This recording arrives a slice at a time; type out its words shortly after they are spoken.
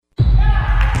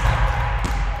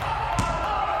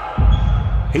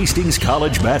Hastings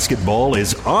College basketball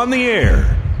is on the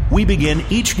air. We begin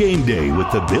each game day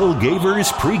with the Bill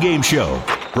Gavers pregame show.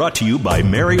 Brought to you by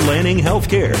Mary Lanning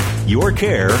Healthcare. Your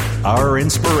care, our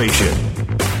inspiration.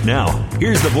 Now,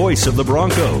 here's the voice of the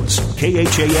Broncos,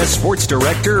 KHAS Sports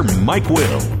Director Mike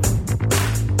Will.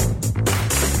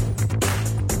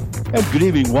 And good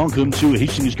evening. Welcome to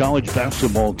Hastings College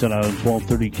basketball tonight on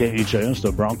 1230 KHAS.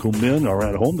 The Bronco men are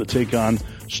at home to take on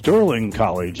Sterling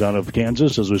College out of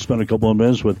Kansas as we spent a couple of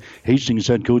minutes with Hastings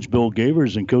head coach Bill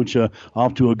Gavers. And coach,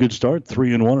 off to a good start,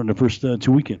 3-1 in the first 2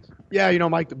 weekends. Yeah, you know,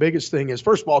 Mike, the biggest thing is,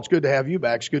 first of all, it's good to have you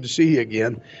back. It's good to see you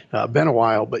again. Been a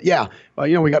while. But, yeah,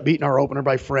 you know, we got beaten our opener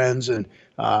by Friends and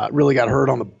really got hurt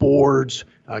on the boards,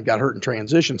 got hurt in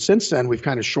transition. Since then, we've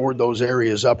kind of shored those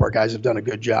areas up. Our guys have done a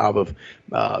good job of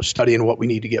studying what we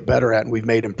need to get better at, and we've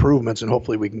made improvements, and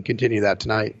hopefully we can continue that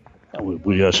tonight.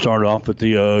 We started off at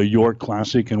the York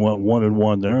Classic and went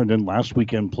 1-1 there, and then last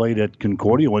weekend played at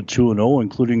Concordia, went 2-0,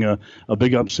 including a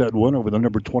big upset win over the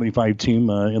number 25 team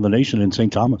in the nation in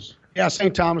St. Thomas. Yeah,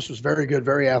 St. Thomas was very good,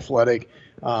 very athletic,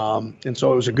 and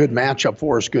so it was a good matchup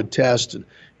for us, good test,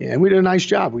 and we did a nice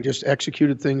job. We just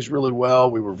executed things really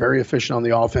well. We were very efficient on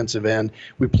the offensive end.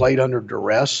 We played under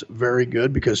duress very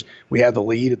good because we had the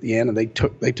lead at the end, and they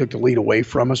took the lead away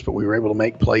from us, but we were able to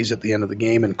make plays at the end of the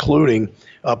game, including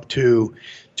up to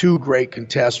two great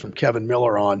contests from Kevin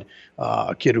Miller on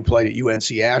a kid who played at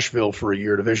UNC Asheville for a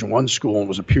year, Division I school, and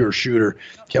was a pure shooter.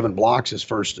 Kevin blocks his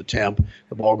first attempt.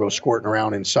 The ball goes squirting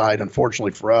around inside.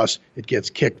 Unfortunately for us, it gets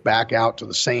kicked back out to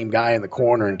the same guy in the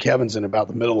corner, and Kevin's in about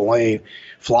the middle of the lane,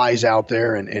 flies out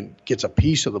there and gets a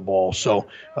piece of the ball. So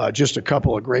just a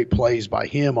couple of great plays by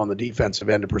him on the defensive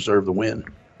end to preserve the win.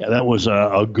 Yeah, that was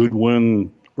a good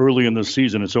win early in the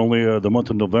season. It's only the month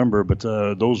of November, but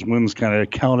those wins kind of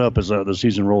count up as the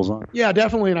season rolls on. Yeah,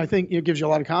 definitely, and I think it gives you a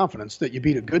lot of confidence that you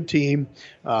beat a good team,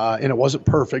 and it wasn't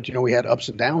perfect. You know, we had ups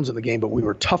and downs in the game, but we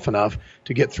were tough enough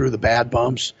to get through the bad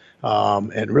bumps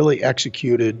and really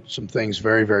executed some things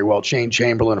very, very well. Shane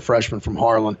Chamberlain, a freshman from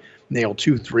Harlan, nailed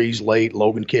 2 threes late.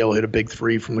 Logan Cale hit a big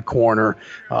 3 from the corner.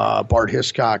 Bart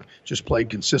Hiscock just played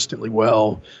consistently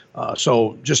well.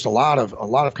 So just a lot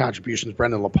of contributions.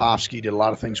 Brendan Lepovsky did a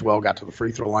lot of things well, got to the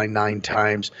free throw line 9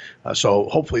 times. So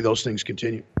hopefully those things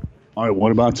continue. All right,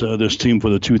 what about this team for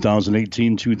the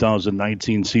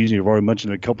 2018-2019 season? You've already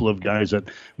mentioned a couple of guys that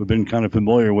we've been kind of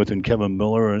familiar with in Kevin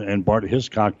Miller and Bart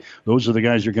Hiscock. Those are the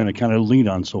guys you're going to kind of lean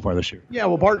on so far this year. Yeah,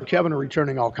 well, Bart and Kevin are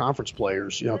returning all-conference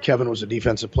players. You know, Kevin was a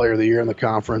defensive player of the year in the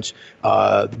conference.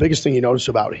 The biggest thing you notice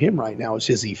about him right now is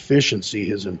his efficiency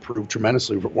has improved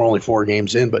tremendously. We're only 4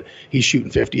 games in, but he's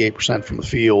shooting 58% from the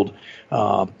field,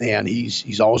 and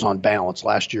he's always on balance.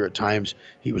 Last year at times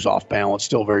he was off balance,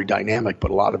 still very dynamic,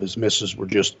 but a lot of his misses were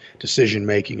just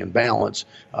decision-making and balance.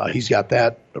 He's got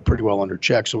that pretty well under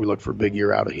check, so we look for a big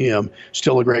year out of him.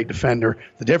 Still a great defender.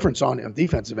 The difference on the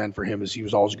defensive end for him is he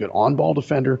was always a good on-ball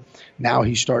defender. Now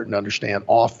he's starting to understand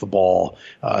off the ball,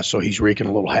 so he's wreaking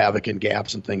a little havoc in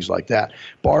gaps and things like that.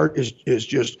 Bart is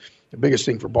just – the biggest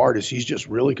thing for Bart is he's just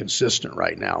really consistent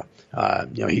right now.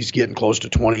 You know, he's getting close to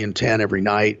 20 and 10 every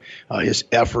night. His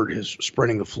effort, his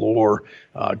sprinting the floor,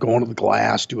 going to the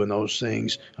glass, doing those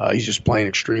things. He's just playing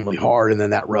extremely hard, and then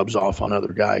that rubs off on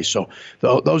other guys. So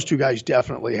those 2 guys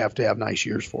definitely have to have nice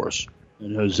years for us.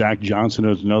 And Zach Johnson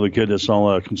is another kid that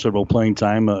saw considerable playing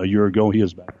time a year ago. He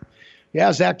is back.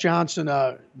 Yeah, Zach Johnson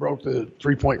broke the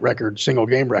 3-point record, single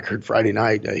game record Friday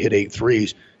night, hit 8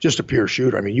 threes. Just a pure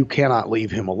shooter. I mean, you cannot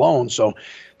leave him alone. So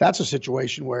that's a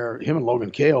situation where him and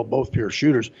Logan Cale, both pure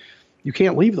shooters, you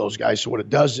can't leave those guys. So what it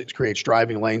does, it creates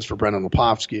driving lanes for Brendan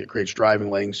Lepovsky. It creates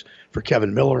driving lanes for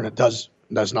Kevin Miller, and it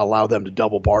doesn't allow them to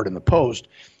double Bart in the post.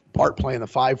 Bart playing the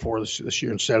 5-4 this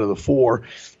year instead of the 4.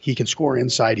 He can score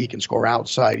inside. He can score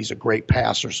outside. He's a great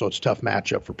passer, so it's a tough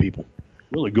matchup for people.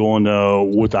 Really going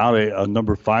without a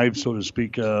number 5, so to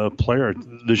speak, player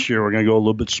this year. We're going to go a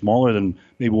little bit smaller than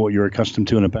maybe what you're accustomed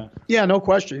to in the past. Yeah, no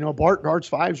question. You know, Bart guards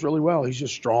 5s really well. He's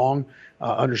just strong,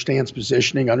 understands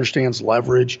positioning, understands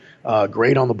leverage,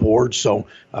 great on the board. So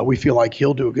we feel like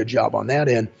he'll do a good job on that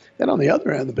end. Then on the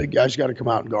other end, the big guy's got to come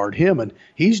out and guard him, and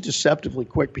he's deceptively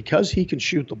quick because he can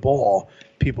shoot the ball.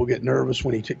 People get nervous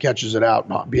when he catches it out,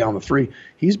 not beyond the 3.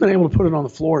 He's been able to put it on the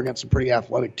floor against some pretty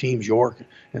athletic teams. York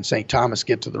and St. Thomas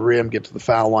get to the rim, get to the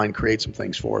foul line, create some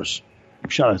things for us.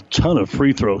 You've shot a ton of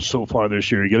free throws so far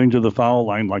this year. You're getting to the foul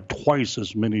line like twice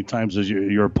as many times as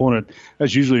your opponent.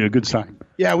 That's usually a good sign.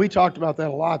 Yeah, we talked about that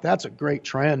a lot. That's a great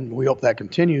trend. We hope that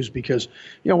continues because,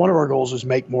 you know, one of our goals is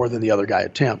make more than the other guy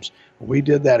attempts. We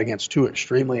did that against 2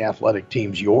 extremely athletic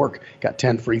teams. York got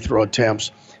 10 free throw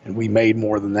attempts, and we made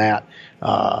more than that.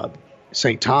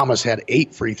 St. Thomas had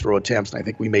 8 free throw attempts, and I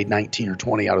think we made 19 or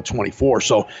 20 out of 24.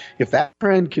 So if that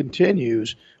trend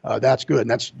continues, that's good, and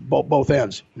that's both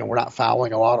ends. We're not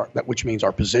fouling a lot, which means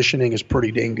our positioning is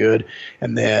pretty dang good.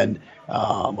 And then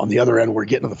on the other end, we're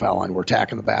getting to the foul line. We're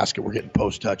attacking the basket. We're getting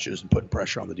post touches and putting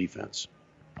pressure on the defense.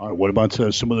 All right, what about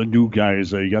some of the new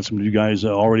guys? You got some new guys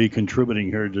already contributing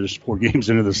here just 4 games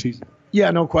into the season. Yeah,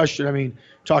 no question. I mean,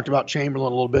 talked about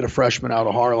Chamberlain, a little bit of freshman out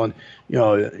of Harlan.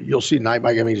 You'll see tonight,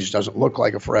 Mike, he just doesn't look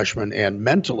like a freshman and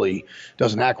mentally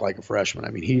doesn't act like a freshman. I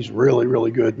mean, he's really,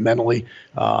 really good mentally.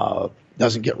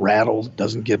 Doesn't get rattled,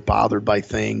 doesn't get bothered by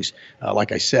things.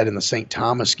 Like I said, in the St.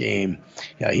 Thomas game,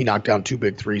 he knocked down 2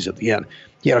 big threes at the end.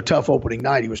 He had a tough opening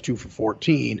night. He was 2 for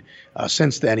 14.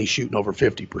 Since then, he's shooting over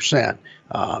 50%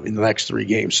 in the next 3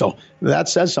 games. So that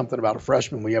says something about a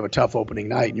freshman. When you have a tough opening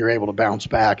night and you're able to bounce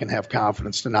back and have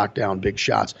confidence to knock down big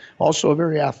shots. Also a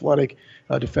very athletic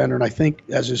defender, and I think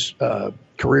as his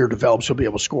career develops, he'll be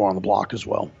able to score on the block as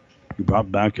well. You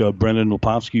brought back Brendan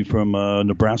Lepofsky from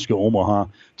Nebraska, Omaha.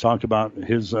 Talk about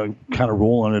his kind of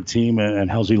role on the team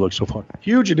and how's he look so far.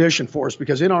 Huge addition for us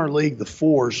because in our league, the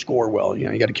 4s score well.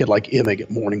 You got a kid like Imig at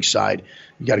Morningside.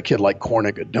 You got a kid like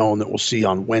Cornick at Doane that we'll see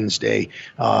on Wednesday.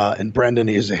 And Brendan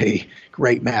is a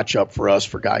great matchup for us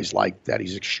for guys like that.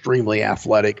 He's extremely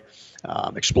athletic,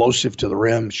 explosive to the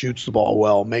rim, shoots the ball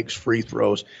well, makes free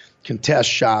throws, contest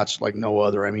shots like no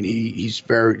other. I mean, he's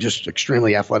very just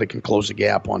extremely athletic and close the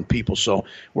gap on people. So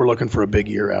we're looking for a big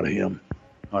year out of him.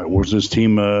 All right, where's this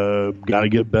team got to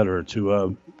get better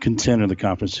to contend in the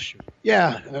conference this year?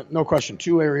 Yeah, no question.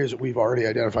 2 areas that we've already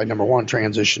identified. Number 1,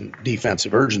 transition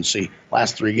defensive urgency.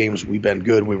 Last 3 games we've been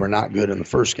good. We were not good in the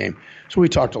first game. So we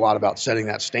talked a lot about setting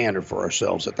that standard for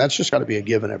ourselves. That's just got to be a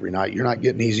given every night. You're not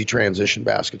getting easy transition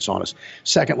baskets on us.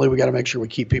 Secondly, we got to make sure we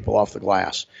keep people off the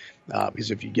glass.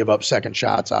 Because if you give up second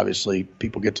shots, obviously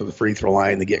people get to the free throw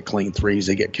line, they get clean threes,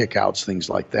 they get kickouts, things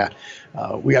like that.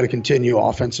 We got to continue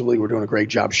offensively. We're doing a great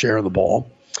job sharing the ball.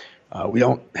 We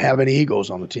don't have any egos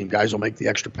on the team. Guys will make the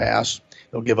extra pass.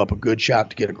 They'll give up a good shot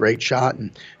to get a great shot,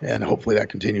 and hopefully that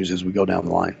continues as we go down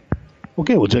the line.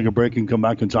 Okay, we'll take a break and come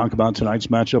back and talk about tonight's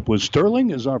matchup with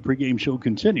Sterling as our pregame show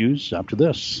continues after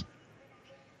this.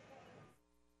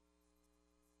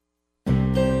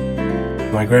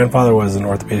 My grandfather was an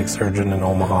orthopedic surgeon in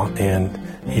Omaha, and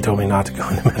he told me not to go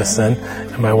into medicine.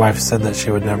 And my wife said that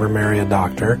she would never marry a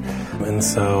doctor. And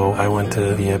so I went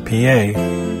to be a PA.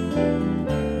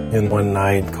 And one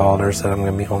night called her, said I'm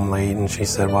going to be home late. And she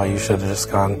said, well, you should have just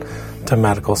gone to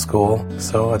medical school.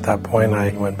 So at that point, I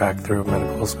went back through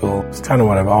medical school. It's kind of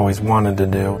what I've always wanted to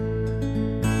do.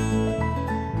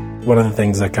 One of the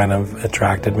things that kind of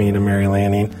attracted me to Mary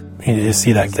Lanning, you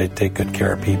see that they take good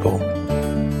care of people.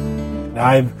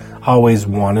 I've always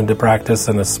wanted to practice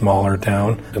in a smaller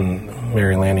town, and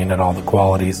Mary Lanning had all the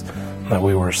qualities that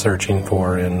we were searching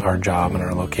for in our job and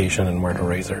our location and where to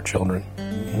raise our children.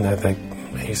 And I think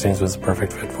Hastings was the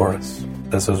perfect fit for us.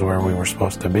 This is where we were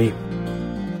supposed to be.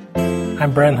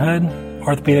 I'm Brent Hood,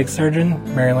 orthopedic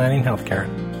surgeon, Mary Lanning Healthcare.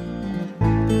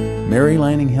 Mary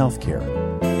Lanning Healthcare.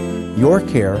 Your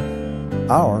care,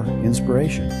 our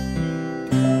inspiration.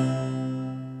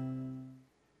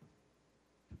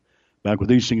 Back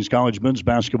with Hastings College men's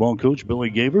basketball coach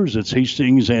Billy Gavers. It's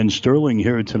Hastings and Sterling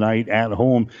here tonight at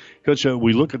home. Coach,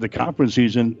 we look at the conference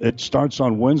season. It starts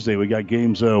on Wednesday. We got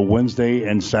games Wednesday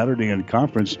and Saturday in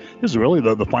conference. This is really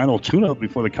the final tune-up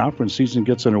before the conference season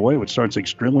gets underway, which starts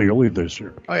extremely early this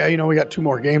year. Oh, yeah, we got 2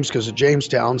 more games because of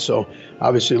Jamestown, so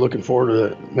obviously looking forward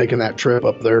to making that trip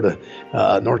up there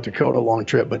to North Dakota, long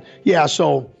trip. But, yeah,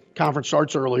 so conference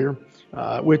starts earlier.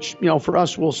 Which, for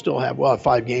us, we'll still have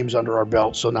 5 games under our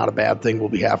belt, so not a bad thing. We'll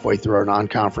be halfway through our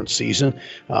non-conference season.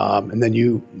 And then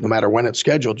no matter when it's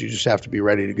scheduled, you just have to be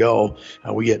ready to go.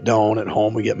 We get Doane at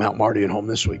home. We get Mount Marty at home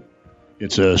this week.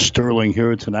 It's Sterling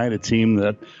here tonight, a team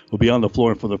that will be on the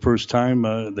floor for the first time.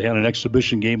 They had an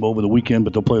exhibition game over the weekend,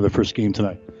 but they'll play their first game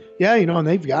tonight. Yeah, and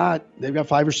they've got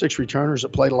 5 or 6 returners that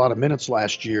played a lot of minutes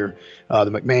last year. The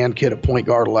McMahon kid, a point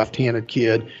guard, a left-handed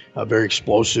kid, very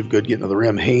explosive, good getting to the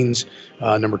rim. Haynes,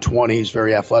 number 20, is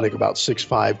very athletic, about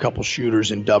 6'5", couple shooters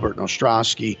in Dubbert and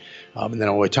Ostrowski. And then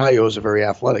Oitayo is a very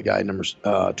athletic guy, number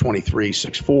 23,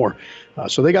 6'4".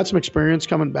 So they got some experience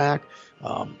coming back.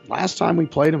 Last time we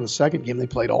played them, the second game, they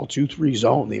played all 2-3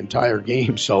 zone the entire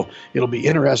game. So it'll be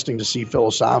interesting to see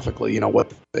philosophically,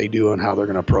 what they do and how they're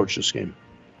going to approach this game.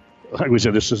 Like we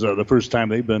said, this is the first time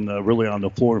they've been really on the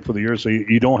floor for the year, so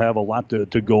you don't have a lot to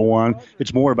go on.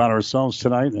 It's more about ourselves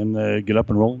tonight and get up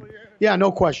and roll. Yeah,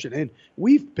 no question. And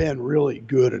we've been really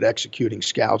good at executing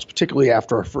scouts, particularly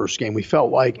after our first game. We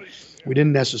felt like we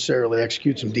didn't necessarily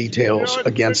execute some details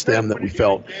against them that we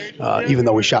felt, even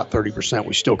though we shot 30%,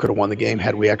 we still could have won the game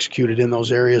had we executed in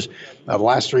those areas. The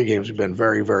last 3 games we've been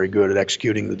very, very good at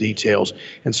executing the details,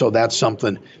 and so that's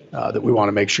something that we want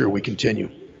to make sure we continue.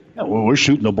 Yeah, well, we're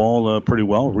shooting the ball pretty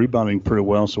well, rebounding pretty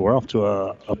well, so we're off to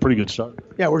a pretty good start.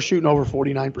 Yeah, we're shooting over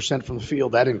 49% from the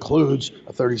field. That includes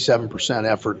a 37%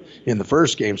 effort in the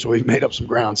first game, so we've made up some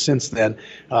ground since then.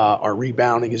 Our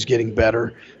rebounding is getting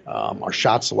better. Our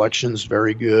shot selection is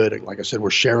very good. Like I said,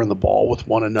 we're sharing the ball with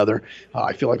one another.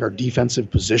 I feel like our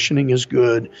defensive positioning is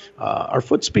good. Our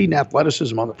foot speed and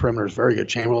athleticism on the perimeter is very good.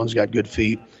 Chamberlain's got good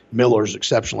feet. Miller's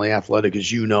exceptionally athletic,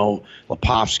 as you know.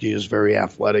 Lepovsky is very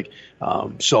athletic.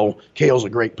 So Kale's a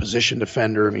great position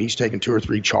defender. I mean, he's taken 2 or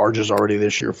 3 charges already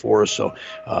this year for us. So,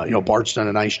 Bart's done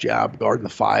a nice job guarding the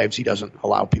 5s. He doesn't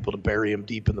allow people to bury him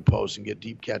deep in the post and get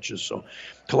deep catches. So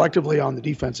collectively on the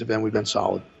defensive end, we've been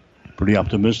solid. Pretty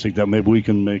optimistic that maybe we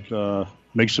can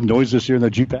make some noise this year in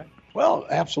the GPAC. Well,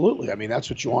 absolutely. I mean, that's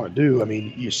what you want to do. I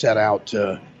mean, you set out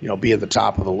to, be at the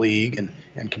top of the league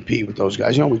and compete with those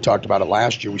guys. We talked about it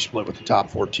last year. We split with the top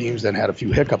 4 teams, then had a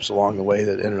few hiccups along the way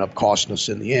that ended up costing us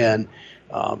in the end.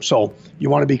 So you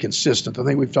want to be consistent. The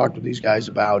thing we've talked with these guys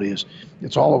about is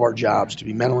it's all of our jobs to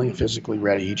be mentally and physically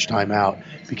ready each time out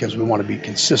because we want to be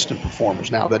consistent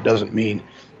performers. Now, that doesn't mean,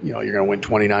 you're going to win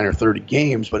 29 or 30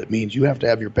 games, but it means you have to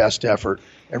have your best effort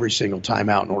every single time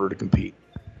out in order to compete.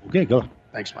 Okay, go.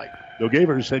 Thanks, Mike. Bill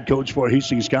Gavers, head coach for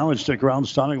Hastings College. Stick around,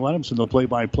 starting lineups and the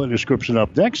play-by-play description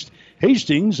up next.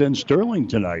 Hastings and Sterling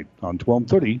tonight on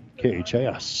 1230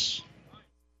 KHAS.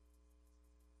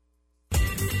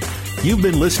 You've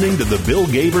been listening to the Bill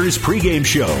Gavers pregame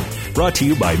show, brought to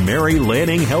you by Mary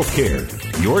Lanning Healthcare.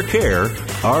 Your care,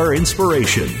 our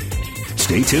inspiration.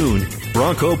 Stay tuned.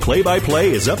 Bronco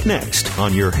play-by-play is up next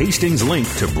on your Hastings link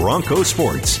to Bronco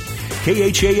Sports.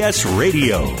 KHAS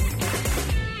Radio.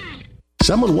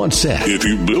 Someone once said, "If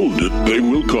you build it, they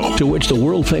will come." To which the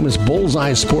world-famous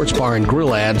Bullseye Sports Bar and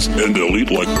Grill adds, "And they'll eat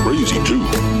like crazy, too."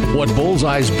 What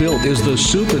Bullseye's built is the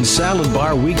soup and salad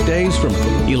bar weekdays from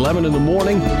 11 in the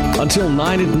morning until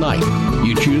 9 at night.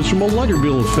 You choose from a lighter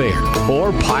bill of fare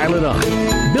or pile it on.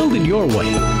 Build it your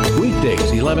way.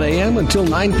 Weekdays, 11 a.m. until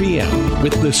 9 p.m.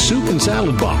 with the soup and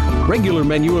salad bar. Regular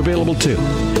menu available, too.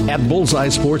 At Bullseye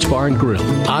Sports Bar and Grill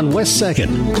on West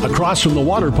 2nd, across from the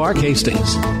Water Park,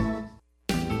 Hastings.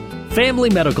 Family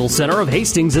Medical Center of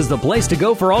Hastings is the place to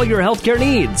go for all your healthcare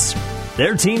needs.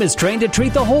 Their team is trained to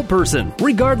treat the whole person,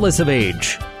 regardless of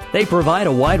age. They provide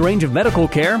a wide range of medical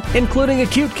care, including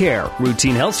acute care,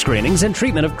 routine health screenings, and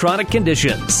treatment of chronic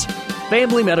conditions.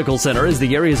 Family Medical Center is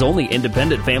the area's only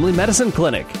independent family medicine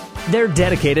clinic. They're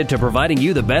dedicated to providing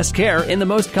you the best care in the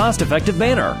most cost-effective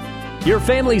manner. Your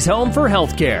family's home for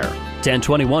healthcare.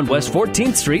 1021 West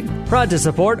 14th Street, proud to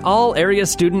support all area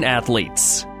student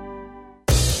athletes.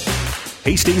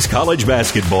 Hastings College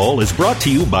basketball is brought to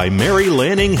you by Mary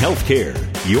Lanning Healthcare.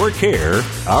 Your care,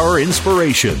 our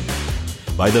inspiration.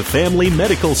 By the Family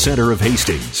Medical Center of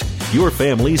Hastings, your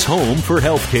family's home for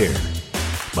healthcare.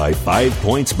 By 5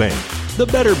 Points Bank, the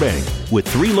better bank with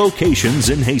 3 locations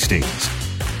in Hastings.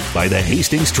 By the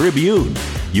Hastings Tribune,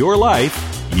 your life,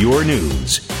 your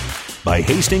news. By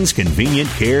Hastings Convenient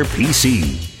Care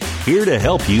PC, here to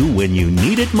help you when you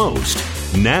need it most,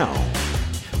 now.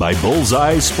 By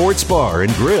Bullseye Sports Bar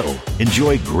and Grill.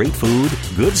 Enjoy great food,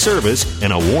 good service,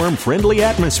 and a warm, friendly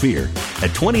atmosphere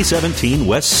at 2017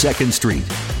 West 2nd Street,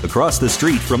 across the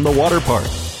street from the Water Park.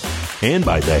 And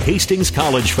by the Hastings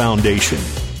College Foundation.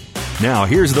 Now,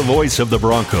 here's the voice of the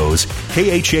Broncos,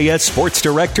 KHAS Sports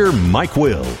Director Mike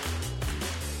Will.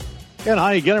 And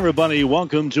hi again, everybody.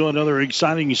 Welcome to another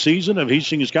exciting season of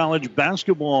Hastings College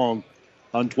basketball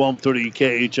on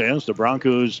 1230 KHAS. The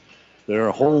Broncos,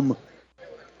 their home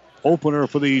opener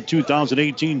for the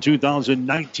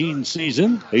 2018-2019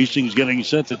 season. Hastings getting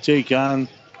set to take on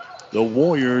the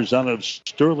Warriors out of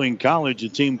Sterling College, a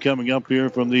team coming up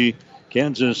here from the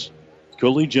Kansas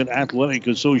Collegiate Athletic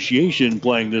Association,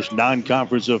 playing this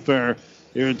non-conference affair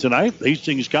here tonight.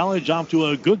 Hastings College off to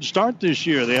a good start this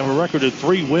year. They have a record of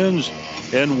 3 wins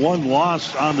and 1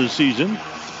 loss on the season.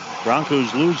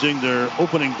 Broncos losing their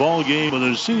opening ball game of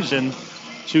the season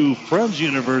to Friends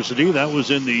University. That was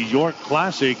in the York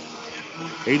Classic,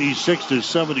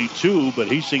 86-72, but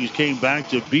Hastings came back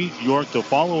to beat York the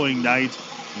following night,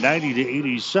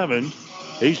 90-87.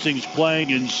 Hastings playing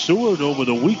in Seward over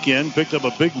the weekend, picked up a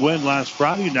big win last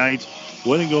Friday night,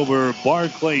 winning over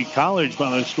Barclay College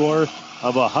by a score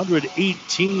of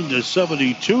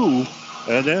 118-72.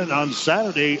 And then on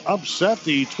Saturday, upset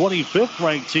the 25th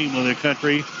ranked team in the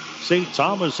country, St.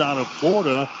 Thomas out of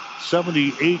Florida,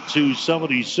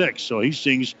 78-76. So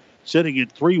Hastings sitting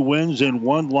at 3 wins and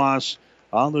 1 loss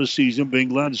on the season, being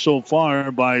led so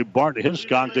far by Bart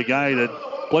Hiscock, the guy that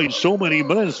played so many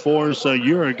minutes for us a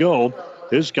year ago.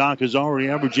 Hiscock is already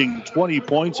averaging 20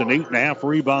 points and 8.5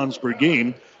 rebounds per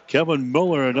game. Kevin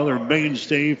Miller, another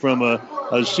mainstay from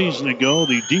a season ago,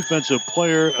 the Defensive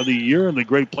Player of the Year in the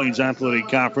Great Plains Athletic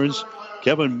Conference.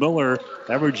 Kevin Miller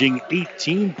averaging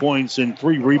 18 points and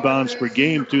 3 rebounds per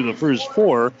game through the first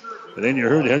 4. And then you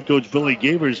heard head coach Billy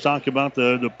Gavers talk about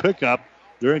the pickup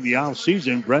during the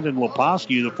offseason. Brendan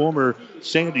Leposki, the former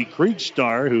Sandy Creek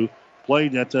star who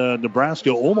played at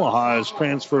Nebraska Omaha, has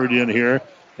transferred in here.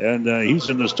 And he's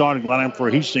in the starting lineup for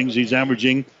Hastings. He's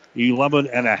averaging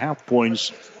 11.5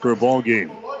 points per ball game.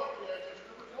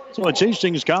 So it's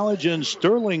Hastings College and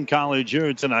Sterling College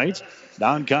here tonight.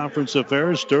 Non-conference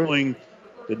affairs. Sterling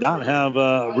did not have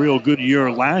a real good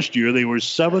year last year. They were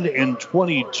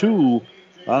 7-22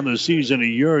 on the season a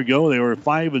year ago. They were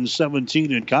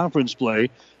 5-17 in conference play.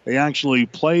 They actually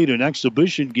played an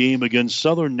exhibition game against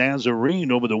Southern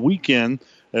Nazarene over the weekend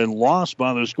and lost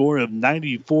by the score of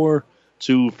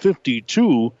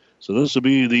 94-52. So this will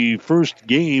be the first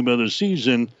game of the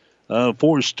season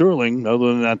for Sterling, other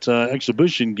than that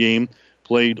exhibition game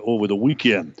played over the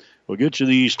weekend. We'll get you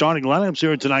the starting lineups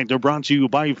here tonight. They're brought to you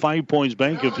by 5 Points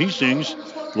Bank of Hastings.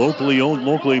 Locally owned,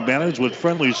 locally managed with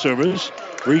friendly service,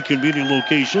 3 convenient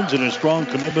locations, and a strong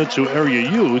commitment to area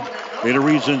youth. Many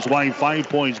reasons why 5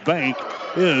 Points Bank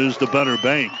is the better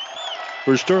bank.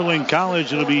 For Sterling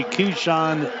College, it'll be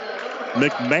Keyshawn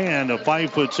McMahon, a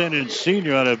 5'10"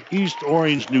 senior out of East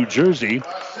Orange, New Jersey.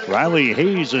 Riley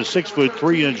Hayes, a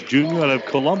 6'3" junior out of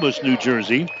Columbus, New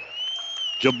Jersey.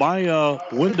 Jemiah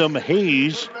Wyndham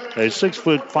Hayes, a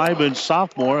 6'5"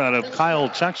 sophomore out of Kyle,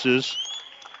 Texas.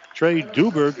 Trey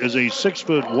Dubert is a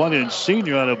 6'1"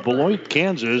 senior out of Beloit,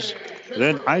 Kansas.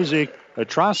 Then Isaac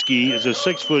Atrosky is a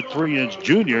 6'3"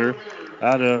 junior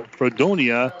out of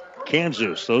Fredonia,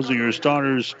 Kansas. Those are your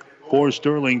starters for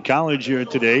Sterling College here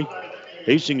today.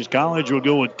 Hastings College will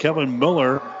go with Kevin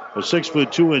Miller, a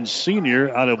 6'2" senior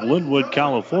out of Linwood,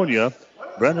 California.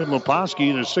 Brendan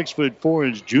Leposki, the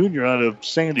 6'4" junior out of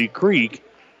Sandy Creek.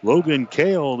 Logan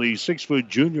Kale, the 6'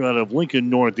 junior out of Lincoln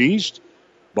Northeast.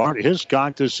 Bart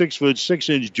Hiscock, the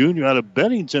 6'6" junior out of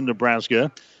Bennington,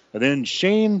 Nebraska. And then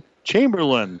Shane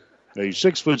Chamberlain, a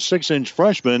 6'6"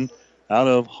 freshman out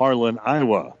of Harlan,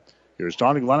 Iowa. Your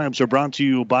starting lineups are brought to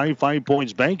you by 5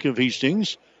 Points Bank of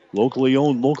Hastings. Locally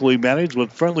owned, locally managed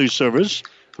with friendly service.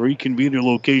 3 convenient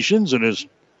locations and a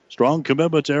strong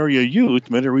commitment to area youth.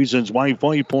 Many reasons why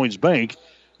 5 Points Bank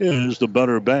is the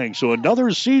better bank. So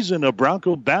another season of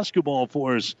Bronco basketball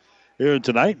for us here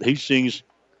tonight. Hastings,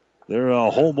 their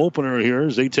home opener here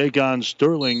as they take on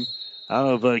Sterling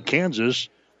out of Kansas.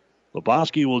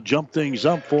 Leposki will jump things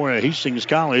up for Hastings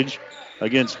College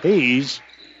against Hayes.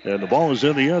 And the ball is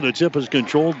in the air. The tip is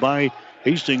controlled by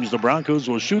Hastings. The Broncos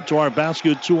will shoot to our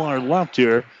basket to our left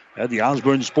here at the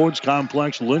Osborne Sports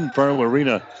Complex, Lynn Farrell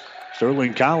Arena.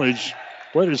 Sterling College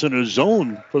played us in a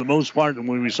zone for the most part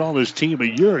when we saw this team a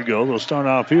year ago. They'll start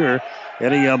off here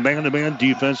at a man-to-man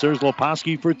defense. There's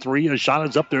Leposki for 3. A shot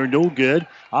is up there, no good.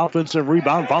 Offensive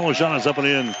rebound, follow shot is up and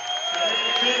in.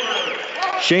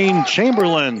 Shane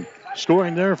Chamberlain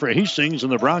scoring there for Hastings,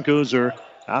 and the Broncos are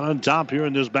out on top here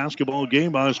in this basketball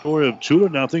game by a score of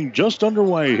 2-0, just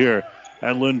underway here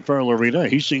at Lynn Farrell Arena.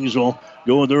 Hastings will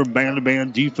go with their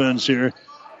man-to-man defense here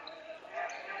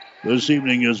this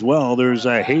evening as well. There's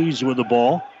Hayes with the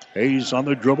ball. Hayes on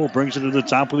the dribble, brings it to the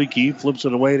top of the key, flips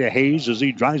it away to Hayes as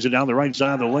he drives it down the right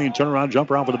side of the lane. Turnaround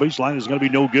jumper off of the baseline is going to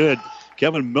be no good.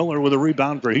 Kevin Miller with a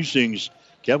rebound for Hastings.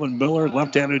 Kevin Miller,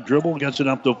 left-handed dribble, gets it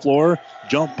up the floor.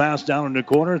 Jump pass down in the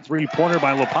corner. 3-pointer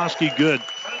by Leposki, good.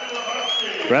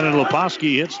 Brandon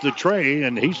Leposki hits the tray,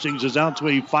 and Hastings is out to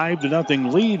a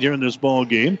 5-0 lead here in this ball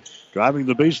game. Driving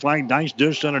the baseline, nice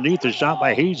dish underneath. The shot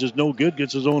by Hayes is no good,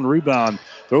 gets his own rebound.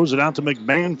 Throws it out to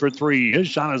McMahon for 3. His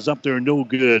shot is up there, no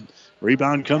good.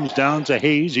 Rebound comes down to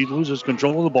Hayes. He loses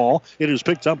control of the ball. It is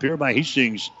picked up here by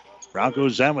Hastings.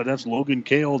 Broncos have it. That's Logan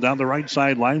Kale down the right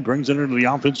sideline, brings it into the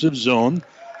offensive zone.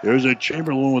 There's a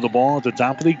Chamberlain with the ball at the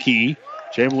top of the key.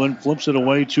 Chamberlain flips it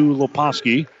away to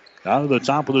Leposki. Out of the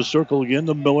top of the circle again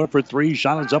to Miller for 3.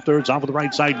 Shot is up there. It's off of the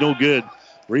right side. No good.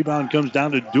 Rebound comes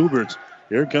down to Dubert.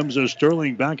 Here comes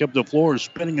Sterling back up the floor,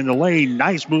 spinning in the lane.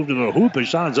 Nice move to the hoop. His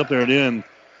shot is up there and in.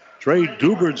 Trey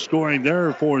Dubert scoring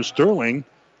there for Sterling.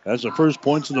 That's the first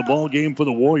points in the ball game for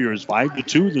the Warriors.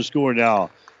 5-2 the score now.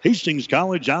 Hastings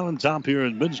College out on top here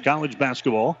in men's college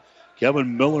basketball.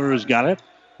 Kevin Miller has got it.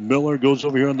 Miller goes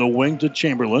over here on the wing to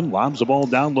Chamberlain. Lobs the ball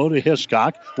down low to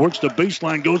Hiscock. Works the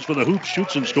baseline, goes for the hoop,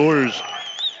 shoots and scores.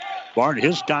 Bart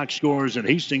Hiscock scores, and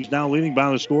Hastings now leading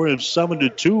by the score of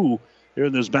 7-2 here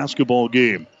in this basketball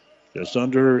game. Just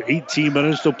under 18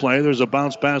 minutes to play. There's a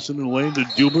bounce pass in the lane to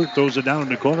Dubert. Throws it down in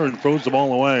the corner and throws the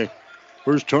ball away.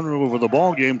 First turnover of the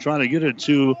ball game, trying to get it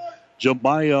to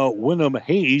Jemiah Wyndham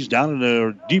Hayes down in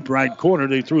the deep right corner.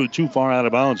 They threw it too far out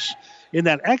of bounds. In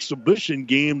that exhibition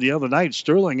game the other night,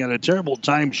 Sterling had a terrible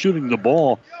time shooting the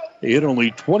ball. They hit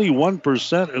only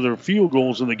 21% of their field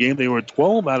goals in the game. They were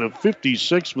 12 out of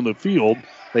 56 from the field.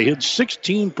 They hit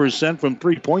 16% from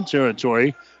three-point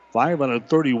territory, 5 out of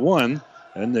 31.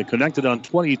 And they connected on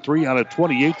 23 out of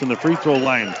 28 from the free throw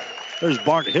line. There's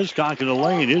Bart Hiscock in the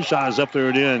lane. His shot is up there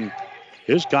and in.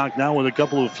 Hiscock now with a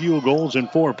couple of field goals and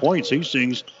 4 points.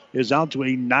 Hastings is out to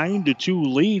a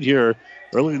 9-2 lead here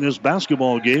early in this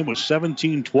basketball game with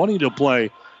 17:20 to play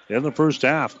in the first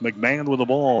half. McMahon with the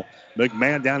ball.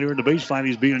 McMahon down here in the baseline.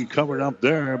 He's being covered up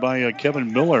there by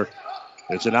Kevin Miller.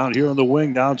 It's it out here on the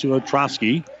wing down to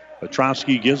Ostrowski.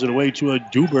 Ostrowski gives it away to a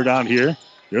Dubert out here.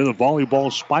 Near the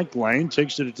volleyball spike lane.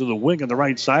 Takes it to the wing on the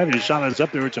right side. His shot is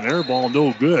up there. It's an air ball.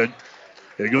 No good.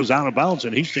 It goes out of bounds,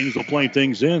 and Hastings will play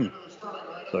things in.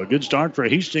 So a good start for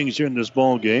Hastings here in this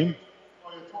ball game.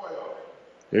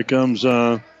 Here comes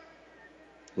Talia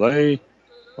into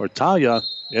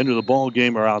the ball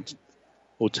game, or out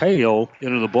Oteo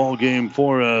into the ball game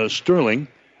for Sterling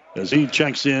as he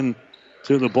checks in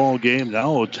to the ball game.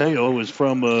 Now Oteo is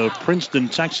from Princeton,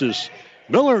 Texas.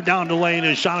 Miller down the lane.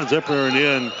 His shot is up there and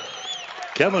in.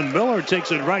 Kevin Miller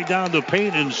takes it right down the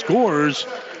paint and scores.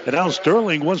 And now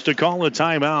Sterling wants to call a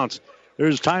timeout.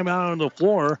 There's timeout on the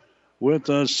floor with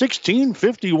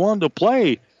 16:51 to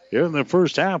play here in the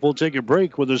first half. We'll take a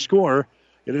break with the score.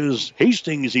 It is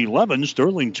Hastings 11,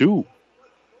 Sterling 2.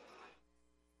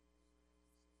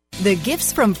 The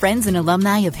gifts from friends and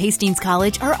alumni of Hastings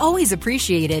College are always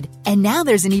appreciated. And now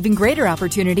there's an even greater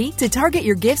opportunity to target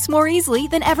your gifts more easily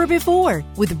than ever before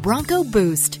with Bronco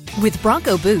Boost. With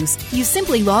Bronco Boost, you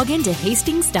simply log into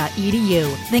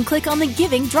hastings.edu, then click on the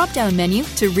Giving drop-down menu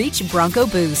to reach Bronco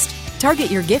Boost.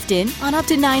 Target your gift in on up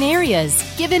to 9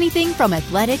 areas. Give anything from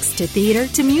athletics to theater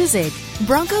to music.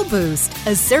 Bronco Boost,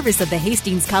 a service of the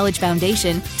Hastings College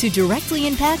Foundation to directly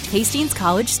impact Hastings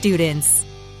College students.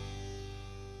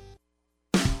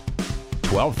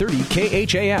 1230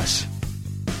 KHAS.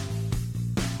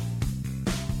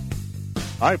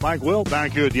 All right, Mike Will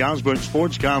back here at the Osborne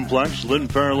Sports Complex, Lynn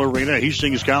Farrell Arena.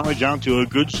 Hastings College out to a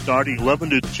good start.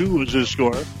 11-2 is the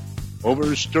score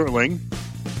over Sterling.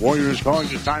 Warriors calling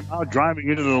the timeout. Driving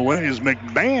into the lane is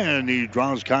McMahon. He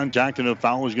draws contact, and a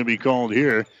foul is going to be called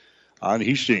here on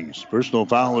Hastings. Personal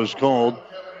foul is called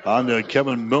on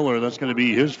Kevin Miller. That's going to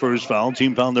be his first foul.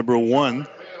 Team foul number 1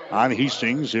 on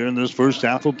Hastings here in this first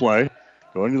half of play.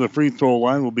 Going to the free throw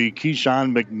line will be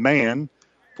Keyshawn McMahon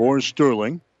for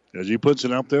Sterling. As he puts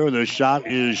it up there, the shot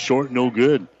is short, no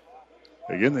good.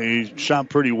 Again, they shot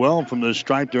pretty well from the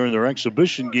stripe during their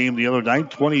exhibition game the other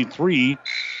night. 23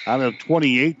 out of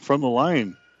 28 from the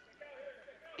line.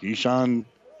 Keyshawn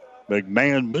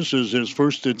McMahon misses his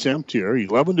first attempt here.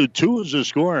 11-2 is the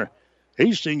score.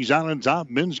 Hastings out on top.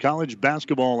 Men's college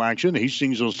basketball action.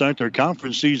 Hastings will start their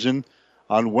conference season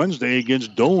on Wednesday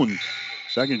against Doane.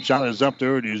 Second shot is up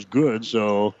there. It is good.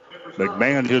 So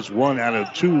McMahon hits 1 out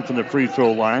of 2 from the free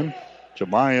throw line.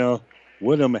 Jemiah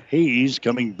Wyndham Hayes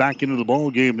coming back into the ball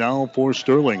game now for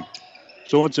Sterling.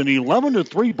 So it's an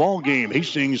 11-3 ball game.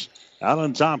 Hastings out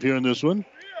on top here in this one.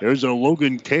 There's a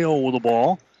Logan Kale with the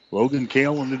ball. Logan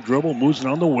Kale in the dribble, moves it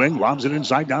on the wing, lobs it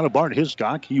inside down to Bart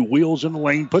Hiscock. He wheels in the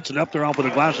lane, puts it up there off of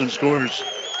the glass and scores.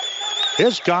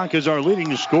 Hiscock is our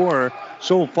leading scorer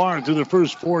so far through the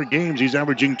first 4 games. He's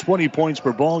averaging 20 points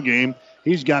per ball game.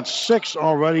 He's got 6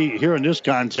 already here in this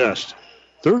contest.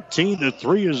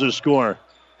 13-3 is the score.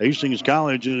 Hastings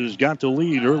College has got the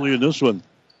lead early in this one.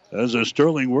 As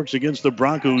Sterling works against the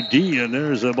Bronco D, and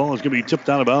there's the ball is going to be tipped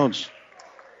out of bounds.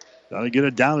 Got to get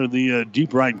it down to the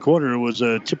deep right corner. It was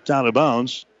tipped out of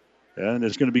bounds. And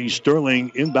it's going to be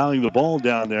Sterling inbounding the ball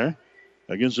down there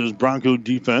against his Bronco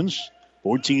defense.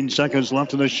 14 seconds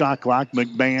left in the shot clock.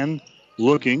 McMahon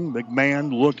looking,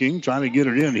 trying to get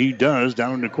it in. He does,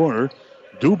 down in the corner.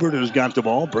 Dubert has got the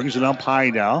ball, brings it up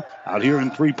high now. Out here in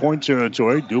three-point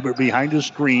territory. Dubert behind the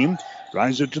screen.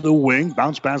 Drives it to the wing.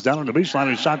 Bounce pass down on the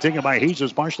baseline. A shot taken by Hayes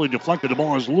is partially deflected. The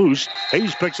ball is loose.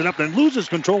 Hayes picks it up, then loses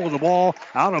control of the ball.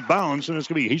 Out of bounds, and it's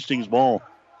going to be Hastings' ball.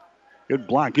 Good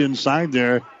block inside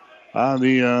there on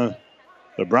the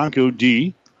Bronco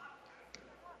D.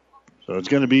 So it's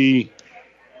going to be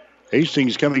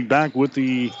Hastings coming back with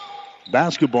the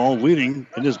basketball, leading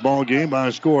in this ball game by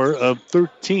a score of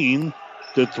 13-3.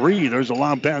 There's a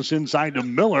long pass inside to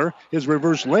Miller. His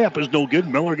reverse layup is no good.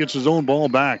 Miller gets his own ball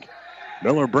back.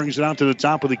 Miller brings it out to the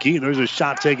top of the key. There's a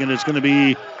shot taken. It's going to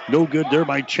be no good there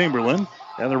by Chamberlain.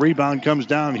 And the rebound comes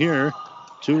down here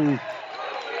to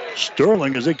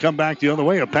Sterling as they come back the other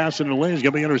way. A pass in the lane is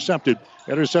going to be intercepted.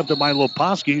 Intercepted by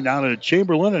Leposki. Now to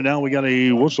Chamberlain, and now we got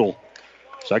a whistle.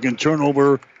 Second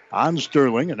turnover on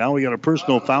Sterling, and now we got a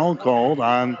personal foul called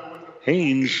on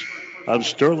Haynes of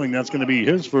Sterling. That's going to be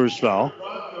his first foul.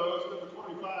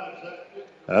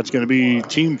 That's going to be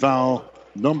team foul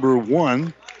number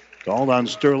 1 called on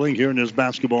Sterling here in this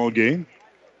basketball game.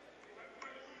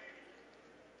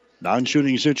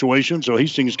 Non-shooting situation, so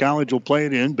Hastings College will play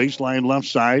it in. Baseline left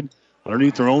side.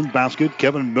 Underneath their own basket,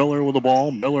 Kevin Miller with the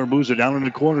ball. Miller moves it down in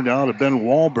the corner now to Ben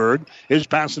Wahlberg. His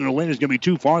pass in the lane is going to be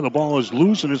too far. The ball is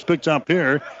loose and it's picked up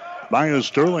here by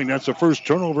Sterling. That's the first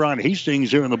turnover on Hastings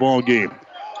here in the ball game.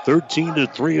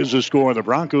 13-3 is the score. The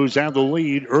Broncos have the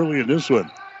lead early in this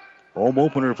one. Home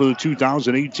opener for the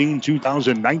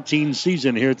 2018-2019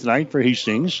 season here tonight for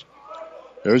Hastings.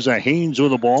 There's a Haynes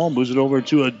with the ball. Moves it over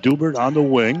to a Dubert on the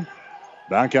wing.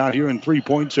 Back out here in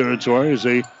three-point territory as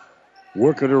they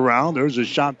work it around. There's a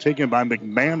shot taken by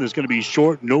McMahon that's going to be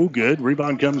short, no good.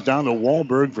 Rebound comes down to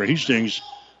Wahlberg for Hastings.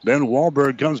 Then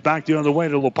Wahlberg comes back the other way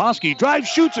to Leposki. Drives,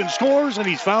 shoots, and scores, and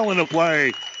he's fouling the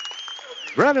play.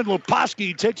 Brandon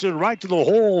Leposki takes it right to the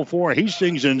hole for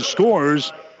Hastings and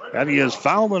scores. And he is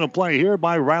fouled in a play here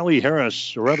by Riley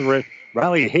Harris. Or rather,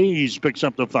 Riley Hayes picks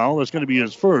up the foul. That's going to be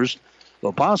his first.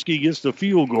 Leposki gets the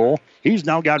field goal. He's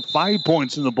now got 5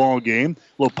 points in the ball game.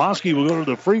 Leposki will go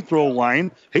to the free throw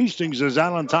line. Hastings is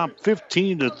out on top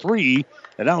 15-3.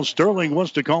 And now Sterling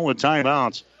wants to call a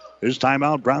timeout. This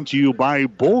timeout brought to you by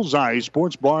Bullseye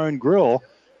Sports Bar and Grill.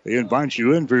 They invite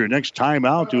you in for your next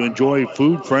timeout to enjoy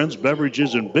food, friends,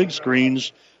 beverages, and big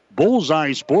screens.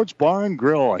 Bullseye Sports Bar and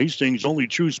Grill, Hastings' only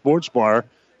true sports bar,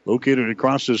 located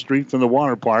across the street from the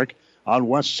water park on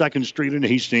West 2nd Street in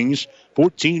Hastings.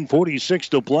 14:46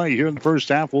 to play here in the first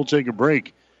half. We'll take a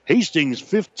break. Hastings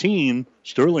 15,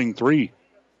 Sterling 3.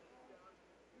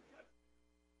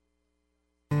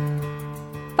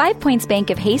 5 Points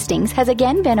Bank of Hastings has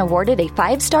again been awarded a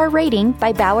 5-star rating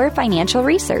by Bauer Financial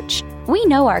Research. We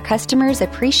know our customers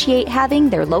appreciate having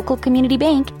their local community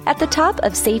bank at the top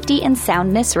of safety and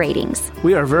soundness ratings.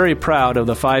 We are very proud of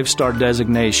the 5-star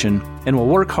designation and will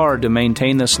work hard to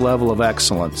maintain this level of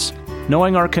excellence.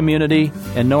 Knowing our community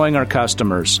and knowing our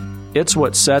customers, it's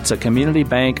what sets a community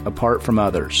bank apart from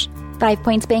others. 5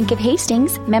 Points Bank of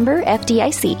Hastings, member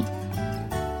FDIC.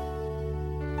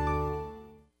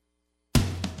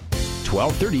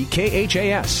 1230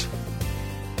 KHAS.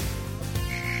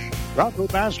 Bronco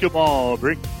basketball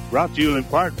brought to you in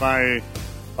part by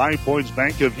 5 Points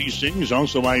Bank of Hastings,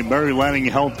 also by Mary Lanning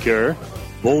Healthcare,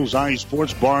 Bullseye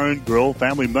Sports Bar and Grill,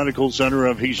 Family Medical Center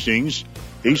of Hastings,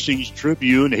 Hastings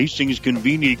Tribune, Hastings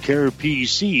Convenient Care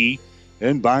PC,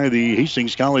 and by the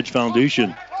Hastings College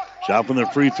Foundation. Shot from the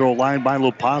free throw line by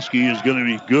Leposki is going to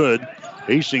be good.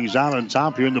 Hastings out on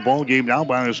top here in the ball game now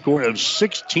by a score of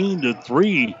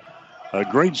 16-3. A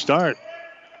great start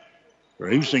for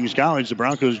Hastings College. The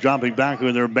Broncos dropping back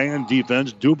with their man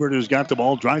defense. Dubert has got the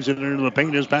ball, drives it into the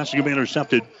paint. His pass is going to be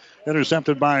intercepted.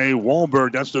 Intercepted by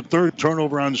Wahlberg. That's the third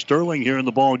turnover on Sterling here in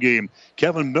the ball game.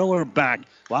 Kevin Miller back.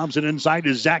 Lobs it inside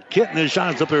to Zach Kitten. His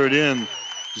shot is up there and in.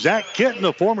 Zach Kitten,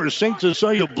 the former St.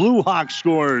 Cecilia Blue Hawk,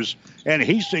 scores. And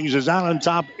Hastings is out on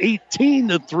top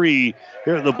 18-3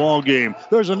 here in the ball game.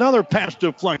 There's another pass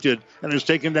deflected and is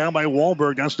taken down by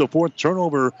Wahlberg. That's the fourth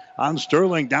turnover on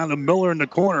Sterling. Down to Miller in the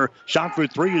corner. Shot for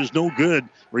three is no good.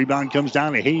 Rebound comes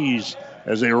down to Hayes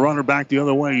as they run her back the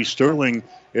other way. Sterling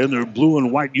in their blue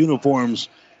and white uniforms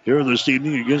here this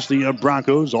evening against the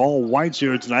Broncos. All whites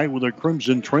here tonight with their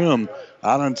crimson trim.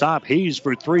 Out on top, Hayes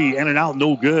for three. In and out,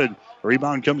 no good.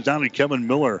 Rebound comes down to Kevin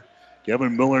Miller.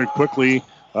 Kevin Miller quickly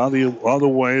on the other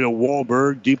way to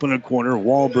Wahlberg, deep in the corner.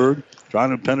 Wahlberg trying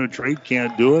to penetrate,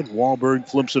 can't do it. Wahlberg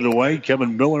flips it away.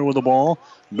 Kevin Miller with the ball.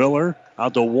 Miller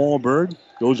out to Wahlberg,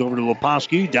 goes over to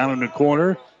Leposki, down in the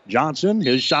corner. Johnson,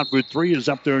 his shot for three is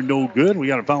up there, no good. We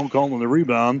got a foul call on the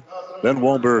rebound. Ben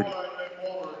Wahlberg.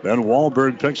 Ben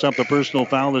Wahlberg picks up the personal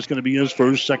foul. That's going to be his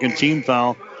first, second team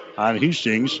foul on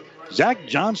Hastings. Zach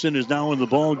Johnson is now in the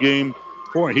ball game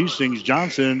for Hastings.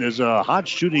 Johnson is a hot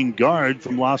shooting guard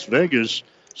from Las Vegas,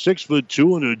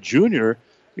 6'2" and a junior.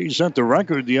 He set the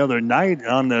record the other night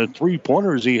on the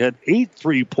three-pointers. He had 8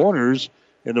 3-pointers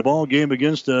in the ball game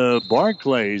against the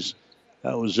Barclays.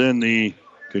 That was in the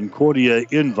Concordia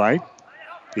Invite,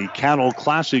 the Cattle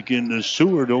Classic in the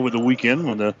Seward over the weekend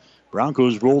when the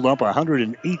Broncos rolled up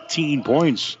 118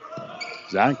 points.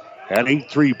 Zach had 8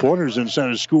 3-pointers and set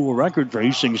a school record for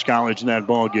Hastings College in that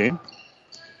ball game.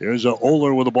 Here's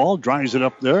Oler with the ball, drives it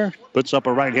up there, puts up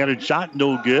a right-handed shot,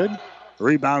 no good.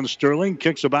 Rebound Sterling,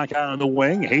 kicks it back out of the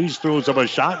wing. Hayes throws up a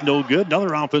shot, no good.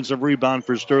 Another offensive rebound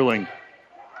for Sterling.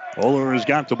 Oler has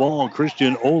got the ball.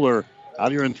 Christian Oler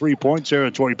out here in 3-point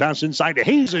territory. Pass inside to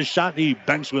Hayes, a shot, he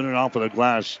banks with it off of the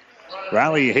glass.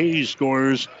 Riley Hayes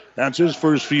scores. That's his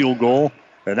first field goal.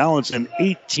 And now it's an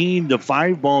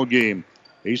 18-5 ball game.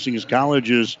 Hastings College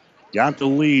has got the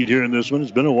lead here in this one. It's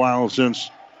been a while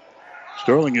since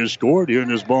Sterling has scored here in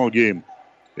this ball game.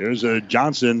 Here's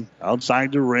Johnson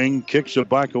outside the ring, kicks it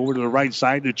back over to the right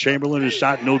side to Chamberlain. His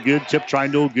shot no good. Tip try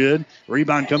no good.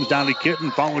 Rebound comes down to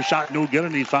Kitten. Follow shot no good,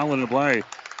 and he's fouling the play.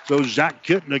 So Zach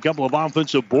Kitten, a couple of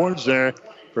offensive boards there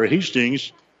for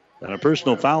Hastings. And a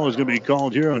personal foul is going to be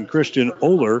called here on Christian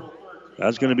Oler.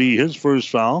 That's going to be his first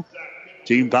foul.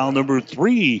 Team foul number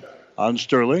 3 on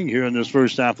Sterling here in this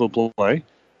first half of play.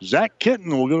 Zach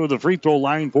Kitten will go to the free throw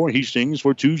line for Hastings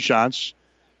for 2 shots.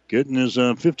 Kitten is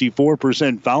a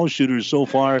 54% foul shooter so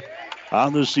far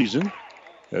on the season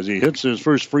as he hits his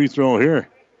first free throw here.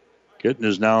 Kitten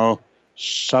is now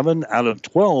 7 out of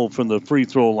 12 from the free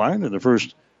throw line in the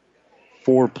first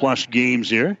 4+ games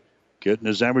here. Kitten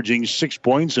is averaging 6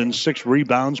 points and 6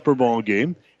 rebounds per ball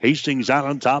game. Hastings out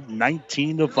on top,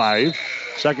 19-5.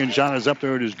 Second shot is up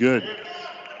there. It is good.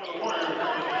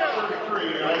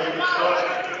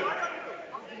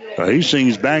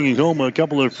 Hastings banging home a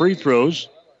couple of free throws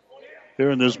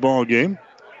here in this ball game.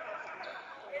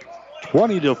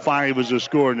 20-5 is the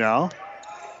score now.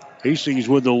 Hastings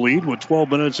with the lead with 12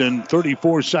 minutes and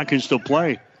 34 seconds to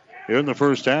play here in the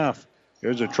first half.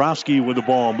 Here's Atrofsky with the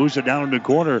ball. Moves it down in the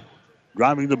corner.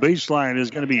 Driving the baseline is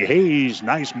going to be Hayes.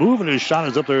 Nice move, and his shot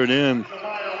is up there and in.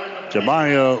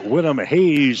 Jemiah Whittem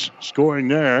Hayes scoring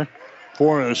there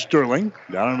for Sterling.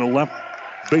 Down on the left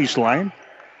baseline.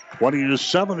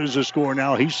 20-7 is the score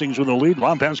now. Hastings with the lead.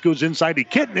 Long pass goes inside to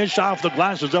Kitten. His shot off the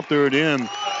glass is up there and in.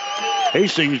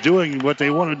 Hastings doing what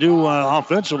they want to do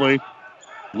offensively.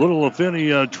 Little of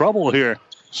any trouble here.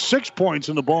 6 points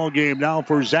in the ball game now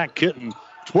for Zach Kitten.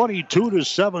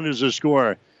 22-7 is the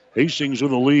score. Hastings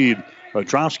with the lead.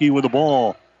 Petrowski with the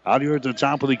ball. Out here at the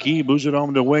top of the key. Moves it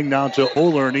on the wing now to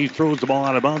Oler, and he throws the ball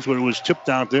out of bounds, but it was tipped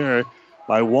out there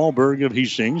by Wahlberg of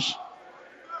Hastings.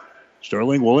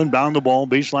 Sterling will inbound the ball.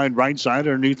 Baseline right side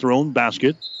underneath their own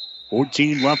basket.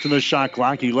 14 left in the shot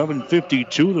clock. 11:52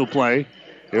 to play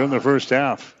here in the first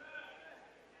half.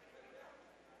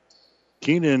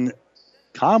 Keenan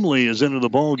Comley is into the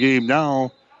ball game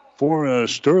now for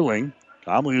Sterling.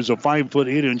 Comley is a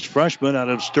 5'8" freshman out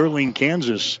of Sterling,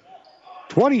 Kansas.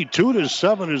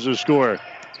 22-7 is the score.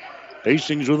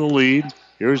 Hastings with the lead.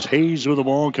 Here's Hayes with the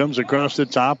ball. Comes across the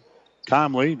top.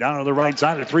 Comley down on the right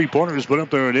side. A 3-pointer put up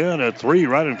there and in. A 3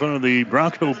 right in front of the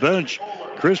Bronco bench.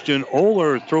 Christian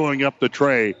Oler throwing up the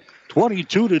tray.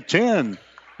 22-10.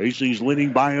 Hastings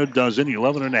leading by a dozen.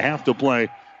 11.5 to play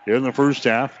here in the first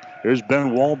half. Here's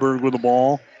Ben Wahlberg with the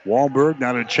ball. Wahlberg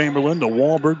down to Chamberlain. To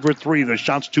Wahlberg for 3. The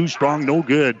shot's too strong. No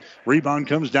good. Rebound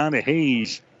comes down to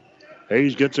Hayes.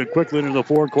 Hayes gets it quickly into the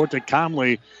forecourt to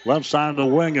Comley. Left side of the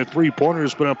wing. A 3-pointer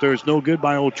put up there. It's no good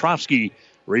by Otrofsky.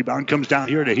 Rebound comes down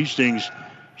here to Hastings.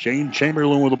 Shane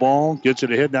Chamberlain with the ball. Gets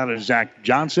it ahead down to Zach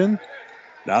Johnson.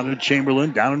 Down to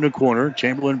Chamberlain. Down in the corner.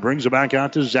 Chamberlain brings it back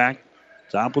out to Zach.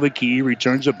 Top of the key.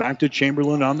 Returns it back to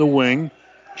Chamberlain on the wing.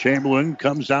 Chamberlain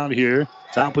comes down here.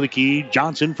 Top of the key.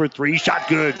 Johnson for 3. Shot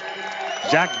good.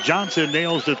 Zach Johnson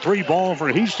nails the 3 ball for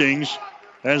Hastings.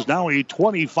 As now a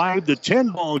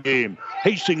 25-10 ball game.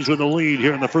 Hastings with the lead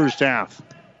here in the first half.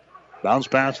 Bounce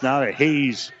pass now to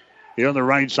Hayes. Here on the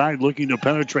right side looking to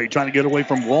penetrate. Trying to get away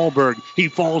from Wahlberg. He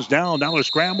falls down. Now a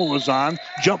scramble is on.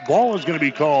 Jump ball is going to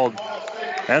be called.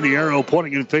 And the arrow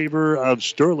pointing in favor of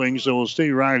Sterling. So we'll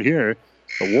stay right here.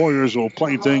 The Warriors will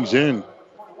play things in.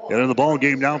 And in the ball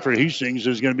game now for Hastings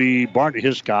is going to be Bart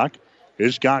Hiscock.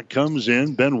 Hiscock comes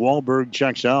in. Ben Wahlberg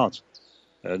checks out.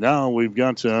 And now we've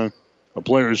got a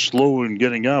player slow in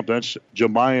getting up. That's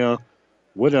Jemiah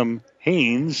Whittem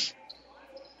Haynes.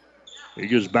 He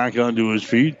gets back onto his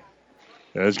feet.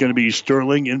 It's going to be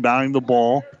Sterling inbounding the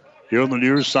ball here on the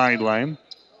near sideline.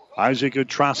 Isaac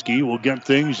Otrofsky will get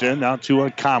things in out to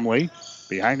Comley.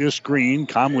 Behind the screen,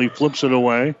 Comley flips it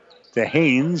away to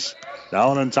Haynes.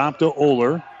 Down on top to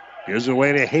Oler. Here's the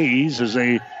way to Hayes as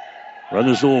they run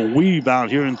this little weave out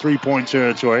here in 3-point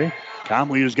territory.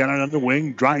 Comley has got it on the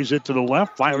wing, drives it to the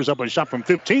left, fires up a shot from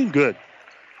 15. Good.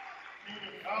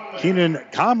 Keenan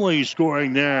Comley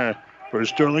scoring there for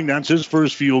Sterling. That's his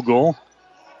first field goal.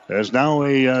 There's now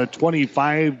a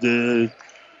 25-10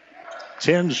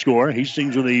 score.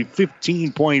 Hastings with a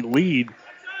 15-point lead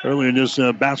early in this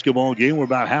basketball game. We're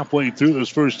about halfway through this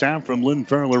first half from Lynn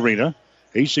Farrell Arena.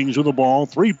 Hastings with the ball.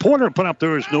 Three-pointer put up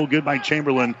there is no good by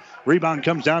Chamberlain. Rebound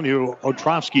comes down to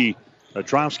Otrovsky.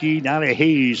 Otrovsky now to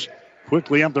Hayes.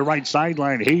 Quickly up the right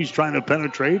sideline. Hayes trying to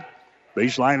penetrate.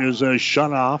 Baseline is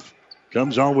shut off.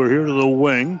 Comes over here to the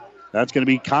wing. That's going to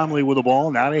be Conley with the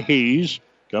ball. Now to Hayes.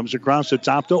 Comes across the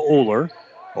top to Oler.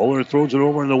 Oler throws it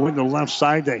over in the wing to the left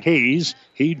side to Hayes.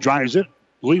 He drives it.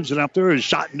 Leaves it up there. His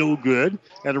shot no good.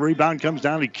 And the rebound comes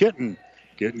down to Kitten.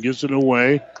 Kitten gets it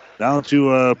away. Now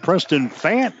to Preston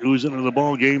Fant, who's into the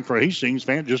ball game for Hastings.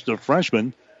 Fant, just a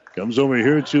freshman. Comes over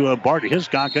here to Bart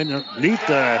Hiscock underneath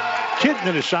Kitten,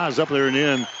 and his shot is up there and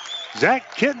in.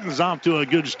 Zach Kitten's off to a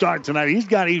good start tonight. He's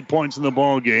got 8 points in the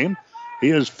ball game. He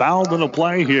is fouled in the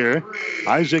play here.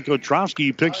 Isaac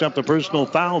Otrovsky picks up the personal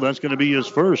foul. That's going to be his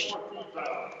first.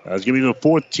 That's going to be the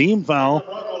fourth team foul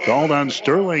called on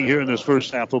Sterling here in this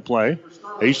first half of play.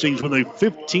 Hastings with a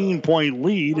 15-point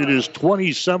lead. It is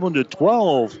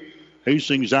 27-12.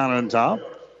 Hastings out on top.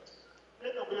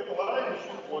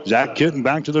 Zach Kitten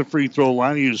back to the free throw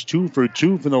line. He is 2 for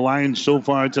 2 from the line so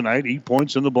far tonight. 8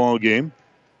 points in the ball game.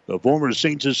 The former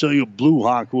St. Cecilia Blue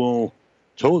Hawk will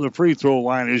toe the free throw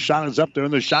line. His shot is up there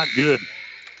and the shot good.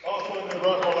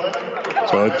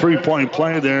 So a 3-point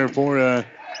play there for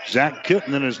Zach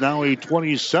Kitten, and it's now a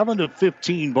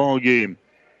 27-15 ball game.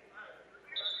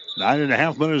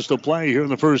 9.5 minutes to play here in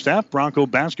the first half. Bronco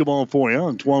basketball for you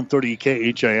on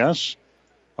 1230 KHAS.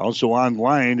 Also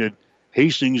online at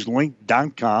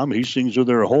HastingsLink.com. Hastings with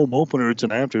their home opener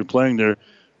tonight after playing their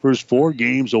first 4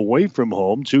 games away from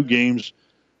home. 2 games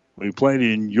we played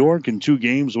in York and 2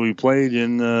 games we played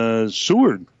in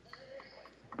Seward.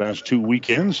 Past 2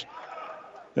 weekends.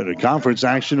 And the conference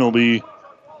action will be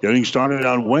getting started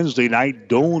on Wednesday night.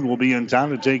 Doane will be in town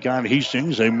to take on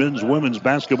Hastings, a men's-women's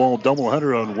basketball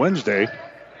doubleheader on Wednesday.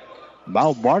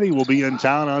 Mount Marty will be in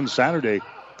town on Saturday.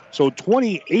 So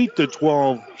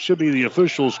 28-12 should be the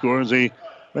official score as they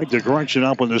make the correction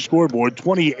up on the scoreboard.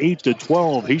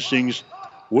 28-12, Hastings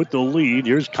with the lead.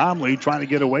 Here's Conley trying to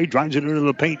get away, drives it into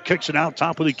the paint, kicks it out,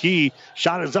 top of the key.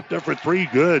 Shot is up there for 3,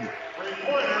 good.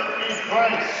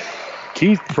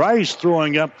 Keith Price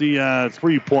throwing up the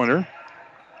three-pointer.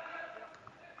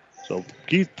 So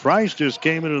Keith Price just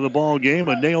came into the ball game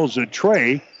and nails a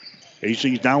tray.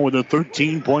 Hastings now with a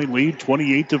 13-point lead,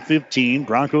 28-15.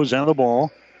 Broncos have the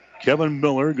ball. Kevin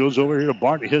Miller goes over here to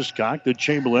Bart Hiscock, to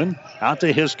Chamberlain. Out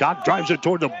to Hiscock, drives it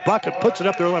toward the bucket, puts it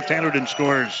up there left-handed and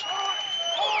scores.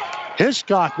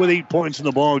 Hiscock with 8 points in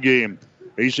the ball game.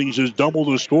 Hastings has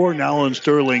doubled the score now on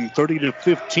Sterling,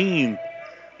 30-15.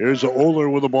 Here's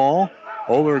Oler with the ball.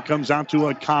 Oler comes out to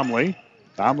a Conley.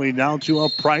 Conley now to a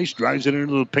Price, drives it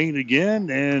into the paint again,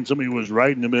 and somebody was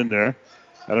riding him in there.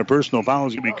 And a personal foul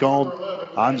is going to be called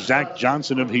on Zach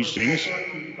Johnson of Hastings.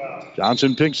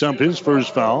 Johnson picks up his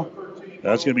first foul.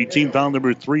 That's going to be team foul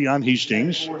number 3 on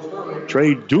Hastings.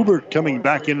 Trey Dubert coming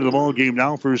back into the ball game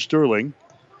now for Sterling.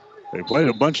 They played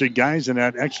a bunch of guys in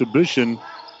that exhibition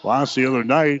loss the other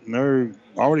night, and they're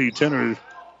already 10 or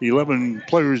 11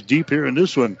 players deep here in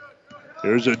this one.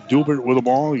 There's a Dubert with the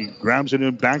ball. He grabs it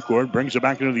in backcourt, brings it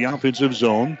back into the offensive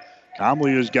zone.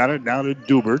 Conley has got it now to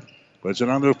Dubert. Puts it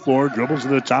on the floor, dribbles to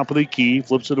the top of the key,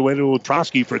 flips it away to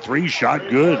Otrovsky for 3. Shot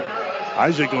good.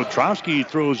 Isaac Otrovsky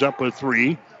throws up a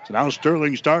 3. So now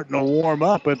Sterling starting to warm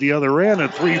up at the other end. A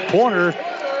 3-pointer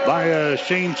by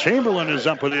Shane Chamberlain is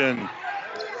up and in.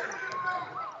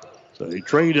 So they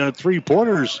trade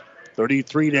 3-pointers,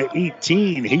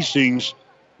 33-18. Hastings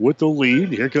with the lead.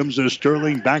 Here comes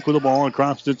Sterling back with the ball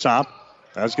across the top.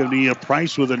 That's going to be a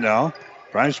Price with it now.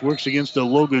 Price works against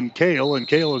Logan Kale, and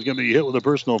Kale is going to be hit with a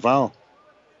personal foul.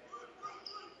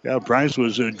 Yeah, Price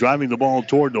was driving the ball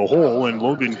toward the hole, and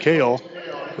Logan Kale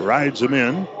rides him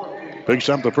in. Picks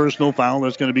up the personal foul.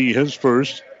 That's going to be his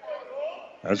first.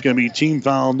 That's going to be team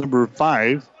foul number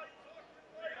 5.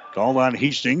 Called on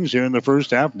Hastings here in the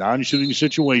first half. Non-shooting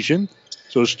situation.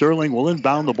 So Sterling will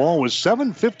inbound the ball with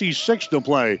 7:56 to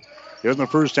play. Here in the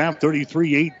first half,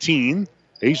 33-18.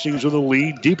 Hastings with a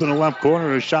lead. Deep in the left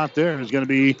corner. A shot there is going to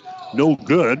be no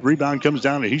good. Rebound comes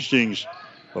down to Hastings.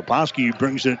 Leposki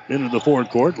brings it into the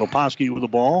forecourt. Leposki with the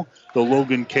ball. The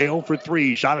Logan Kale for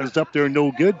 3. Shot is up there,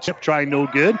 no good. Tip try, no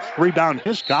good. Rebound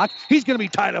Hiscock. He's going to be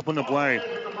tied up in the play.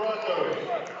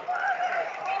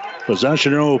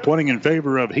 Possession arrow pointing in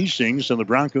favor of Hastings, and the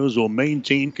Broncos will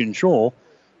maintain control.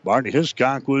 Bart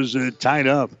Hiscock was tied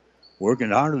up.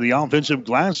 Working hard on the offensive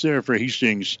glass there for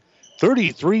Hastings.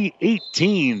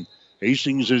 33-18.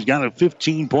 Hastings has got a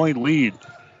 15-point lead.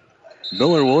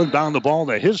 Miller will inbound the ball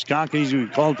to Hiscock. He's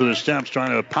called for the steps,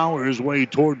 trying to power his way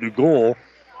toward the goal.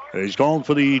 He's called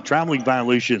for the traveling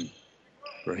violation.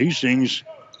 For Hastings,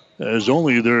 is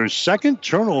only their second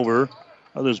turnover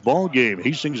of this ball game.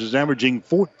 Hastings is averaging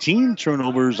 14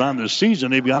 turnovers on the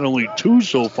season. They've got only 2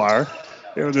 so far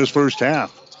here in this first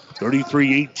half.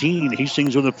 33-18.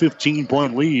 Hastings with a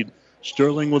 15-point lead.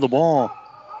 Sterling with the ball.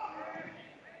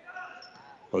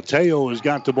 Oteo has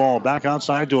got the ball back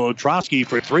outside to Ostrowski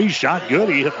for 3. Shot good.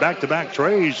 He hit back-to-back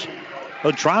trays.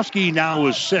 Ostrowski now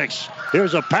is 6.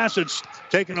 Here's a pass that's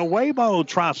taken away by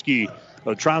Ostrowski.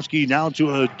 Ostrowski now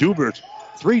to Dubert.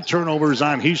 3 turnovers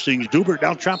on Hastings. Dubert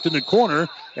now trapped in the corner,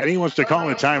 and he wants to call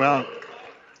a timeout.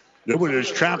 Dubert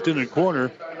is trapped in the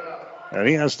corner, and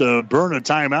he has to burn a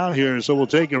timeout here. So we'll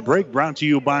take a break. Brought to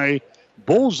you by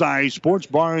Bullseye Sports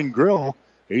Bar and Grill.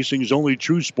 Hastings' only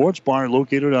true sports bar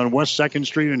located on West 2nd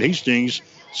Street in Hastings.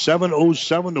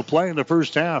 7:07 to play in the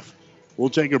first half. We'll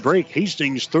take a break.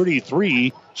 Hastings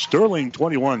 33, Sterling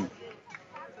 21.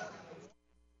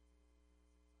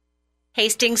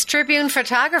 Hastings Tribune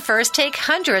photographers take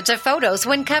hundreds of photos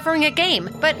when covering a game,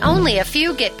 but only a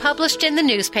few get published in the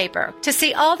newspaper. To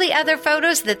see all the other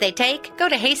photos that they take, go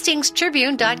to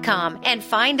hastingstribune.com and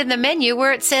find in the menu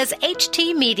where it says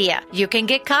HT Media. You can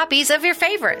get copies of your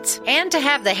favorites. And to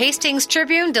have the Hastings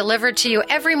Tribune delivered to you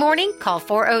every morning, call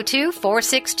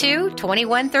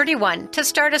 402-462-2131 to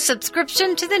start a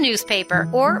subscription to the newspaper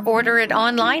or order it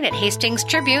online at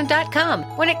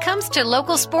hastingstribune.com. When it comes to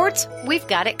local sports, we've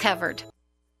got it covered.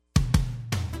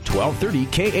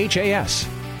 1230 KHAS.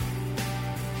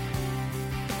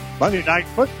 Monday Night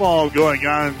Football going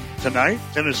on tonight.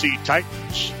 Tennessee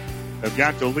Titans have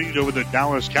got the lead over the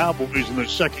Dallas Cowboys in the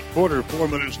second quarter. 4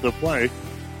 minutes to play.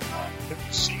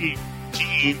 Tennessee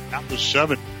team out to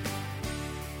 7.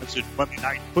 That's it. Monday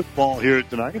Night Football here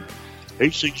tonight.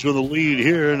 Hastings with the lead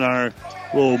here in our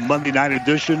little Monday night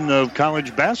edition of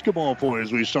college basketball for you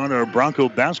as we start our Bronco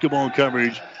basketball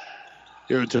coverage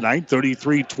here tonight.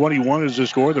 33-21 is the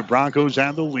score. The Broncos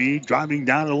have the lead. Driving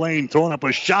down the lane, throwing up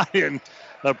a shot in.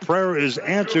 The prayer is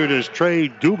answered as Trey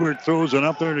Dubert throws it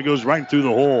up there and it goes right through the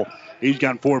hole. He's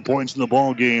got 4 points in the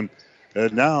ball game.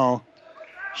 And now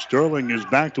Sterling is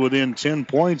back to within 10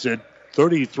 points at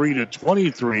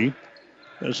 33-23.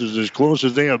 This is as close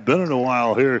as they have been in a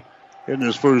while here in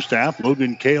this first half.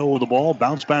 Logan Kale with the ball.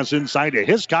 Bounce pass inside to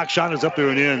Hiscock. Shot is up there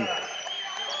and in.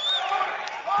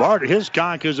 Bart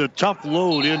Hiscock is a tough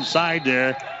load inside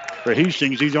there for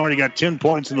Hastings. He's already got 10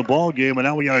 points in the ball game, and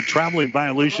now we got a traveling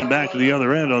violation back to the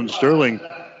other end on Sterling.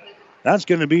 That's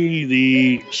going to be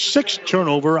the 6th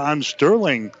turnover on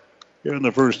Sterling here in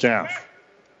the first half.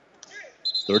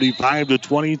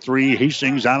 35-23.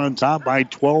 Hastings out on top by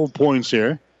 12 points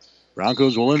here.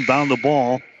 Broncos will inbound the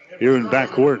ball here in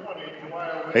backcourt.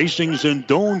 Hastings and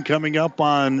Doane coming up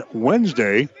on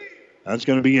Wednesday. That's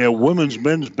going to be a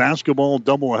men's basketball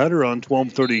doubleheader on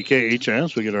 1230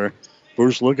 KHS. We get our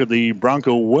first look at the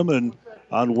Bronco women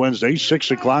on Wednesday.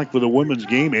 6 o'clock for the women's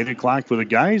game, 8 o'clock for the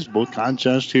guys. Both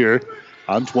contests here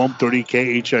on 1230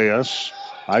 KHAS.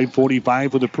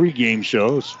 I-45 for the pregame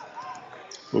shows.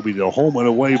 Will be the home and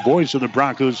away voice of the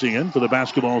Broncos again for the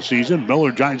basketball season.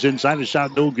 Miller drives inside, a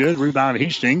shot no good. Rebound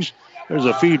Hastings. There's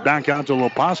a feed back out to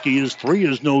Leposki. His 3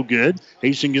 is no good.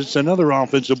 Hastings gets another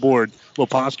offensive board.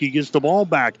 Leposki gets the ball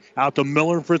back. Out to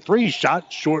Miller for 3.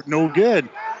 Shot short, no good.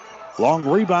 Long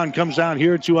rebound comes out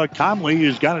here to Conley.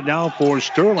 He's got it now for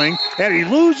Sterling. And he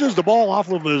loses the ball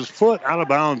off of his foot out of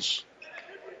bounds.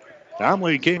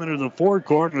 Conley came into the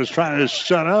forecourt and was trying to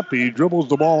shut up. He dribbles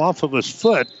the ball off of his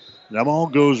foot. That ball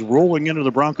goes rolling into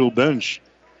the Bronco bench.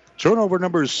 Turnover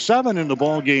number 7 in the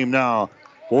ball game now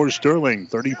for Sterling.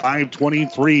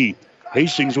 35-23.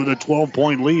 Hastings with a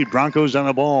 12-point lead. Broncos on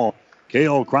the ball.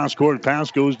 Kale cross-court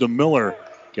pass goes to Miller.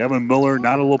 Kevin Miller,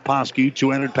 now to Leposki.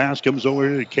 Two-handed pass comes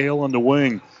over to Kale on the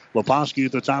wing. Leposki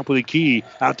at the top of the key.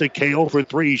 Out to Kale for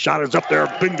 3. Shot is up there.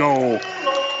 Bingo.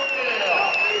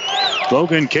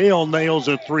 Logan Kale nails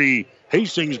a 3.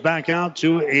 Hastings back out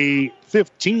to a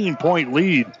 15-point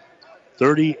lead.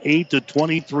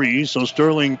 38-23. So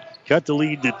Sterling cut the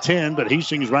lead to 10, but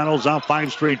Hastings rattles out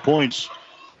 5 straight points.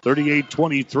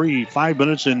 38-23. 5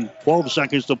 minutes and 12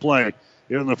 seconds to play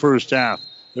here in the first half.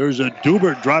 There's a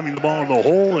Dubert driving the ball in the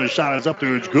hole. His shot is up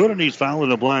there. It's good, and he's fouled in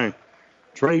the play.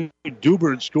 Trey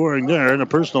Dubert scoring there, and a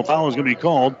personal foul is going to be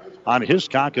called on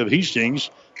Hiscock of Hastings.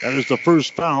 That is the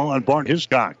first foul on Bart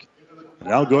Hiscock.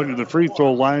 Now going to the free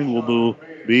throw line will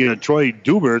be Troy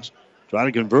Dubert trying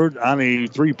to convert on a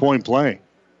 3-point play.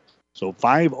 So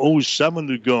 5:07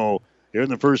 to go here in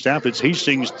the first half. It's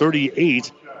Hastings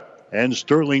 38 and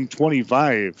Sterling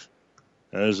 25.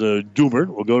 As Dubert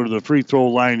will go to the free throw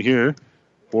line here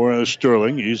for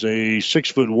Sterling. He's a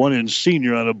 6'1"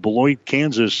 senior out of Beloit,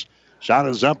 Kansas. Shot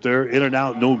is up there, in and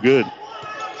out, no good.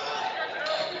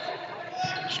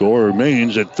 Score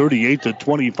remains at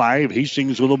 38-25.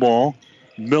 Hastings with the ball.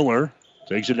 Miller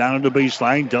takes it down to the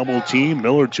baseline. Double team.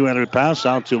 Miller 200 pass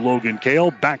out to Logan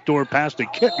Kale. Backdoor pass to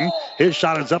Kitten. His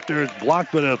shot is up there. It's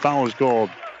blocked, but a foul is called.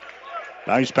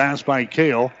 Nice pass by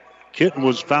Kale. Kitten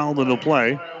was fouled in the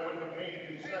play.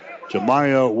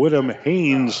 Jemiah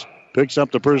Whittam-Haynes picks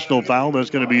up the personal foul. That's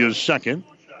going to be his second.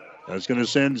 That's going to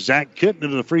send Zach Kitten to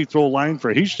the free throw line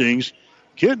for Hastings.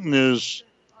 Kitten is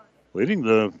leading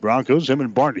the Broncos. Him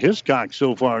and Bart Hiscock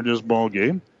so far in this ball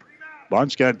game.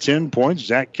 Bart's got 10 points.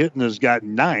 Zach Kitten has got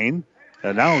 9.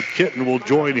 And now Kitten will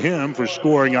join him for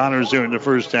scoring honors there in the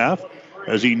first half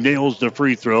as he nails the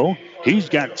free throw. He's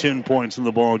got 10 points in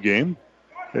the ball game.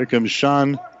 Here comes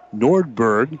Sean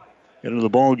Nordberg into the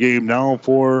ball game now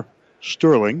for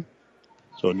Sterling.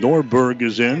 So Nordberg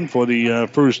is in for the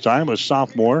first time, a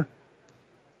sophomore.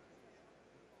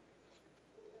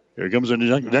 Here comes the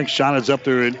next shot. It's up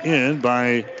there and in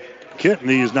by Kitten.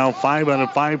 He is now 5 out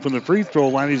of 5 from the free throw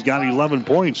line. He's got 11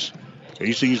 points.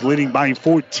 Hastings leading by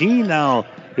 14 now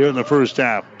here in the first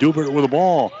half. Dubert with the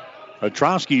ball.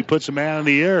 Atrosky puts a man in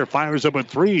the air, fires up a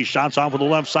 3. Shots off of the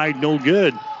left side, no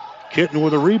good. Kitten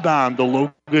with a rebound to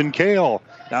Logan Kale.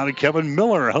 Down to Kevin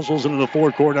Miller. Hustles into the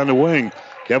forecourt on the wing.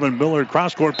 Kevin Miller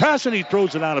cross-court pass, and he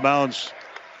throws it out of bounds.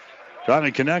 Trying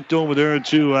to connect over there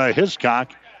to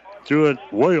Hiscock. Threw it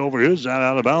way over his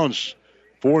out of bounds.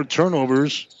 4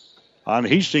 turnovers on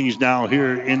Hastings now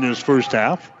here in this first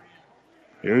half.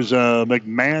 Here's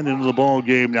McMahon into the ball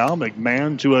game now.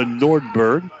 McMahon to a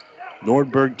Nordberg.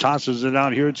 Nordberg tosses it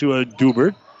out here to a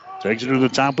Dubert. Takes it to the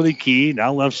top of the key.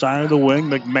 Now left side of the wing.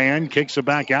 McMahon kicks it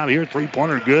back out here.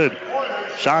 3-pointer good.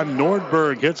 Sean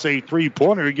Nordberg hits a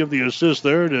 3-pointer. Give the assist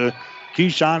there to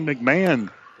Keyshawn McMahon.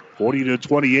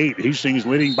 40-28. Hastings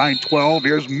leading by 12.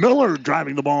 Here's Miller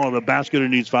driving the ball to the basket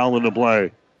and needs foul in the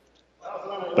play.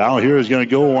 Foul here is going to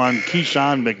go on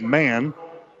Keyshawn McMahon.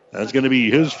 That's going to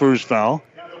be his first foul.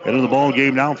 Into the ball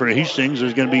game now for Hastings.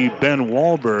 There's going to be Ben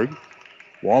Wahlberg.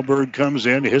 Wahlberg comes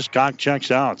in. Hiscock checks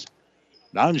out.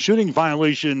 Non-shooting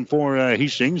violation for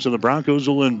Hastings, so the Broncos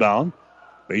will inbound.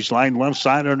 Baseline left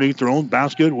side underneath their own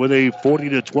basket with a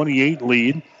 40-28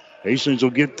 lead. Hastings will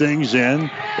get things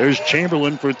in. There's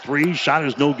Chamberlain for 3. Shot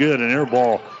is no good. An air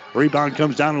ball. Rebound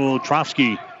comes down to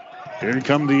Lotrovsky. Here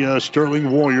come the Sterling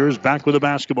Warriors back with the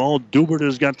basketball. Dubert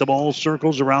has got the ball.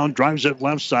 Circles around. Drives it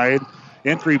left side.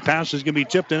 Entry pass is going to be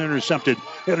tipped and intercepted.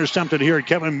 Intercepted here.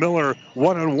 Kevin Miller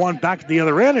 1-on-1 back at the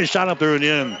other end. His shot up there and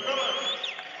in.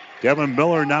 Kevin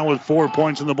Miller now with 4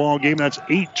 points in the ball game. That's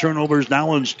 8 turnovers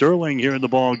now in Sterling here in the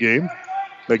ball game.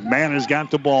 McMahon has got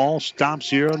the ball. Stops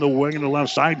here on the wing on the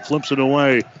left side. Flips it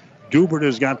away. Dubert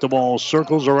has got the ball.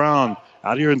 Circles around.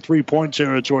 Out here in 3-point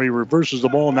territory. Reverses the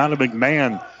ball now to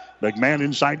McMahon. McMahon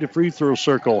inside the free throw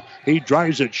circle. He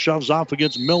drives it. Shoves off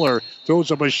against Miller. Throws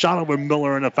up a shot over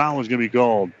Miller, and a foul is going to be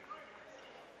called.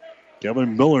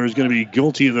 Kevin Miller is going to be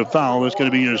guilty of the foul. That's going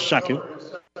to be his second.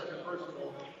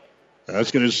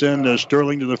 That's going to send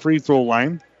Sterling to the free throw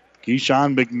line.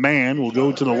 Keyshawn McMahon will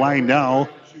go to the line now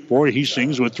for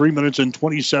Hastings with 3 minutes and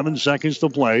 27 seconds to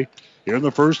play. Here in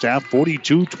the first half,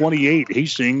 42-28.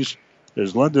 Hastings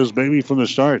has led this baby from the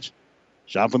start.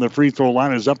 Shot from the free throw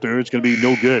line is up there. It's going to be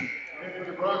no good.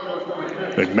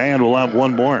 McMahon will have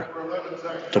one more.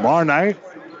 Tomorrow night,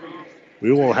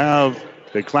 we will have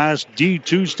the Class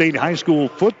D2 State High School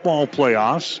football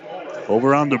playoffs.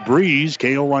 Over on the Breeze,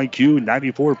 KOIQ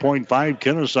 94.5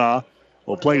 Kennesaw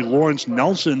will play Lawrence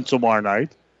Nelson tomorrow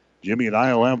night. Jimmy and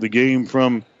I will have the game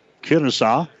from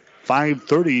Kennesaw.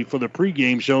 5:30 for the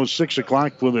pregame show, 6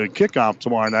 o'clock for the kickoff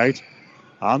tomorrow night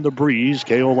on the Breeze,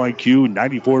 KOIQ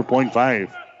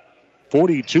 94.5.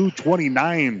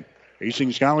 42-29.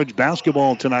 Hastings College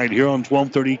basketball tonight here on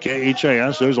 1230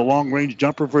 KHAS. There's a long-range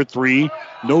jumper for 3.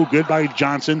 No good by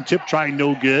Johnson. Tip try,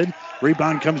 no good.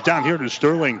 Rebound comes down here to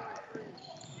Sterling.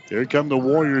 Here come the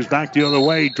Warriors back the other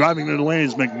way. Driving to the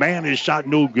lanes. McMahon is shot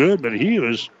no good, but he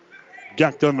was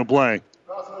decked on the play.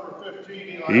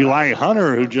 Eli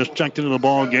Hunter, who just checked into the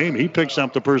ball game, he picks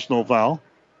up the personal foul.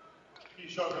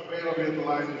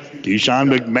 Keyshawn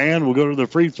McMahon will go to the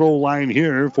free throw line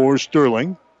here for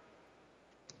Sterling.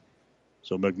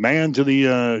 So McMahon to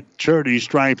the charity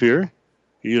stripe here.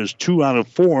 He is 2 out of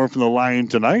 4 from the line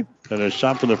tonight. And a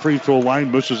shot from the free throw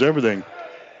line misses everything.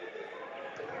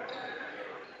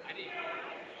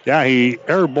 Yeah, he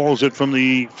airballs it from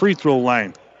the free throw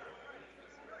line.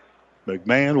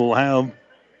 McMahon will have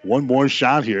one more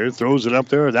shot here. Throws it up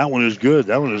there. That one is good.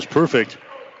 That one is perfect.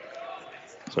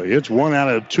 So he hits 1 out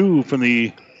of 2 from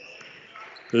the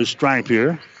stripe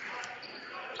here.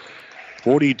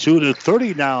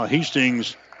 42-30 now.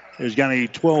 Hastings has got a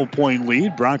 12-point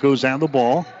lead. Broncos have the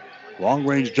ball.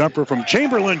 Long-range jumper from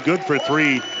Chamberlain, good for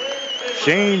three.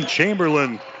 Shane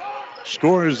Chamberlain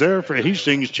scores there for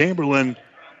Hastings. Chamberlain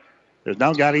has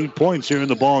now got 8 points here in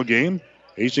the ball game.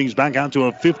 Hastings back out to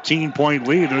a 15-point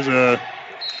lead. There's a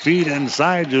feed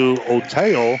inside to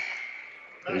Oteo.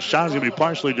 The shot is going to be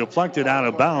partially deflected out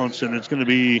of bounds, and it's going to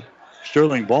be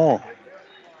Sterling ball.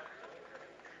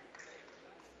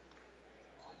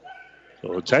 So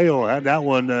Oteo had that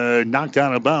one knocked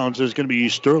out of bounds. It's going to be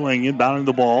Sterling inbounding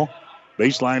the ball.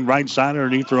 Baseline right side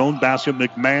underneath their own basket.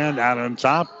 McMahon out on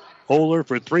top. Oler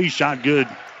for three. Shot good.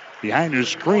 Behind his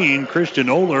screen, Christian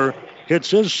Oler hits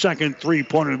his second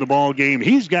three-pointer of the ball game.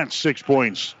 He's got 6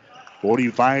 points.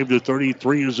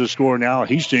 45-33 is the score now.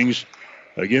 Hastings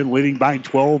again leading by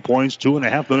 12 points.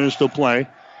 2.5 minutes to play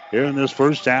here in this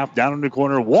first half. Down in the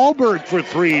corner, Wahlberg for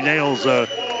three. Nails a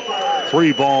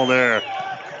three ball there.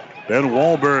 Ben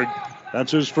Wahlberg,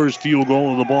 that's his first field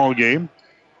goal of the ball game.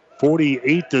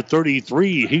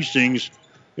 48-33. Hastings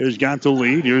has got the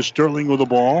lead. Here's Sterling with the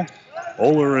ball.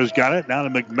 Oler has got it. Now to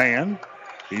McMahon.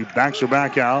 He backs her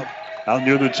back out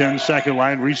near the 10-second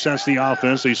line. Resets the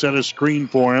offense. They set a screen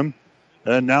for him.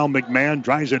 And now McMahon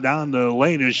drives it down the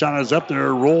lane. His shot is up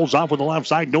there. Rolls off with the left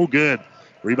side. No good.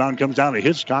 Rebound comes down to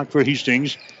Hiscock for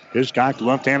Hastings. Hiscock,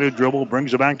 left-handed dribble.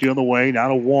 Brings it back the other way. Now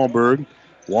to Wahlberg.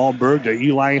 Wahlberg to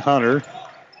Eli Hunter.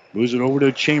 Moves it over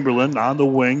to Chamberlain on the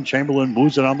wing. Chamberlain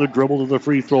moves it on the dribble to the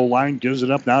free throw line. Gives it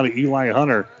up now to Eli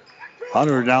Hunter.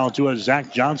 Hunter down to a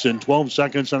Zach Johnson. 12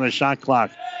 seconds on the shot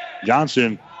clock.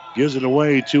 Johnson gives it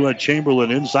away to a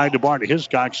Chamberlain inside to Bart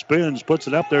Hiscock. Spins, puts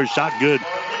it up there. Shot good.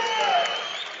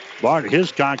 Bart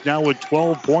Hiscock now with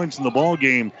 12 points in the ball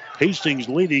game. Hastings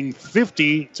leading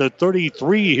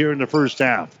 50-33 here in the first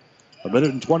half. 1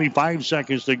 minute and 25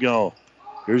 seconds to go.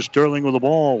 Here's Sterling with the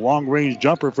ball. Long-range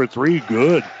jumper for three.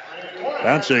 Good.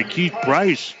 That's a Keith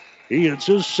Price. He hits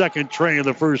his second tray of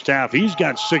the first half. He's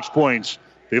got 6 points.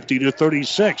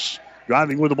 50-36.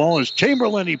 Driving with the ball is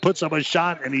Chamberlain. He puts up a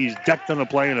shot, and he's decked on a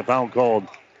play and a foul called.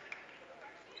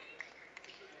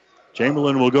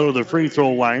 Chamberlain will go to the free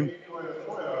throw line.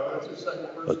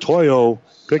 Otoyo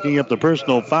picking up the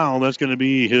personal foul. That's going to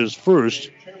be his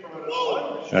first.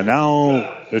 And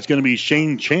now it's going to be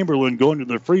Shane Chamberlain going to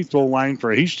the free throw line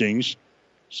for Hastings.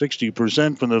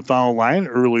 60% from the foul line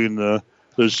early in the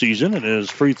season, and his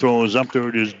free throw is up there.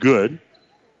 It is good.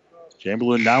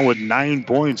 Chamberlain now with 9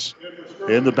 points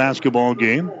in the basketball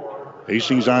game.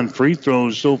 Hastings on free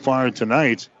throws so far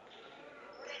tonight.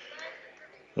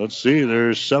 Let's see,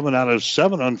 there's 7 out of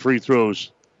 7 on free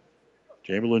throws.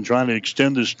 Chamberlain trying to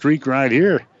extend the streak right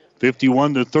here.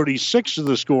 51-36 is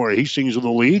the score. Hastings with the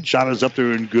lead. Shot is up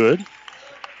there and good.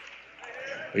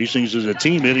 Hastings is a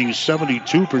team hitting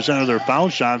 72% of their foul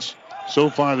shots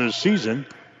so far this season.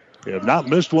 They have not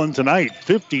missed one tonight.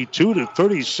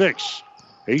 52-36.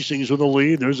 Hastings with the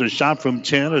lead. There's a shot from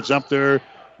 10. It's up there.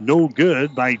 No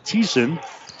good by Thiessen.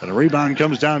 And a rebound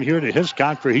comes down here to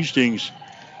Hiscock for Hastings.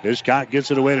 Hiscock gets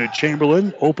it away to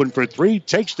Chamberlain. Open for three.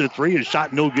 Takes the three. His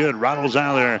shot no good. Rattles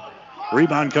out of there.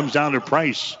 Rebound comes down to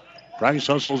Price. Price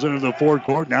hustles into the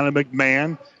forecourt. Now to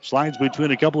McMahon. Slides between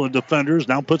a couple of defenders.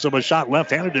 Now puts up a shot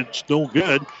left-handed. It's no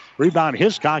good. Rebound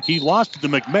Hiscock. He lost it to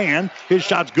McMahon. His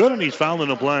shot's good, and he's fouled in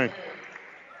the play.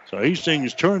 So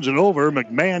Hastings turns it over.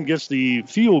 McMahon gets the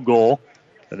field goal.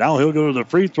 And now he'll go to the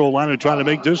free throw line and try to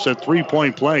make this a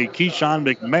three-point play. Keyshawn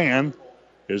McMahon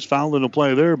is fouled in the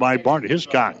play there by Bart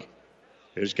Hiscock.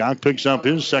 Hiscock picks up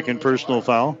his second personal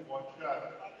foul.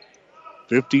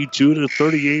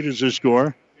 52-38 is the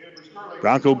score.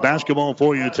 Bronco basketball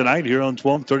for you tonight here on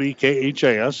 1230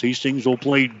 KHAS. Hastings will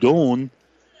play Doane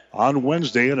on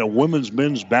Wednesday in a women's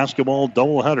men's basketball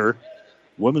doubleheader.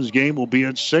 Women's game will be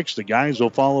at 6. The guys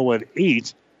will follow at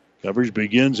 8. Coverage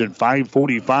begins at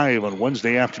 5:45 on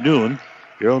Wednesday afternoon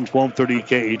here on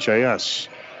 1230 KHAS.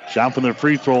 Shot from the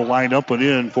free throw line up and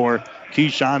in for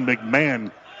Keyshawn McMahon.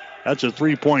 That's a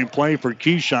three-point play for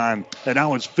Keyshawn. And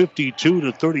now it's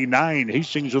 52-39.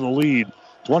 Hastings with the lead.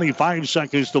 25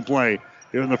 seconds to play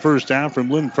here in the first half from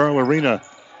Lynn Farrell Arena.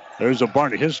 There's a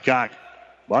Bart Hiscock.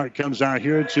 Bart comes out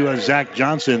here to Zach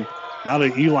Johnson. Now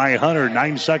to Eli Hunter.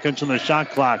 9 seconds on the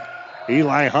shot clock.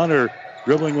 Eli Hunter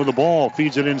dribbling with the ball.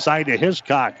 Feeds it inside to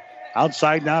Hiscock.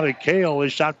 Outside now to Kale.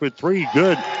 His shot for three.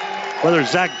 Good. Whether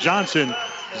Zach Johnson.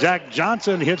 Zach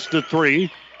Johnson hits the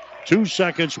three. 2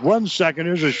 seconds, 1 second.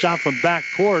 Here's a shot from back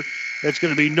court. It's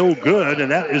going to be no good,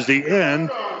 and that is the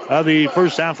end of the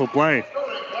first half of play.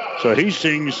 So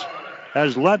Hastings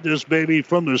has led this baby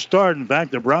from the start. In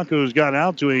fact, the Broncos got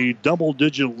out to a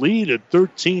double-digit lead at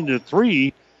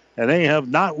 13-3, and they have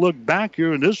not looked back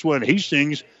here in this one.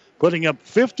 Hastings putting up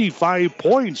 55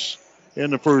 points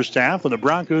in the first half, and the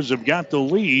Broncos have got the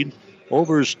lead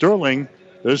over Sterling.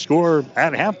 The score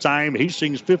at halftime,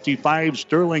 Hastings 55,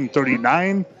 Sterling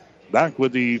 39. Back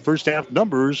with the first half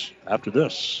numbers after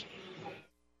this.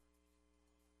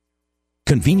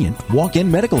 Convenient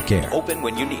walk-in medical care. Open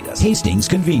when you need us. Hastings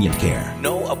Convenient Care.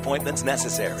 No appointments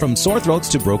necessary. From sore throats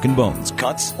to broken bones,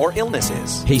 cuts, or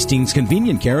illnesses. Hastings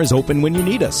Convenient Care is open when you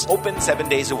need us. Open 7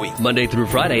 days a week. Monday through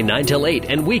Friday, 9 till 8,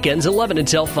 and weekends 11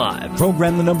 until 5.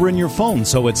 Program the number in your phone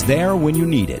so it's there when you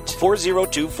need it.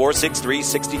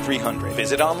 402-463-6300.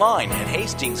 Visit online at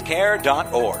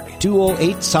hastingscare.org.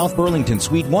 208 South Burlington,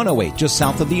 Suite 108, just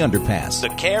south of the underpass. The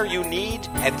care you need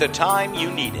at the time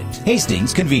you need it.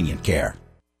 Hastings Convenient Care.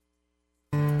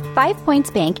 5 Points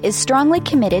Bank is strongly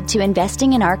committed to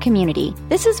investing in our community.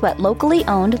 This is what locally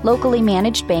owned, locally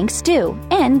managed banks do,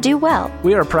 and do well.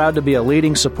 We are proud to be a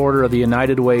leading supporter of the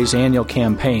United Way's annual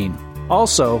campaign.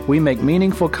 Also, we make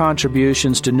meaningful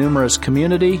contributions to numerous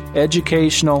community,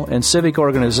 educational, and civic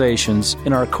organizations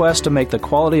in our quest to make the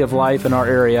quality of life in our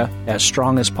area as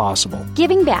strong as possible.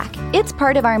 Giving back. It's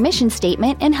part of our mission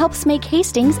statement and helps make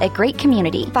Hastings a great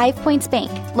community. 5 Points Bank.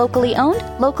 Locally owned,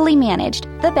 locally managed.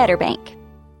 The better bank.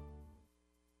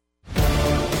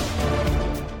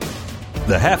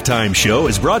 The Halftime Show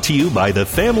is brought to you by the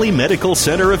Family Medical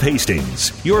Center of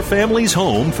Hastings, your family's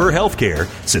home for healthcare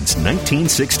since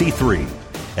 1963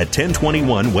 at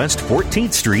 1021 West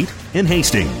 14th Street in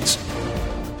Hastings.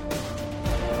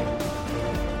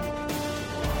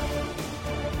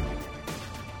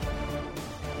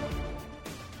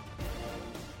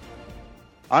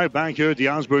 All right, back here at the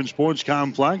Osborne Sports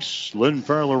Complex, Lynn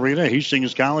Farrell Arena,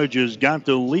 Hastings College has got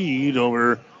the lead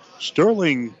over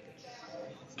Sterling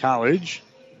College.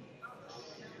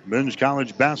 Men's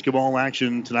college basketball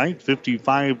action tonight,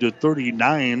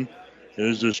 55-39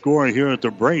 is the score here at the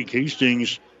break.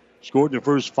 Hastings scored the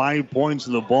first 5 points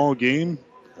of the ball game.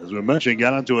 As we mentioned,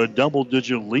 got onto a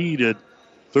double-digit lead at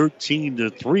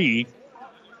 13-3.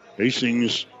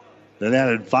 Hastings then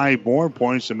added 5 more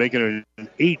points to make it an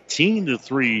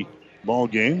 18-3 ball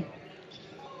game.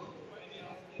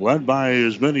 Led by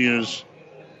as many as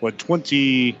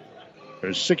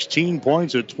 16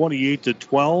 points at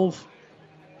 28-12.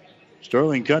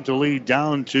 Sterling cut the lead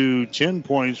down to 10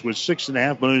 points with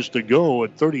 6.5 minutes to go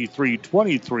at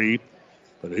 33-23.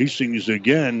 But Hastings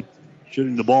again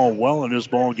shooting the ball well in this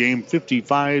ball game.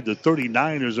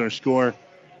 55-39 is our score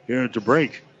here at the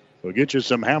break. We'll get you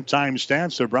some halftime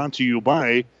stats. They're brought to you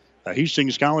by the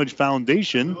Hastings College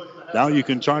Foundation. Now you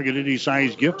can target any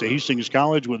size gift to Hastings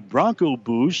College with Bronco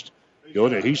Boost. Go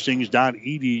to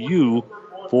hastings.edu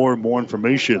for more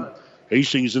information.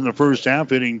 Hastings in the first half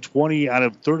hitting 20 out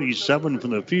of 37 from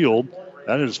the field.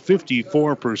 That is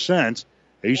 54%.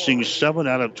 Hastings 7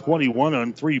 out of 21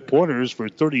 on three-pointers for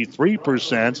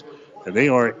 33%. And they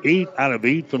are 8 out of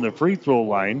 8 from the free throw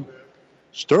line.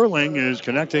 Sterling is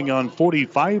connecting on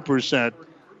 45%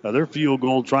 of their field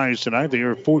goal tries tonight. They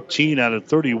are 14 out of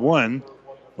 31.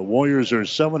 The Warriors are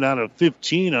 7 out of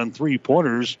 15 on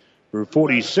three-pointers for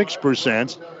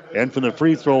 46%. And from the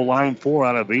free throw line, 4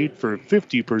 out of 8 for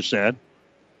 50%.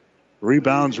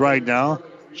 Rebounds right now.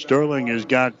 Sterling has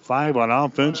got 5 on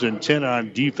offense and 10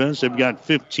 on defense. They've got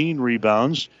 15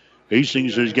 rebounds.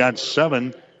 Hastings has got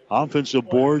 7 offensive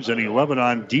boards and 11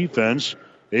 on defense.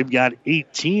 They've got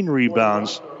 18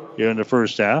 rebounds here in the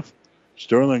first half.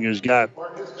 Sterling has got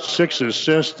 6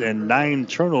 assists and 9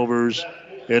 turnovers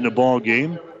in the ball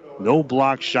game. No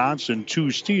block shots and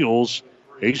 2 steals.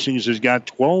 Hastings has got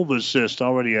 12 assists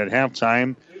already at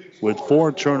halftime with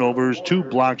 4 turnovers, 2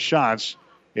 block shots,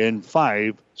 and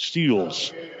 5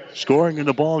 steals. Scoring in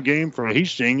the ball game for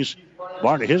Hastings,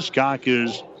 Bart Hiscock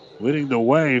is leading the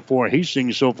way for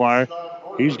Hastings so far.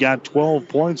 He's got 12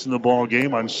 points in the ball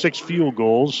game on 6 field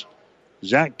goals.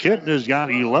 Zach Kitten has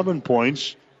got 11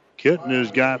 points. Kitten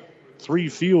has got 3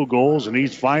 field goals, and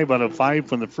he's 5 out of 5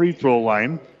 from the free throw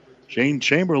line. Shane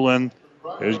Chamberlain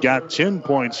has got 10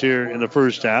 points here in the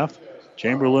first half.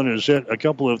 Chamberlain has hit a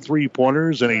couple of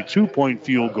 3-pointers and a 2-point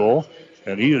field goal,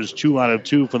 and he is 2 out of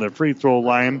 2 from the free throw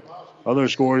line. Other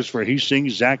scores for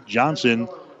Hastings, Zach Johnson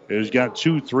has got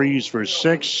 2 threes for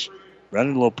 6.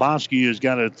 Brendan Leposki has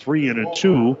got a 3 and a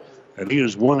 2, and he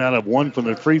is 1 out of 1 from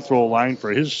the free throw line for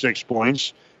his 6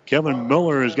 points. Kevin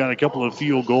Miller has got a couple of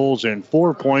field goals and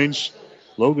 4 points.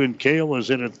 Logan Kale has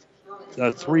hit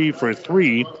a 3 for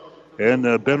 3. And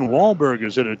Ben Wahlberg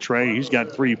is at a tray. He's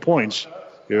got 3 points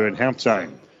here at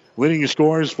halftime. Leading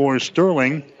scores for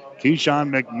Sterling, Keyshawn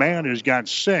McMahon has got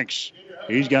 6.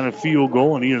 He's got a field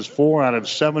goal, and he is 4 out of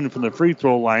 7 from the free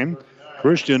throw line.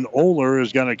 Christian Oler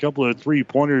has got a couple of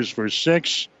 3-pointers for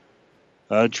 6.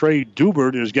 Trey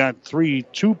Dubert has got 3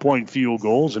 2-point field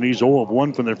goals, and he's 0 of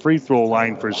 1 from the free throw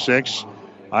line for 6.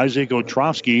 Isaac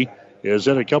Otrowski is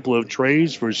at a couple of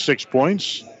trays for 6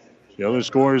 points. The other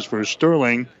scores for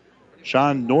Sterling.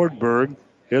 Sean Nordberg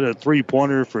hit a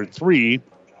 3-pointer for 3.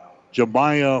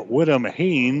 Jemiah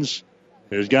Whittam-Haynes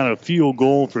has got a field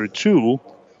goal for 2.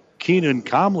 Keenan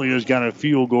Comley has got a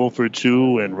field goal for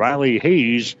 2. And Riley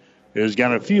Hayes has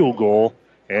got a field goal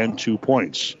and 2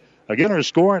 points. Again, our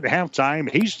score at halftime,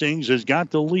 Hastings has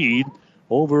got the lead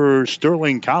over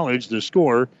Sterling College. The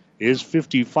score is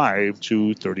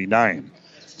 55-39.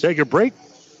 Take a break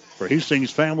for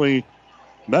Hastings Family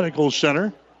Medical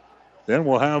Center. Then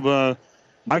we'll have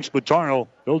Mike Spataro.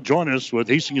 He'll join us with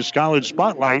Hastings College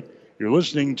Spotlight. You're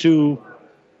listening to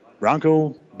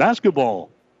Bronco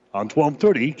Basketball on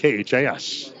 1230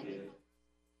 KHAS.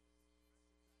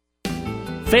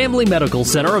 Family Medical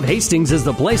Center of Hastings is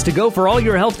the place to go for all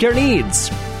your healthcare needs.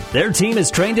 Their team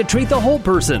is trained to treat the whole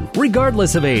person,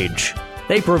 regardless of age.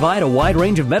 They provide a wide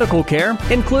range of medical care,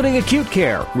 including acute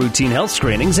care, routine health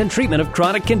screenings, and treatment of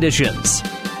chronic conditions.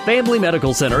 Family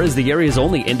Medical Center is the area's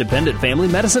only independent family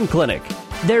medicine clinic.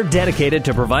 They're dedicated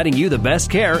to providing you the best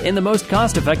care in the most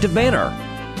cost-effective manner.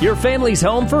 Your family's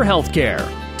home for health care.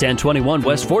 1021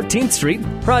 West 14th Street,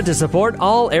 proud to support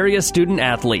all area student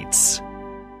athletes.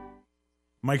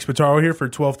 Mike Spataro here for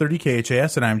 1230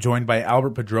 KHAS, and I'm joined by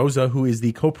Albert Pedroza, who is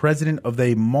the co-president of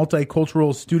the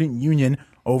Multicultural Student Union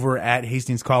over at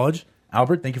Hastings College.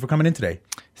 Albert, thank you for coming in today.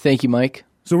 Thank you, Mike.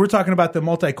 So we're talking about the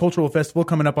Multicultural Festival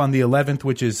coming up on the 11th,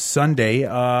 which is Sunday.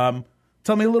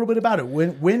 Tell me a little bit about it.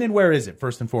 When and where is it,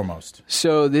 first and foremost?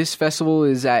 So this festival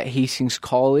is at Hastings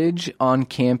College on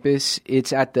campus.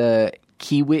 It's at the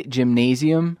Kiewit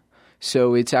Gymnasium.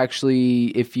 So it's actually,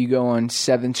 if you go on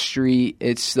 7th Street,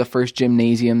 it's the first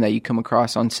gymnasium that you come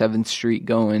across on 7th Street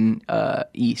going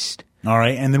east. All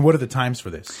right. And then what are the times for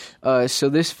this? So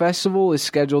this festival is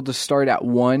scheduled to start at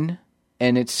 1,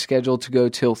 and it's scheduled to go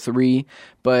till 3.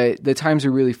 But the times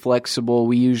are really flexible.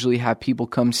 We usually have people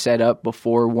come set up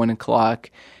before 1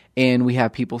 o'clock, and we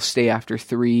have people stay after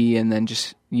 3 and then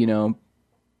just,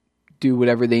 do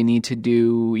whatever they need to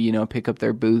do, pick up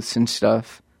their booths and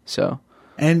stuff. So...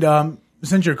 And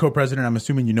since you're co-president, I'm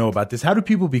assuming you know about this. How do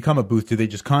people become a booth? Do they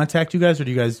just contact you guys, or do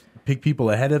you guys pick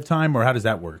people ahead of time, or how does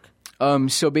that work?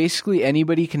 So basically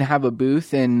anybody can have a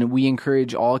booth, and we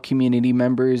encourage all community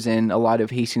members and a lot of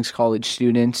Hastings College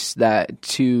students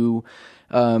to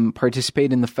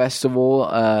participate in the festival,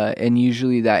 and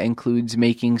usually that includes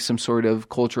making some sort of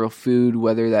cultural food,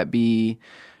 whether that be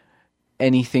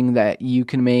anything that you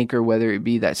can make or whether it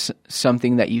be that's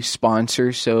something that you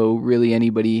sponsor. So really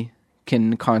anybody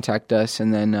can contact us,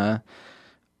 and then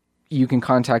you can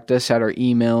contact us at our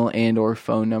email and or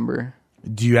phone number.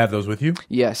 Do you have those with you?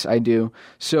 Yes, I do.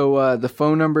 So the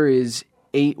phone number is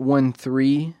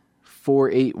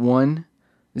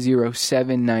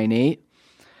 813-481-0798.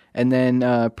 And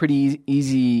then pretty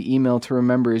easy email to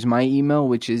remember is my email,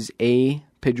 which is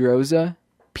apedroza,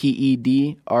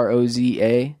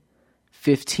 Pedroza,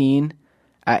 15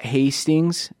 at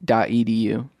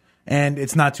hastings.edu. And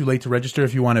it's not too late to register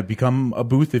if you want to become a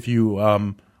booth, if you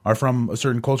are from a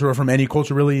certain culture or from any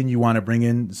culture really, and you want to bring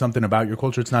in something about your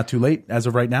culture. It's not too late as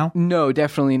of right now? No,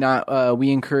 definitely not. We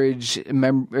encourage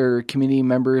community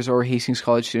members or Hastings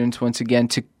College students, once again,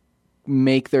 to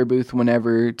make their booth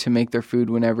whenever, to make their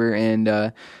food whenever,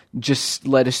 and just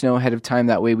let us know ahead of time.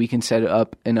 That way we can set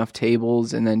up enough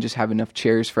tables and then just have enough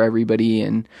chairs for everybody,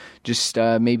 and just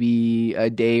maybe a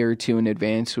day or two in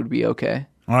advance would be okay.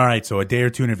 All right, so a day or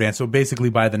two in advance. So basically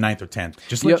by the 9th or 10th.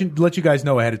 Just let you guys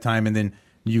know ahead of time, and then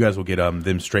you guys will get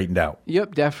them straightened out.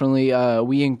 Yep, definitely.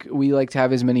 We like to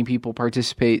have as many people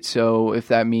participate, so if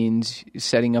that means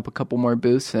setting up a couple more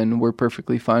booths, then we're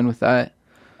perfectly fine with that.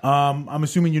 I'm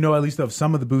assuming you know at least of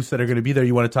some of the booths that are going to be there.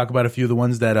 You want to talk about a few of the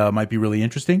ones that might be really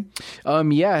interesting?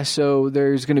 Yeah, so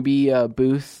there's going to be a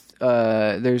booth.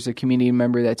 There's a community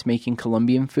member that's making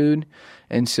Colombian food,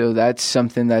 and so that's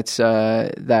something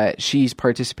that she's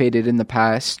participated in the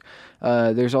past.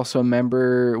 There's also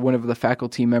one of the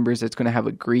faculty members that's going to have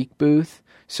a Greek booth.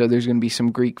 So there's going to be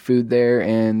some Greek food there,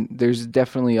 and there's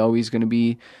definitely always going to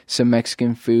be some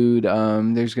Mexican food.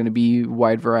 There's going to be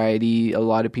wide variety. A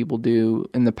lot of people do.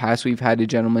 In the past, we've had a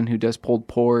gentleman who does pulled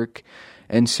pork,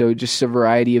 and so just a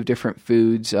variety of different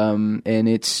foods. And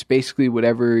it's basically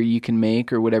whatever you can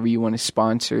make or whatever you want to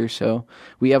sponsor. So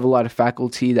we have a lot of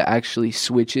faculty that actually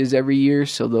switches every year.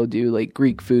 So they'll do like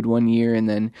Greek food one year and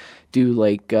then do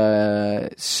like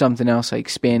something else like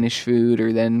Spanish food,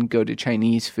 or then go to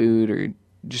Chinese food, or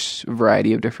just a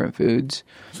variety of different foods.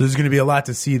 So there's going to be a lot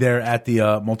to see there at the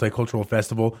Multicultural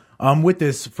Festival. With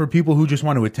this, for people who just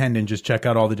want to attend and just check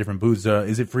out all the different booths,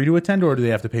 is it free to attend or do they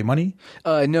have to pay money?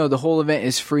 No, the whole event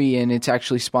is free, and it's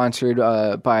actually sponsored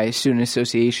by Student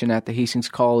Association at the Hastings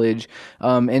College.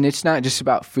 And it's not just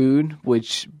about food,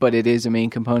 but it is a main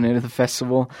component of the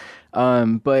festival.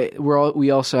 But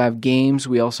we also have games.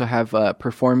 We also have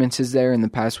performances there. In the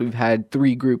past, we've had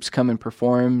 3 groups come and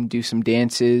perform, do some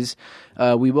dances.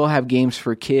 We will have games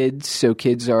for kids, so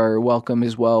kids are welcome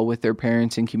as well with their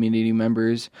parents and community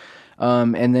members.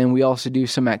 And then we also do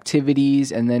some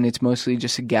activities, and then it's mostly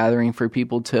just a gathering for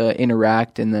people to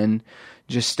interact and then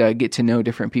just get to know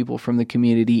different people from the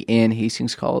community and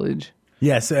Hastings College.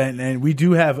 Yes, and we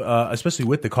do have, especially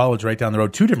with the college right down the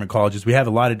road, 2 different colleges, we have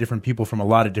a lot of different people from a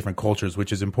lot of different cultures,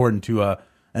 which is important to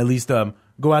at least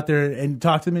go out there and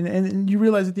talk to them, and you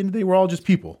realize at the end of the day, we're all just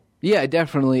people. Yeah,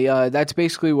 definitely. That's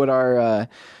basically what our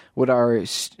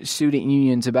student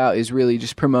union's about, is really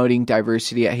just promoting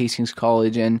diversity at Hastings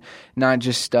College, and not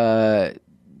just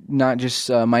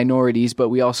minorities, but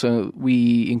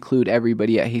we include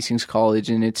everybody at Hastings College.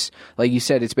 And it's, like you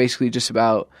said, it's basically just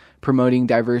about promoting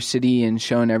diversity and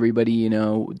showing everybody,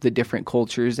 the different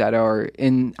cultures that are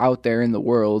out there in the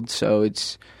world. So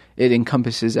it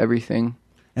encompasses everything.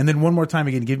 And then one more time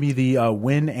again, give me the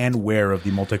when and where of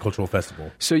the Multicultural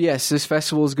Festival. So yes, this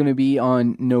festival is going to be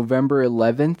on November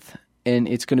 11th, and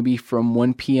it's going to be from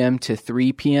 1 p.m. to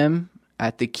 3 p.m.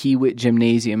 at the Kiewit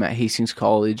Gymnasium at Hastings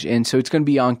College. And so it's going to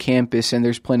be on campus, and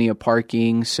there's plenty of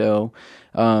parking. So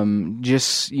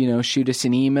just, shoot us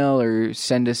an email or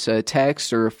send us a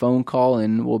text or a phone call,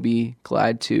 and we'll be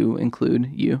glad to include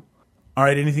you. All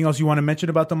right, anything else you want to mention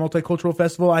about the Multicultural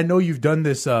Festival? I know you've done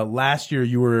this last year.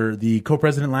 You were the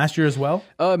co-president last year as well?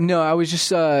 No, I was just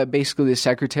basically the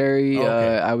secretary. Oh,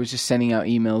 okay. I was just sending out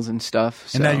emails and stuff.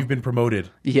 So. And now you've been promoted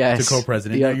to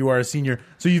co-president. Yep. Now you are a senior.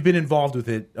 So you've been involved with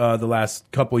it the last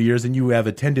couple of years, and you have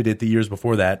attended it the years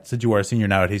before that. Since you are a senior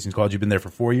now at Hastings College, you've been there for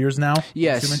 4 years now?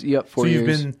 Yes, yep, 4 years. So you've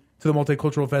been to the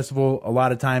Multicultural Festival a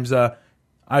lot of times.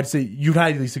 I'd say you'd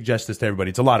highly suggest this to everybody.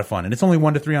 It's a lot of fun, and it's only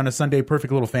 1 to 3 on a Sunday.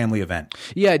 Perfect little family event.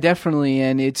 Yeah, definitely,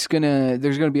 and there's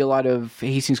gonna be a lot of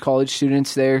Hastings College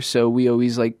students there, so we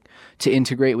always like to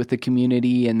integrate with the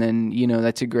community, and then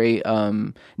that's a great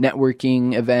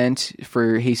networking event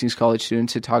for Hastings College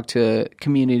students to talk to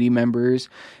community members,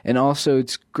 and also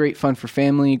it's great fun for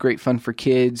family, great fun for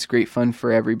kids, great fun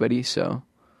for everybody. So.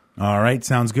 All right,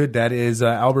 sounds good. That is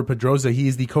Albert Pedroza. He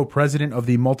is the co-president of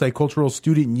the Multicultural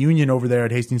Student Union over there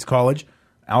at Hastings College.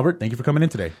 Albert, thank you for coming in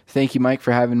today. Thank you, Mike,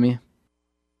 for having me.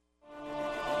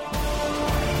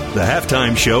 The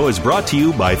Halftime Show is brought to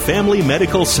you by Family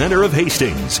Medical Center of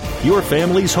Hastings, your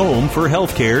family's home for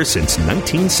healthcare since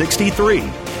 1963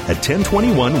 at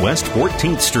 1021 West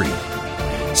 14th Street.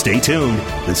 Stay tuned.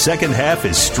 The second half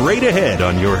is straight ahead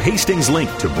on your Hastings link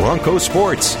to Bronco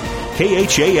Sports,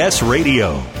 KHAS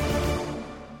Radio.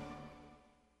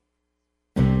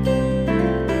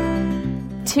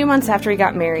 2 months after we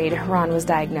got married, Ron was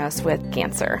diagnosed with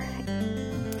cancer.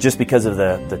 Just because of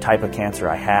the type of cancer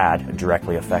I had, it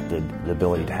directly affected the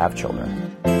ability to have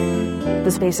children.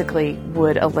 This basically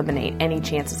would eliminate any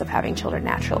chances of having children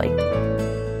naturally.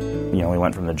 We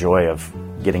went from the joy of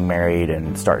getting married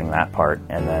and starting that part,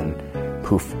 and then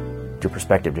poof, your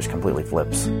perspective just completely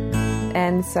flips.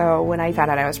 And so when I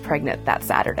found out I was pregnant that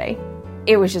Saturday,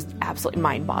 it was just absolutely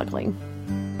mind-boggling.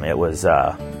 It was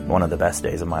one of the best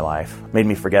days of my life. Made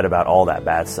me forget about all that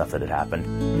bad stuff that had happened.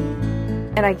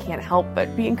 And I can't help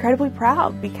but be incredibly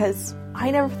proud, because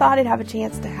I never thought I'd have a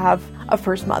chance to have a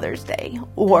first Mother's Day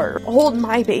or hold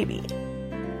my baby.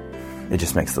 It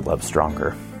just makes the love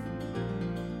stronger.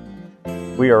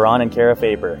 We are Ron and Kara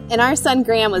Faber. And our son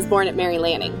Graham was born at Mary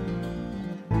Lanning.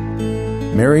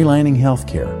 Mary Lanning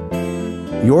Healthcare.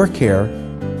 Your care,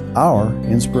 our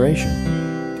inspiration.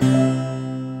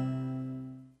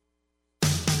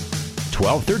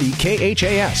 1230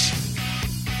 KHAS.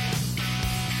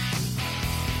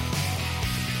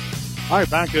 All right,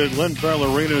 back at Lynn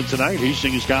Farrell Arena tonight.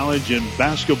 Hastings College in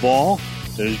basketball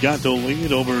has got the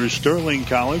lead over Sterling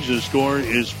College. The score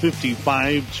is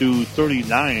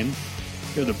 55-39.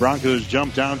 Here the Broncos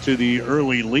jumped out to the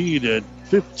early lead at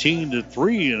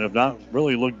 15-3 and have not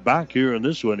really looked back here in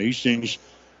this one. Hastings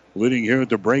leading here at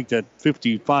the break at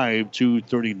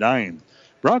 55-39.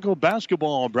 Bronco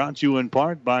basketball brought to you in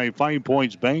part by 5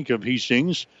 Points Bank of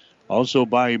Hastings, also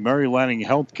by Mary Lanning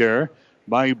Healthcare,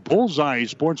 by Bullseye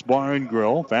Sports Bar and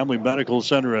Grill, Family Medical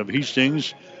Center of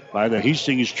Hastings, by the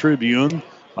Hastings Tribune,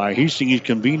 by Hastings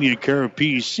Convenient Care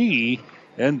PC,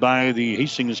 and by the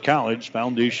Hastings College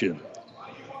Foundation.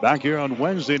 Back here on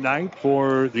Wednesday night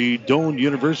for the Doane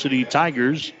University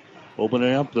Tigers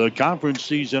Opening up the conference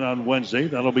season on Wednesday.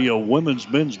 That'll be a women's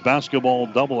men's basketball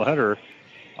doubleheader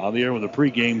on the air with a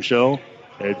pregame show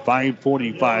at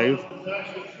 5:45.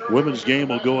 Women's game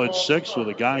will go at 6 with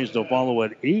the guys to follow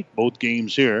at 8. Both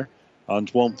games here on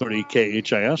 1230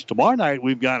 KHIS. Tomorrow night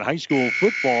we've got high school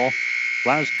football.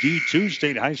 Class D2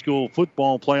 state high school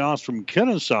football playoffs from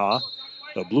Kennesaw.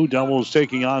 The Blue Devils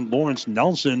taking on Lawrence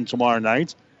Nelson tomorrow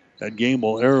night. That game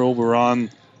will air over on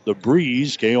the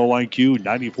Breeze, KOIQ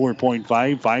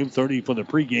 94.5, 5:30 for the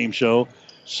pregame show.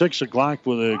 6 o'clock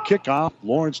for the kickoff.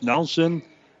 Lawrence Nelson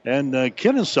and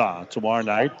Kennesaw tomorrow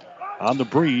night on the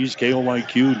Breeze,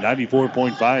 KOIQ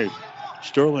 94.5.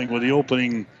 Sterling with the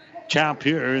opening tap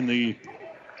here in the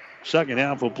second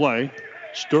half of play.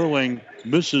 Sterling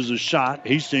misses a shot.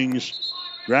 Hastings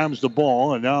grabs the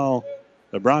ball, and now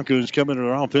the Broncos come into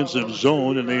their offensive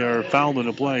zone, and they are fouled in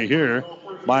the play here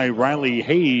by Riley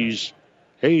Hayes.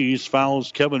 Hayes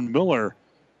fouls Kevin Miller.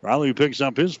 Riley picks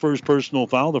up his first personal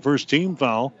foul, the first team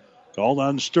foul, called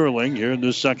on Sterling here in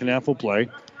this second half of play.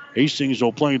 Hastings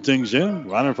will play things in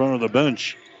right in front of the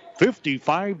bench.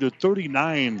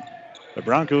 55-39. The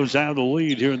Broncos have the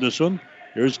lead here in this one.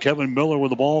 Here's Kevin Miller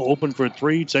with the ball open for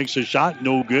 3. Takes a shot.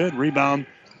 No good. Rebound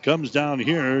comes down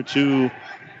here to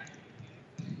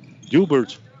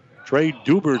Dubert. Trey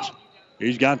Dubert.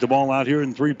 He's got the ball out here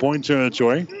in three-point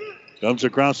territory. Comes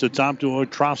across the top to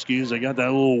Ostrowski as they got that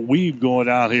little weave going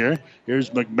out here.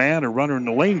 Here's McMahon, a runner in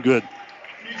the lane. Good.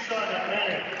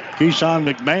 Keyshawn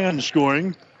McMahon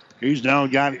scoring. He's now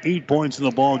got 8 points in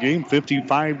the ball game,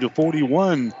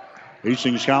 55-41.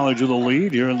 Hastings College with the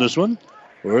lead here in this one.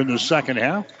 We're in the second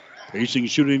half.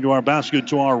 Hastings shooting to our basket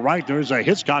to our right. There's a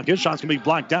Hitchcock. His shot's going to be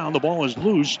blocked down. The ball is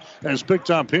loose and is picked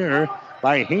up here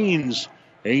by Haynes.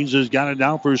 Haynes has got it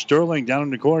down for Sterling. Down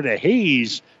in the corner to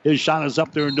Hayes. His shot is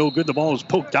up there and no good. The ball is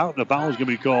poked out and the foul is going to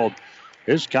be called.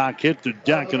 Hitchcock hit the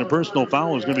deck and a personal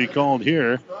foul is going to be called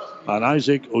here on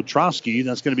Isaac Ostrowski.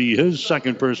 That's going to be his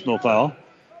second personal foul.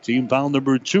 Team foul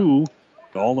number 2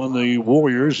 called on the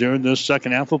Warriors here in this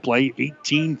second half of play.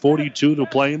 18:42 to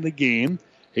play in the game.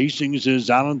 Hastings is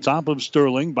out on top of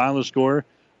Sterling by the score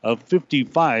of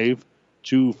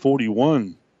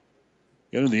 55-41.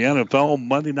 In the NFL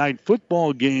Monday Night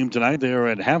Football game tonight, they are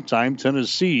at halftime.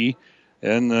 Tennessee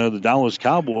and the Dallas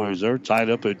Cowboys are tied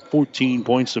up at 14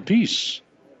 points apiece.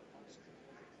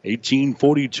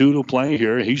 18:42 to play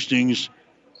here. Hastings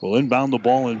will inbound the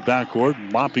ball in backcourt,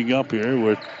 mopping up here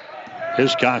with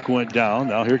Hiscock went down.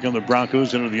 Now here come the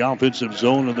Broncos into the offensive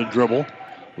zone of the dribble.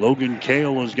 Logan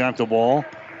Cale has got the ball.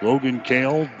 Logan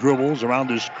Cale dribbles around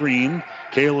the screen.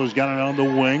 Cale has got it on the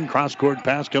wing. Cross-court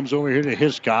pass comes over here to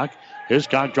Hiscock.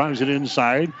 Hiscock drives it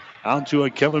inside. Out to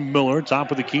a Kevin Miller. Top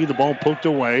of the key. The ball poked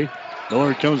away.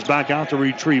 Miller comes back out to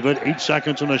retrieve it. 8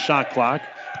 seconds on the shot clock.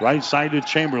 Right side to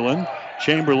Chamberlain.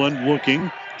 Chamberlain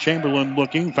looking.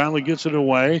 Finally gets it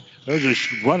away. There's a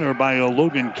runner by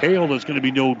Logan Cale that's going to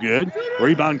be no good.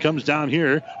 Rebound comes down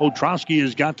here. Ostrowski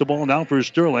has got the ball now for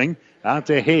Sterling. Out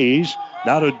to Hayes.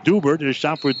 Now to Dubert. A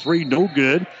shot for 3. No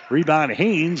good. Rebound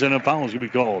Haynes, and a foul is going to be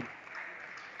called.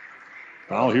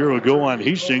 Foul here will go on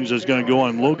Hastings. It's going to go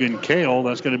on Logan Cale.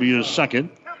 That's going to be his second.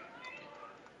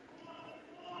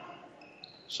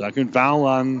 Second foul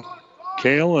on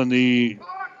Cale, and the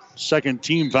second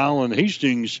team foul on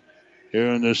Hastings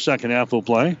here in the second half of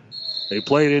play. They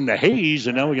play it into Hayes,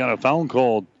 and now we got a foul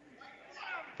called.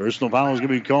 Personal foul is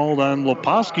going to be called on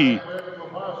Leposki.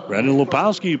 Brandon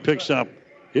Leposki picks up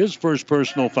his first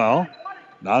personal foul.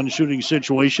 Non-shooting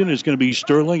situation is going to be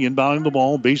Sterling inbounding the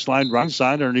ball. Baseline right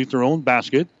side underneath their own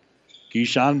basket.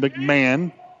 Keyshawn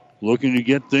McMahon looking to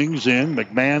get things in.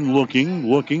 McMahon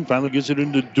looking. Finally gets it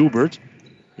into Dubert.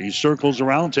 He circles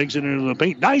around, takes it into the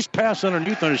paint. Nice pass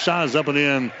underneath, and the shot is up and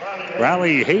in.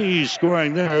 Riley Hayes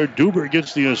scoring there. Dubert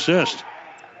gets the assist.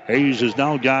 Hayes has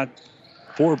now got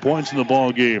 4 points in the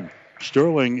ball game.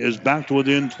 Sterling is back to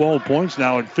within 12 points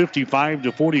now at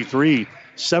 55-43.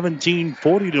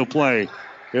 17:40 to play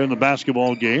here in the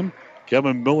basketball game.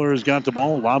 Kevin Miller has got the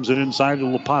ball, lobs it inside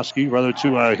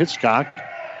to Hitchcock.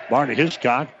 Barton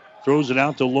Hitchcock throws it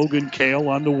out to Logan Cale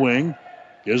on the wing.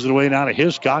 Gives it away now to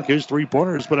Hiscock. His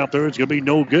three-pointer is put up there. It's going to be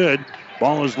no good.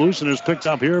 Ball is loose and is picked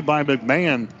up here by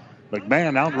McMahon.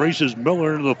 McMahon outraces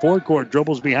Miller into the forecourt.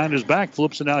 Dribbles behind his back.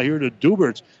 Flips it out here to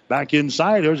Dubert. Back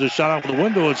inside. There's a shot out the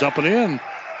window. It's up and in.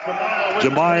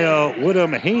 Jemiah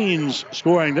Woodham Haynes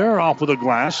scoring there off of the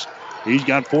glass. He's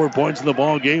got 4 points in the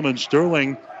ball game, and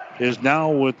Sterling is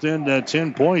now within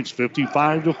 10 points,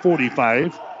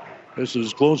 55-45. This is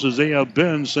as close as they have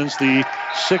been since the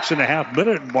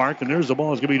 6.5-minute mark, and there's the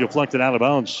ball is going to be deflected out of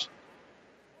bounds.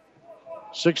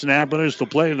 6.5 minutes to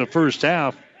play in the first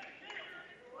half.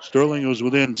 Sterling was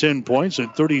within 10 points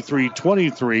at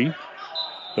 33-23.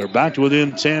 They're back to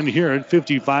within 10 here at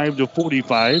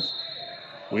 55-45.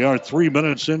 We are 3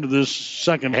 minutes into this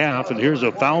second half, and here's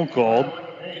a foul called.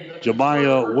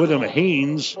 Jemiah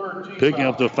Whittam-Haynes picking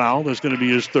up the foul. That's going to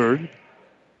be his third.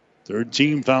 Third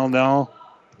team foul now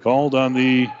called on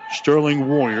the Sterling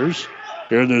Warriors.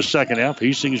 Here in the second half,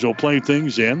 Hastings will play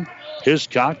things in.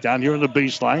 Hiscock down here on the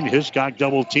baseline. Hiscock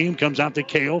double team, comes out to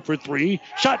Kale for three.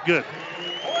 Shot good.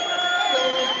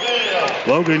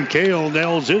 Logan Kale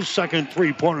nails his second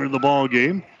three-pointer in the ball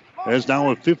game. That's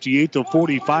now a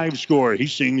 58-45 score.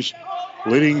 Hastings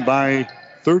leading by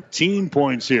 13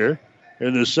 points here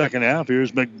in the second half.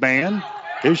 Here's McMahon.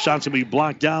 His shot's going to be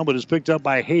blocked down, but is picked up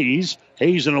by Hayes.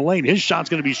 Hayes in the lane. His shot's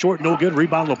going to be short, no good.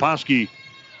 Rebound Leposki.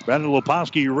 Brandon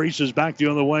Leposki races back the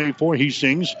other way for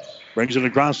Hastings. Brings it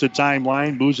across the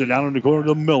timeline. Moves it down in the corner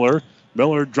to Miller.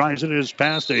 Miller drives it his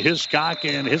pass to Hiscock,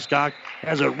 and Hiscock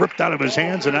has it ripped out of his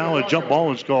hands, and now a jump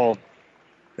ball is called.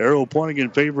 Arrow pointing in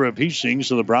favor of Hastings,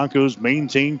 so the Broncos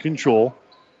maintain control.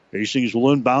 Hastings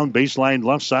will inbound baseline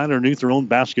left side underneath their own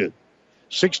basket.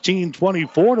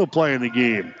 16:24 to play in the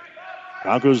game.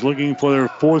 Broncos looking for their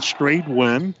fourth straight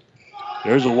win.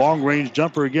 There's a long-range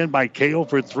jumper again by Kale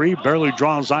for three. Barely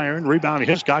draws iron. Rebound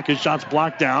Hiscock. His shot's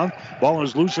blocked down. Ball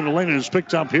is loose in the lane and is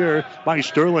picked up here by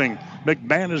Sterling.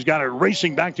 McMahon has got it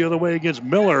racing back the other way against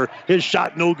Miller. His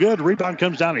shot no good. Rebound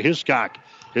comes down to Hiscock.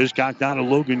 Hiscock down to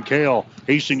Logan Kale.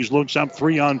 Hastings looks up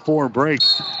 3-on-4 break.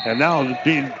 And now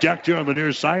being decked here on the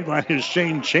near sideline is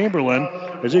Shane Chamberlain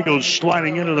as he goes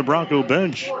sliding into the Bronco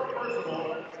bench.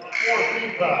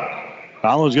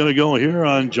 Foul is going to go here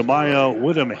on Jemiah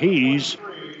Whittam-Hayes.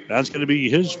 That's going to be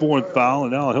his fourth foul,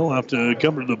 and now he'll have to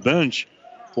come to the bench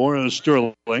for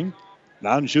Sterling.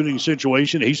 Non-shooting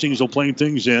situation. Hastings will play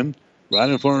things in right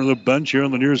in front of the bench here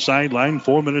on the near sideline.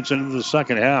 4 minutes into the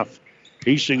second half.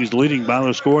 Hastings leading by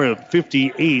the score of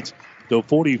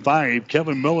 58-45.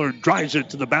 Kevin Miller drives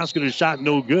it to the basket. A shot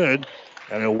no good.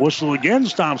 And a whistle again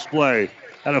stops play.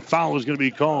 And a foul is going to be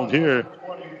called here.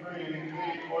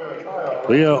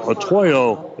 Leo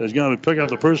Otoyo is going to pick up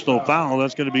the personal foul.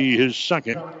 That's going to be his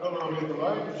second.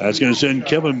 That's going to send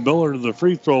Kevin Miller to the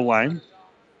free throw line.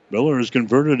 Miller has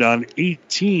converted on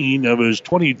 18 of his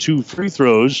 22 free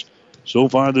throws so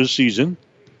far this season.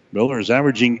 Miller is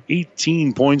averaging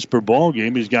 18 points per ball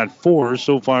game. He's got 4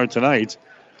 so far tonight.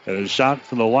 And his shot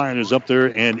from the line is up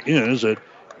there and in as it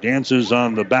dances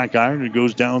on the back iron and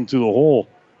goes down through the hole.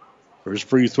 First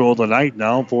free throw of the night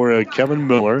now for Kevin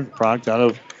Miller, product out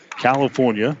of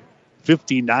California.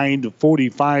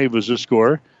 59-45 is the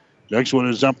score. Next one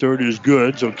is up there. It is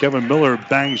good. So Kevin Miller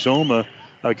bangs home a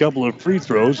couple of free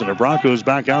throws, and the Broncos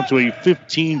back out to a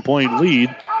 15-point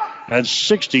lead at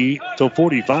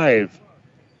 60-45.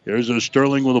 Here's a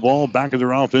Sterling with the ball back of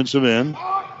their offensive end.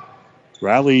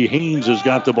 Riley Haynes has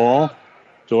got the ball.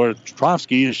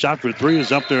 Ostrowski, his shot for three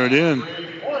is up there and in.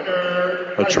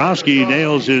 Ostrowski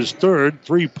nails his third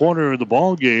three-pointer of the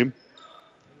ball game.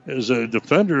 As a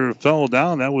defender fell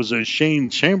down, that was a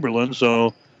Shane Chamberlain.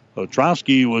 So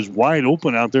Ostrowski was wide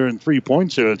open out there in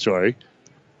three-point territory.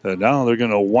 And now they're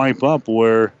going to wipe up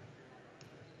where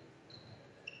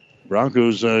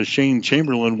Broncos' Shane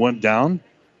Chamberlain went down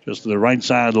just to the right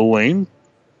side of the lane.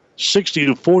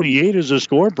 60-48 is the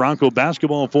score. Bronco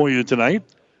basketball for you tonight.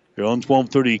 You're on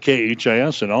 1230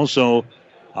 KHIS and also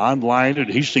online at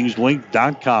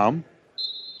HastingsLink.com.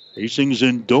 Hastings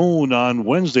and Doane on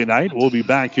Wednesday night. We'll be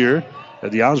back here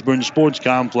at the Osborne Sports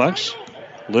Complex.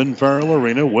 Lynn Farrell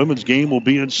Arena. Women's game will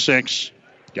be at 6.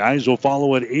 Guys will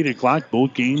follow at 8 o'clock.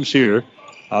 Both games here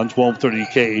on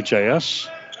 1230 KHIS.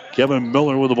 Kevin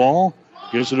Miller with the ball.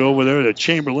 Gets it over there to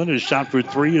Chamberlain. His shot for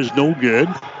three is no good.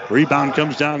 Rebound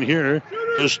comes down here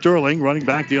to Sterling. Running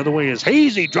back the other way is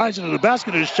Hayes. He drives into the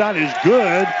basket. His shot is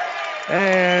good.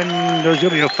 And there's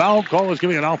going to be a foul call. It's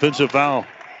going to be an offensive foul.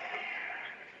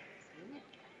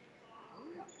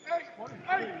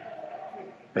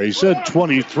 They said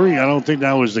 23. I don't think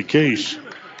that was the case.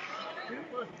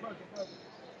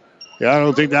 Yeah, I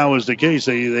don't think that was the case.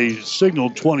 They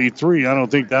signaled 23. I don't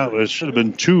think that was. Should have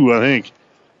been 2, I think.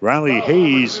 Riley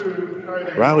Hayes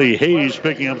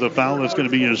picking up the foul. That's going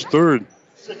to be his third.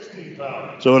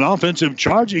 So an offensive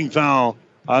charging foul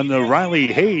on the Riley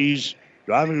Hayes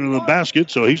driving to the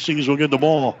basket. So Hastings will get the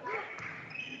ball.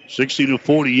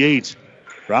 60-48.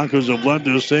 Broncos have led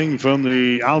this thing from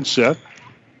the outset.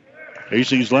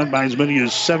 Hastings led by as many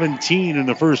as 17 in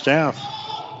the first half.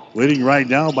 Leading right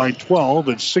now by 12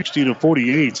 at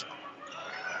 60-48.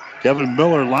 Kevin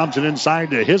Miller lobs it inside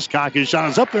to Hiscock. His shot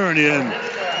is up there and in.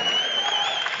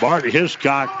 Bart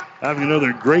Hiscock having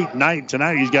another great night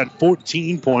tonight. He's got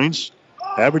 14 points.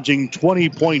 averaging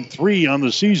 20.3 on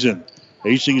the season.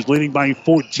 Hastings leading by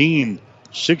 14,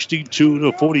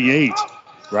 62-48.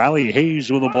 Riley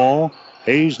Hayes with the ball.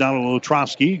 Hayes now to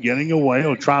Otrowski, getting away.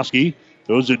 Otrowski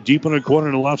throws it deep in the corner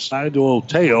to the left side to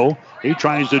Oteo. He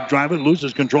tries to drive it,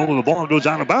 loses control of the ball, goes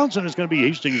out of bounds, and it's going to be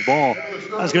Hastings' ball.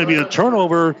 That's going to be a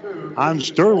turnover on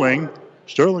Sterling.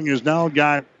 Sterling has now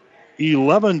got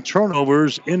 11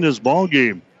 turnovers in this ball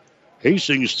game.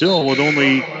 Hastings still with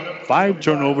only 5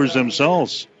 turnovers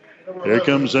themselves. Here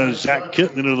comes Zach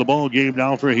Kitten into the ball game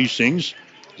now for Hastings.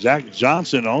 Zach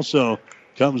Johnson also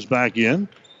comes back in.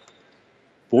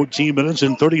 14 minutes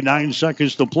and 39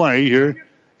 seconds to play here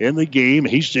in the game.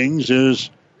 Hastings is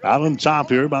out on top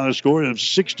here by a score of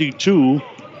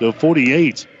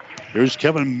 62-48. Here's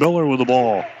Kevin Miller with the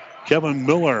ball. Kevin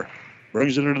Miller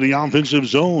brings it into the offensive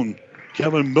zone.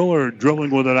 Kevin Miller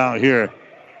dribbling with it out here.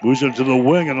 Moves it to the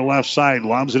wing on the left side.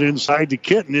 Lobs it inside to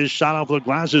Kitten. His shot off the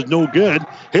glass is no good.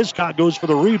 Hiscock goes for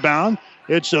the rebound.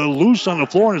 It's loose on the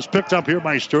floor, and it's picked up here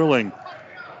by Sterling.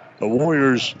 The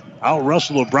Warriors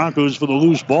out-wrestle the Broncos for the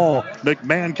loose ball.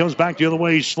 McMahon comes back the other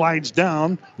way, slides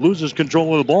down, loses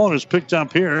control of the ball, and is picked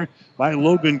up here by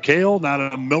Logan Kale. Now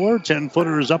to Miller.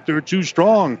 10-footer is up there too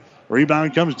strong.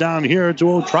 Rebound comes down here to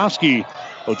Otrowski.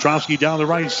 Otrowski down the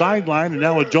right sideline, and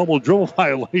now a double dribble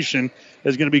violation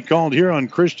is going to be called here on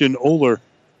Christian Oler.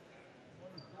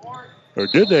 Or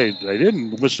did they? They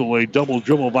didn't whistle a double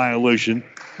dribble violation.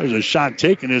 There's a shot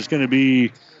taken. It's going to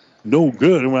be no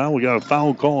good. Well, we got a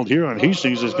foul called here on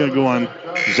Hastings. It's going to go on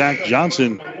Zach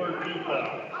Johnson.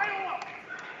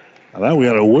 I thought we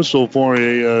had a whistle for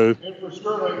a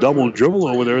double dribble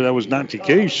over there. That was not the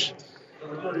case.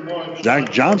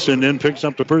 Zach Johnson then picks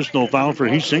up the personal foul for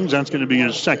Hastings. That's going to be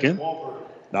his second.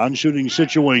 Non-shooting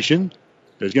situation.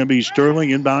 There's going to be Sterling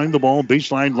inbounding the ball.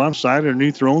 Baseline left side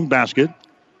underneath their own basket.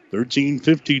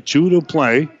 13:52 to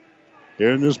play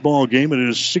here in this ball game. It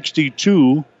is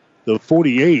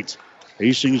 62-48.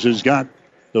 Hastings has got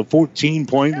the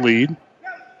 14-point lead.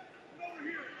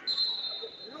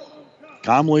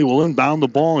 Comley will inbound the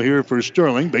ball here for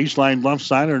Sterling. Baseline left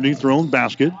side underneath their own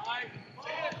basket.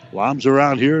 Lobs are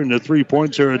out here in the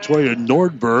three-point territory to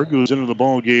Nordberg, who's into the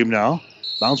ball game now.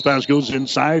 Bounce pass goes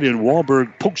inside, and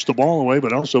Wahlberg pokes the ball away,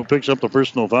 but also picks up the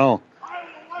personal foul.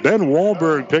 Ben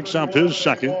Wahlberg picks up his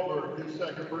second.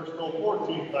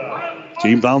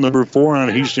 Team foul number 4 on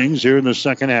Hastings here in the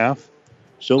second half.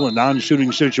 Still a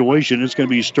non-shooting situation. It's going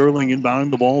to be Sterling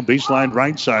inbounding the ball, baseline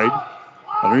right side.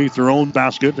 Underneath their own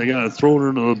basket, they got to throw it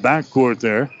into the backcourt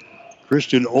there.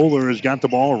 Christian Oler has got the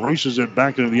ball, races it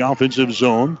back into the offensive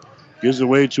zone. Gives it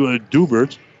away to a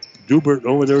Dubert. Dubert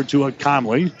over there to a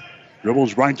Conley.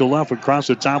 Dribbles right to left across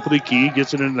the top of the key.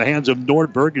 Gets it into the hands of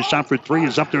Nordberg. His shot for 3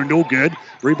 is up there, no good.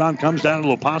 Rebound comes down to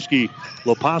Leposki.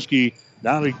 Leposki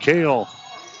down to Kale.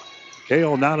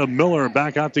 Kale now to Miller.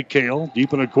 Back out to Kale.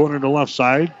 Deep in the corner to the left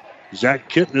side. Zach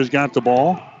Kitten has got the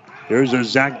ball. There's a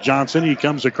Zach Johnson. He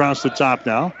comes across the top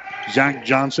now. Zach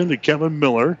Johnson to Kevin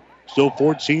Miller. Still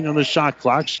 14 on the shot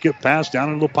clock. Skip pass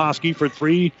down to Leposki for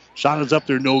 3. Shot is up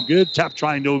there, no good. Tap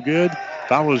try, no good.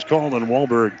 Foul is called on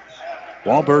Wahlberg.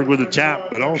 Wahlberg with a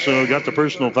tap, but also got the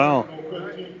personal foul.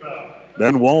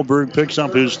 Then Wahlberg picks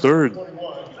up his third.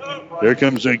 There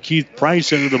comes Keith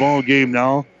Price into the ball game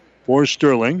now for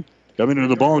Sterling. Coming into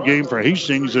the ball game for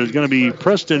Hastings is going to be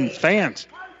Preston Fant.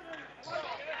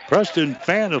 Preston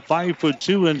Fant, a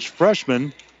 5'2"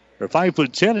 freshman, or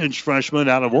 5'10" freshman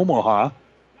out of Omaha.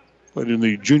 Played in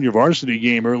the junior varsity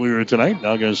game earlier tonight.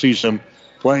 Now going to see some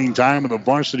playing time at the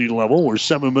varsity level. We're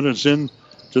 7 minutes in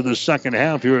to the second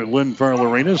half here at Lynn Farrell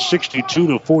Arena,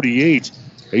 62-48.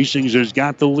 Hastings has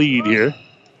got the lead here.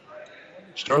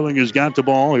 Sterling has got the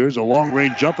ball. Here's a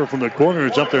long-range jumper from the corner.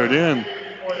 It's up there at end.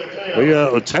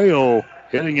 Oteo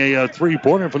hitting a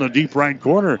three-pointer from the deep right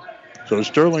corner. So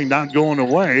Sterling not going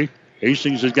away.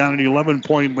 Hastings has got an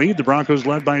 11-point lead. The Broncos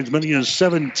led by as many as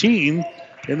 17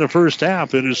 in the first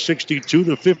half. It is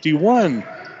 62-51.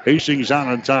 Hastings out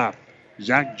on top.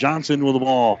 Zach Johnson with the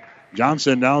ball.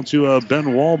 Johnson down to Ben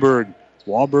Wahlberg.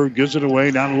 Wahlberg gives it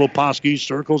away down to Leposki.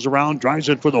 Circles around, drives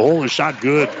it for the hole. A shot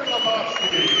good.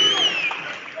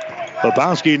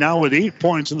 Leposki now with 8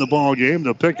 points in the ball game.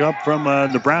 The pickup from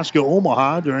Nebraska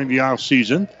Omaha during the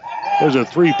offseason. There's a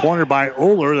three-pointer by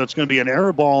Oler. That's going to be an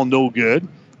air ball, no good.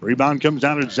 Rebound comes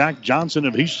down to Zach Johnson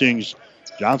of Hastings.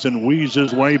 Johnson weaves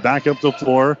his way back up the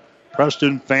floor.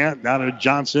 Preston Fant down to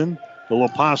Johnson. To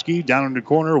Leposki down in the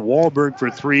corner. Wahlberg for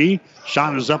 3.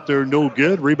 Shot is up there, no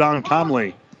good. Rebound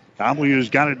Comley. Comley has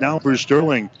got it down for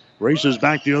Sterling. Races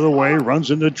back the other way.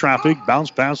 Runs into traffic. Bounce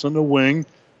pass on the wing.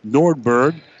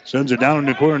 Nordberg sends it down in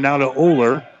the corner now to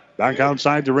Oler. Back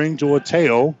outside the ring to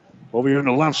Oteo. Over here on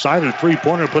the left side, a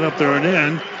three-pointer put up there and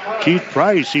in. Keith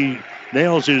Price, he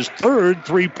nails his third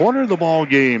three-pointer of the ball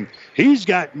game. He's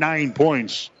got 9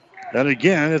 points. And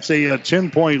again, it's a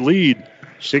 10-point lead,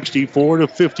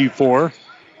 64-54.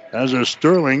 As a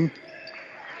Sterling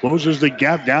closes the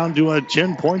gap down to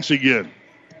 10 points again.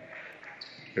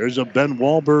 Here's a Ben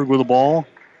Wahlberg with the ball.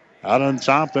 Out on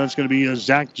top, that's going to be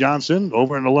Zach Johnson.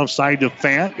 Over on the left side to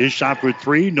Fant. His shot for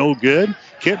three, no good.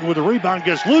 Kitten with a rebound,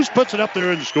 gets loose, puts it up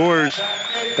there and scores.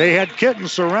 They had Kitten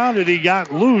surrounded. He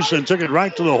got loose and took it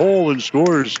right to the hole and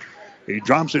scores. He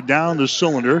drops it down the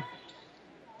cylinder.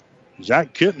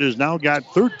 Zach Kitten has now got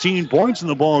 13 points in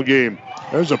the ball game.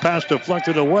 There's a pass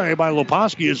deflected away by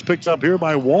Leposki. It's picked up here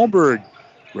by Wahlberg.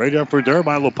 Right effort there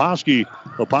by Leposki.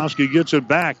 Leposki gets it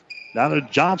back. Down to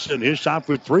Johnson. His shot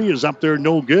for three is up there,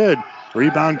 no good.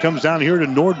 Rebound comes down here to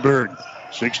Nordberg.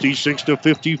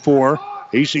 66-54.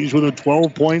 Hastings with a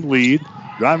 12-point lead.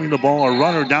 Driving the ball, a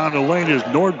runner down the lane is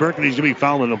Nordberg, and he's going to be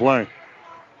fouled in the play.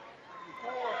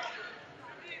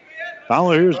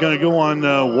 Foul here is going to go on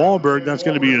Wahlberg. That's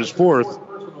going to be his fourth.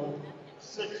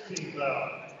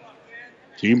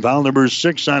 Team foul number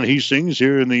 6 on Hastings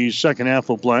here in the second half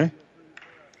of play.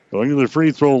 Going to the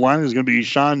free throw line is going to be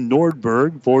Sean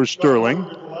Nordberg for Sterling.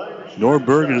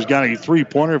 Nordberg has got a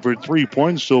three-pointer for 3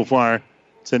 points so far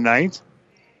tonight.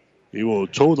 He will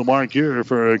toe the mark here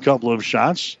for a couple of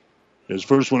shots. His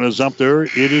first one is up there.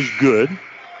 It is good.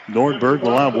 Nordberg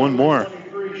will have one more.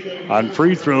 On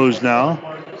free throws now,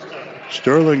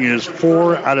 Sterling is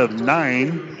 4 out of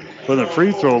 9 for the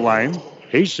free throw line.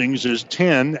 Hastings is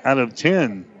 10 out of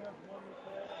 10.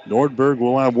 Nordberg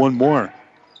will have one more.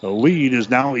 The lead is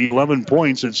now 11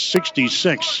 points at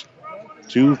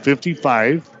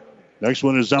 66-55. Next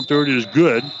one is up there. It is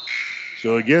good.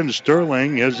 So again,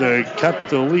 Sterling has kept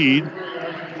the lead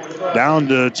down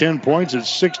to 10 points at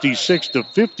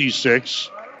 66-56.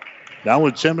 Now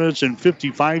with 10 minutes and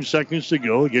 55 seconds to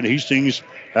go. Again, Hastings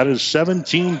had a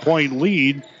 17-point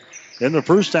lead in the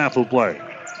first half of play.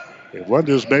 They've led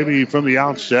this baby from the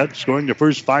outset, scoring the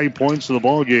first 5 points of the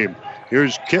ball game.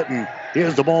 Here's Kitten. He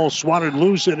has the ball swatted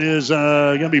loose and is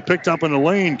going to be picked up in the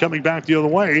lane, coming back the other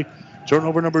way.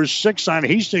 Turnover number 6 on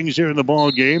Hastings here in the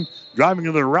ball game. Driving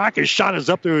to the rack. His shot is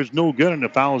up there. It's no good, and the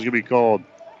foul is going to be called.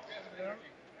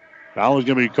 Foul is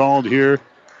going to be called here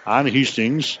on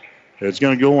Hastings. It's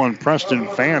going to go on Preston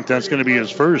Fant. That's going to be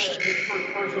his first.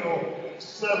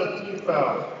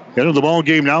 Head of the ball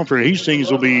game now for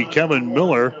Hastings will be Kevin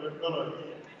Miller.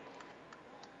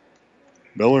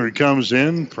 Miller comes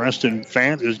in. Preston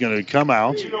Fant is going to come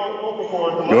out.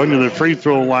 Going to the free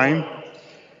throw line.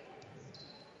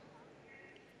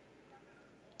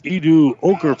 Edu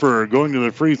Okafor going to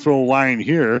the free throw line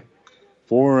here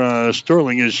for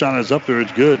Sterling. His shot is up there.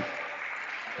 It's good.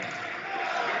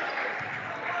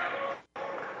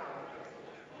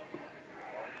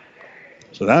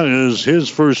 So that is his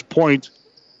first point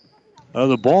of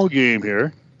the ball game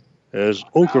here as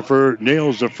Okafor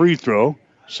nails the free throw.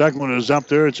 Second one is up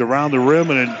there. It's around the rim,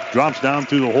 and it drops down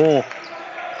through the hole.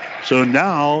 So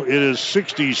now it is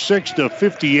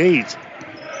 66-58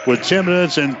 with 10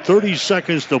 minutes and 30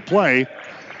 seconds to play.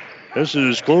 This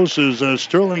is as close as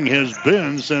Sterling has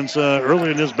been since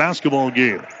early in this basketball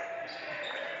game.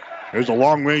 There's a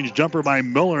long-range jumper by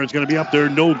Miller. It's going to be up there,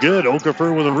 no good.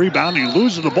 Okafor with a rebound. He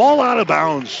loses the ball out of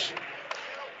bounds.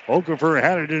 Okafor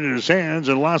had it in his hands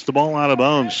and lost the ball out of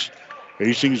bounds.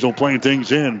 Hastings will play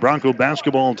things in. Bronco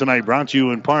basketball tonight brought to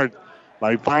you in part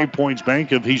by 5 Points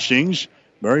Bank of Hastings,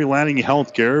 Mary Lanning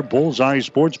Healthcare, Bullseye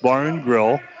Sports Bar and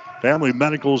Grill, Family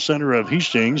Medical Center of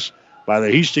Hastings, by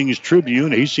the Hastings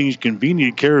Tribune, Hastings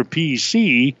Convenient Care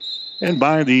PC, and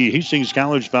by the Hastings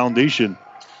College Foundation.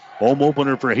 Home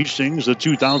opener for Hastings, the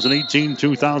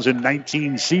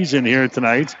 2018-2019 season here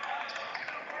tonight.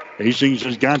 Hastings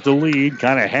has got the lead,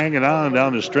 kind of hanging on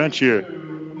down the stretch here.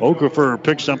 Okafor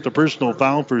picks up the personal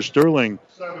foul for Sterling.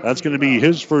 That's going to be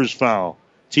his first foul.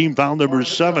 Team foul number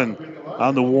 7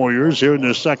 on the Warriors here in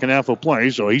the second half of play.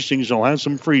 So Hastings will have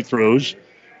some free throws.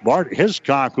 Bart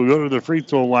Hiscock will go to the free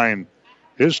throw line.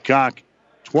 Hiscock,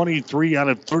 23 out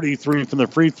of 33 from the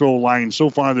free throw line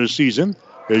so far this season.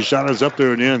 His shot is up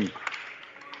there and in.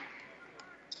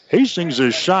 Hastings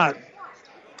has shot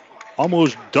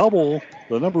almost double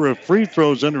the number of free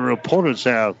throws than their opponents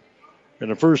have in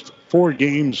the first 4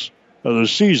 games of the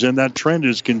season. That trend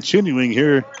is continuing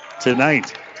here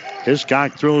tonight.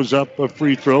 Hiscock throws up a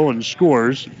free throw and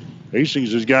scores.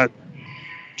 Hastings has got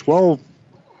 12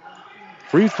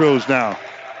 free throws now.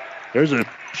 There's a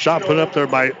shot put up there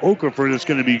by Okafor that's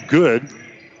going to be good.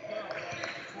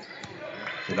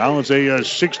 So now it's a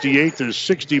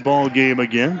 68-60 ball game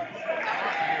again.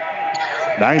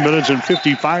 9 minutes and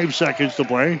 55 seconds to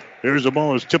play. Here's the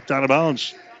ball is tipped out of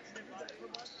bounds.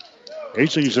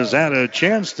 Hastings has had a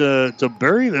chance to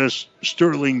bury this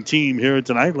Sterling team here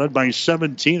tonight, led by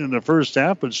 17 in the first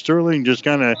half, but Sterling just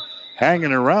kind of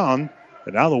hanging around.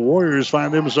 And now the Warriors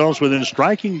find themselves within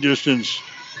striking distance.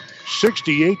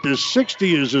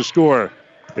 68-60 is the score.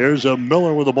 There's a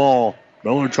Miller with the ball.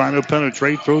 Miller trying to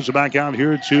penetrate, throws it back out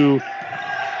here to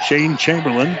Shane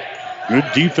Chamberlain. Good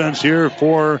defense here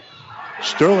for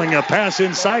Sterling. A pass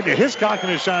inside to Hiscock,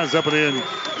 and his shot is up and in.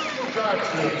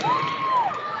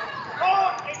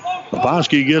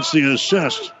 Lebowski gets the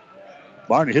assist.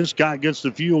 Bart Hiscock gets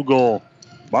the field goal.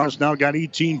 Bart's now got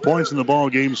 18 points in the ball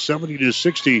game,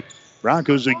 70-60.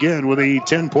 Broncos again with a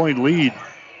 10-point lead.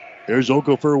 There's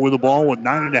Okafor with the ball with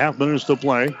 9.5 minutes to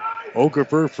play.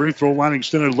 Okafor, free throw line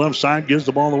extended left side, gives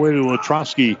the ball away to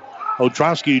Ostrowski.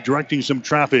 Ostrowski directing some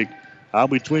traffic out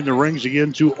between the rings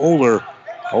again to Oler.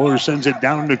 Oler sends it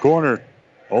down in the corner.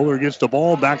 Oler gets the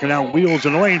ball, backing out, wheels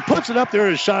in the lane, puts it up there.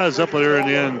 His shot is up there and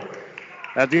in.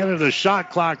 At the end of the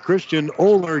shot clock, Christian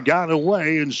Oler got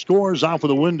away and scores off of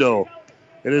the window.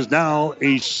 It is now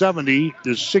a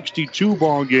 70-62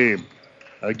 ball game.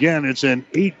 Again, it's an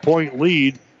 8-point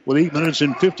lead with 8 minutes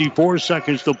and 54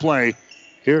 seconds to play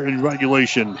here in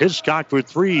regulation. Hiscock for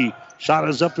three. Shot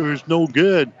is up there. It's no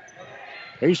good.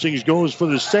 Hastings goes for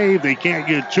the save. They can't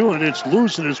get to it. It's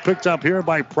loose and it's picked up here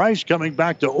by Price coming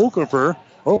back to Okafor.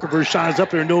 Okafor's shot is up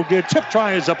there. No good. Tip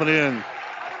try is up and in.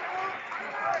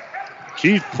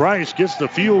 Keith Price gets the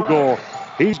field goal.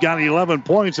 He's got 11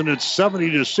 points, and it's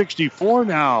 70-64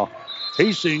 now.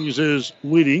 Hastings is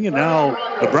leading, and now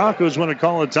the Broncos want to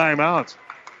call a timeout.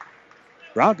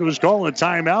 Broncos call a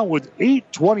timeout with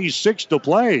 8:26 to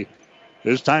play.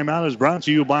 This timeout is brought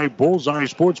to you by Bullseye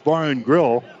Sports Bar and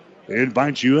Grill. They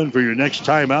invite you in for your next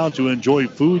timeout to enjoy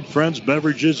food, friends,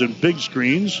 beverages, and big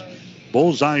screens.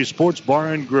 Bullseye Sports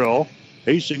Bar and Grill,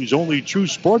 Hastings' only true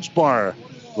sports bar.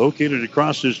 Located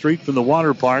across the street from the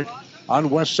water park on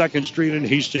West 2nd Street in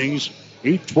Hastings.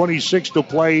 8:26 to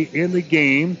play in the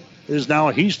game. It is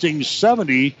now Hastings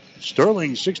 70,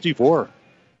 Sterling 64.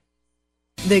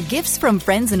 The gifts from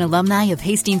friends and alumni of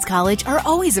Hastings College are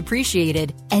always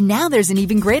appreciated. And now there's an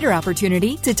even greater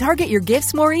opportunity to target your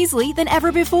gifts more easily than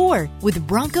ever before with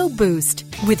Bronco Boost.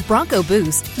 With Bronco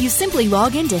Boost, you simply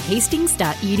log into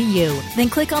hastings.edu, then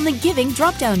click on the Giving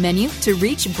drop-down menu to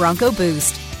reach Bronco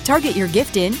Boost. Target your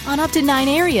gift in on up to 9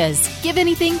 areas. Give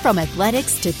anything from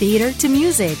athletics to theater to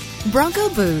music. Bronco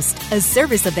Boost, a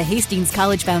service of the Hastings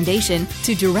College Foundation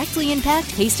to directly impact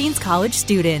Hastings College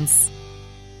students.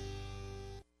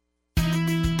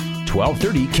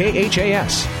 1230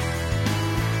 KHAS.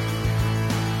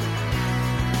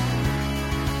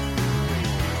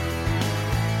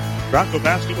 Bronco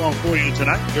basketball for you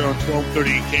tonight here on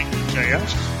 1230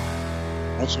 KHAS.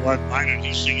 Also online at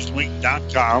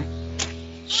HastingsLink.com.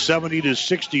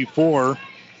 70-64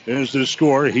 is the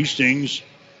score. Hastings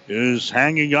is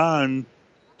hanging on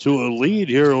to a lead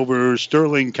here over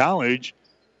Sterling College.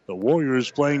 The Warriors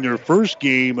playing their first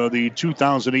game of the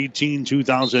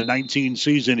 2018-2019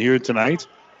 season here tonight.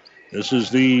 This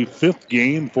is the fifth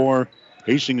game for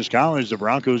Hastings College. The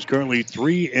Broncos currently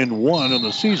 3-1 in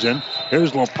the season.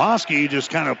 Here's Leposki just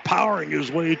kind of powering his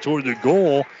way toward the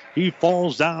goal. He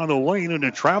falls down the lane, and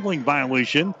a traveling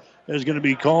violation is going to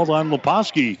be called on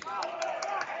Leposki.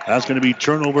 That's going to be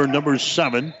turnover number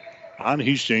 7 on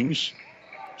Hastings.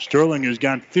 Sterling has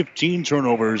got 15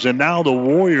 turnovers, and now the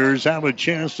Warriors have a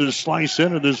chance to slice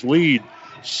into this lead.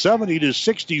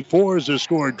 70-64 is the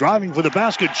score. Driving for the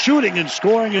basket, shooting and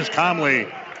scoring is Comley.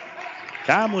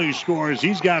 Comley scores.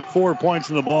 He's got 4 points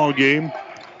in the ball game.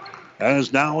 That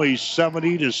is now a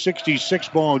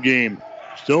 70-66 ball game.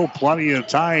 Still plenty of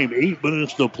time. 8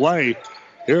 minutes to play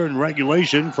here in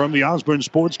regulation from the Osborne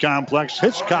Sports Complex.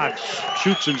 Hiscock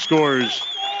shoots and scores.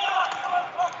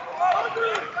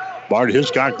 Bart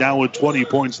Hiscock now with 20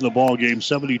 points in the ball game,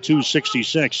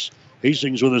 72-66.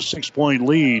 Hastings with a 6-point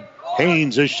lead.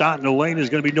 Haynes, his shot in the lane is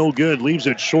going to be no good. Leaves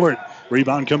it short.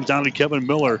 Rebound comes down to Kevin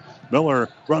Miller. Miller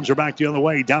runs her back the other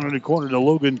way, down in the corner to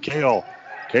Logan Kale.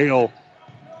 Kale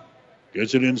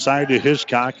gets it inside to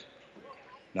Hiscock.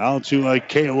 Now to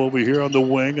Kale over here on the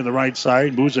wing on the right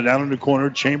side. Moves it down in the corner.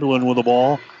 Chamberlain with the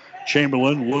ball.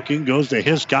 Chamberlain looking, goes to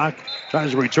Hiscock.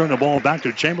 Tries to return the ball back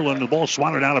to Chamberlain. The ball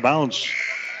swatted out of bounds.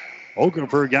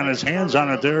 Okafor got his hands on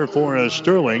it there for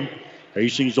Sterling.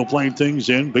 Hastings will play things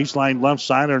in. Baseline left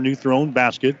side underneath their own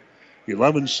basket.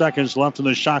 11 seconds left in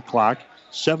the shot clock.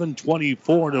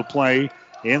 7:24 to play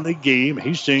in the game.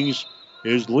 Hastings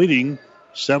is leading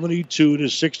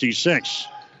 72-66.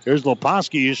 Here's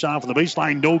Leposki. His shot from the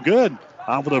baseline, no good.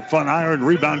 Off of the front iron.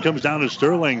 Rebound comes down to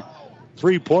Sterling.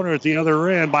 Three-pointer at the other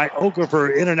end by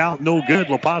Okafor. In and out, no good.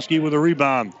 Leposki with a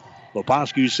rebound.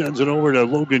 Leposki sends it over to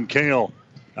Logan Kale.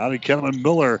 Out to Kevin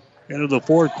Miller into the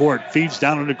forecourt. Feeds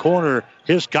down in the corner.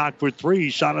 Hiscock for three.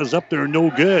 Shot is up there, no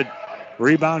good.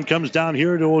 Rebound comes down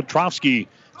here to Ostrowski.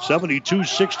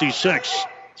 72-66.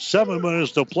 7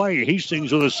 minutes to play.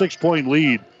 Hastings with a 6-point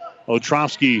lead.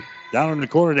 Ostrowski down in the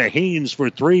corner to Haynes for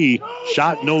three.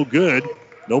 Shot no good.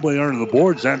 Nobody under the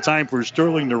boards that time for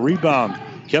Sterling to rebound.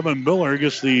 Kevin Miller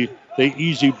gets the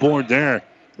easy board there.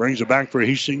 Brings it back for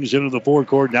Hastings into the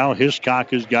forecourt. Now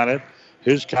Hiscock has got it.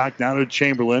 Hiscock down to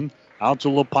Chamberlain. Out to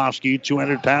Leposki.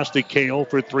 Two-handed pass to Kale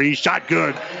for three. Shot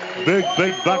good. Big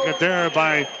bucket there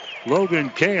by Logan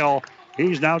Kale.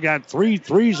 He's now got 3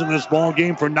 threes in this ball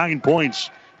game for 9 points.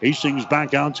 Hastings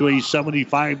back out to a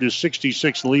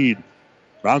 75-66 lead.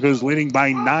 Broncos leading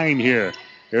by 9 here.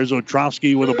 Here's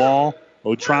Ostrowski with the ball.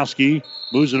 Ostrowski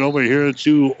moves it over here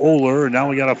to Oler. And now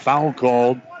we got a foul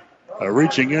called. A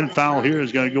reaching in foul here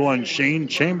is going to go on Shane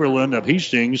Chamberlain of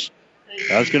Hastings.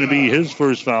 That's going to be his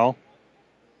first foul.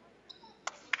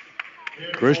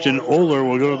 Christian Oler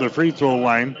will go to the free throw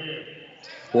line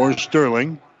for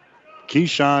Sterling.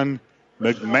 Keyshawn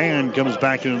McMahon comes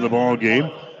back into the ball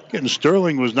game. Again,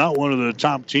 Sterling was not one of the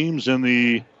top teams in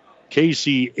the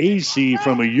KCAC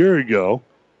from a year ago.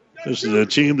 This is a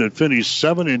team that finished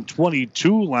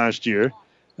 7-22 last year.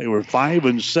 They were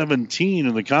 5-17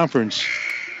 in the conference.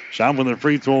 Shot from the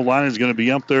free throw line is going to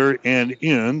be up there and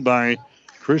in by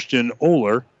Christian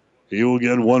Oler. He will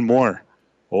get one more.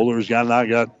 Oler's got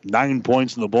 9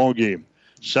 points in the ball game.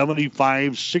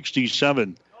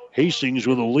 75-67. Hastings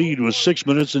with a lead with 6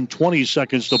 minutes and 20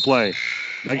 seconds to play.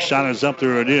 Next shot is up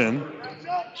there and in.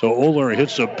 So Oler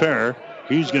hits a pair.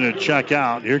 He's going to check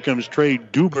out. Here comes Trey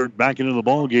Dubert back into the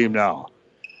ball game now.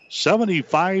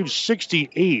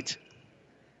 75-68.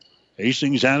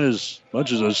 Hastings had as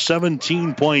much as a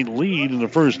 17-point lead in the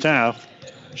first half.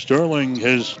 Sterling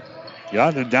has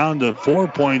gotten it down to 4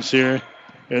 points here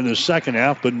in the second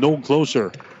half, but no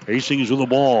closer. Hastings with the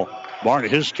ball. Bart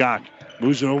Hiscock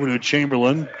moves it over to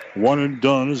Chamberlain. One and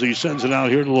done as he sends it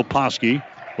out here to Leposki.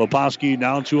 Leposki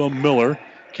down to a Miller.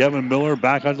 Kevin Miller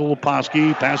back onto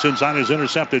Leposki. Pass inside is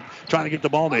intercepted. Trying to get the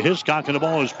ball to Hiscock, and the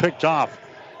ball is picked off.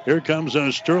 Here comes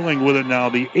Sterling with it now.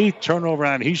 The 8th turnover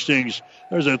on Hastings.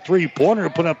 There's a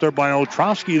three-pointer put up there by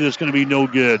Ostrowski that's going to be no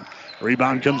good.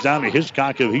 Rebound comes down to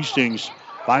Hiscock of Hastings.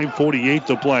 5:48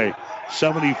 to play.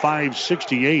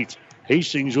 75-68.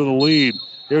 Hastings with a lead.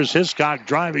 Here's Hiscock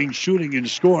driving, shooting, and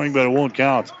scoring, but it won't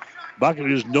count.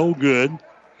 Bucket is no good.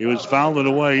 He was fouled on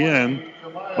the way in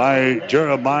by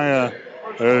Jemiah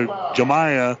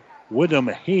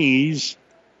Widom Hayes.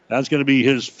 That's going to be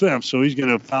his 5th, so he's going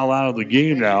to foul out of the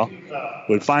game now.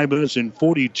 With 5 minutes and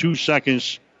 42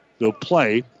 seconds to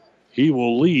play, he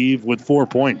will leave with 4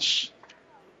 points.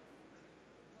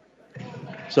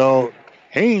 So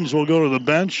Haynes will go to the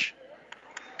bench.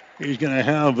 He's going to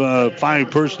have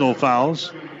 5 personal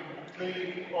fouls.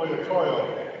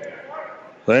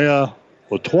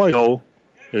 Otoyo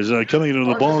is coming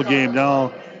into the ball game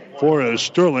now for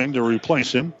Sterling to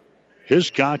replace him.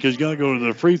 Hiscock is going to go to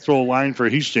the free throw line for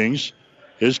Hastings.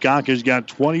 Hiscock has got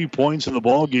 20 points in the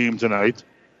ball game tonight.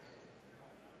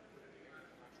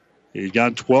 He's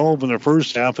got 12 in the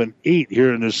first half and 8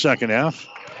 here in the second half.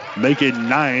 Make it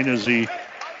 9 as he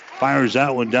fires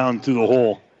that one down through the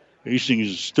hole. Hastings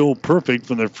is still perfect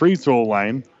from the free throw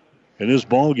line. In this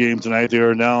ball game tonight, they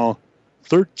are now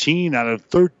 13 out of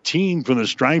 13 from the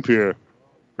stripe here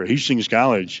for Hastings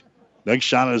College. Next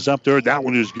shot is up there. That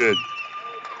one is good.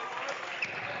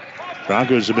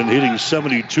 Broncos have been hitting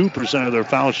 72% of their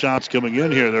foul shots coming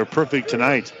in here. They're perfect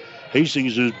tonight.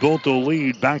 Hastings has built the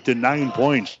lead back to 9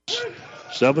 points.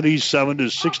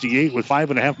 77-68 with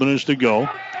 5.5 minutes to go.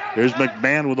 Here's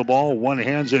McMahon with the ball. One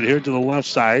hands it here to the left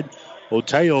side.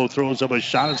 Oteo throws up a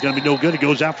shot. It's going to be no good. He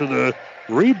goes after the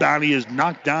rebound. He is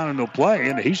knocked down into play,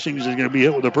 and Hastings is going to be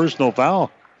hit with a personal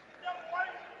foul.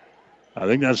 I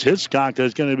think that's Hiscock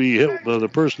that's going to be hit with the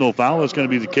personal foul. That's going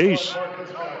to be the case.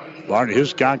 Bart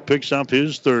Hiscock picks up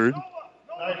his 3rd.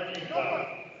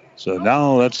 So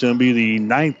now that's going to be the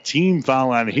 9th team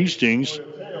foul on Hastings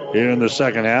here in the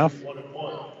second half.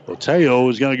 Oteo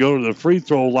is going to go to the free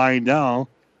throw line now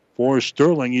for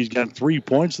Sterling. He's got 3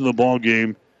 points in the ball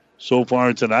game so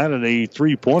far tonight and a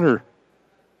three-pointer.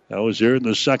 That was here in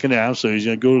the second half, so he's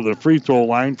going to go to the free throw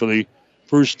line for the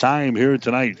first time here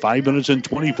tonight. 5 minutes and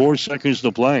 24 seconds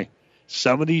to play.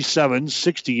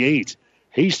 77-68.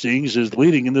 Hastings is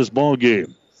leading in this ball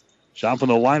game. Shot from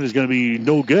the line is going to be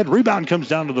no good. Rebound comes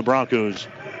down to the Broncos.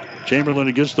 Chamberlain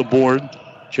against the board.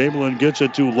 Chamberlain gets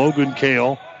it to Logan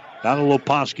Kale. Down to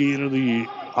Leposki into the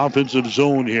offensive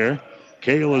zone here.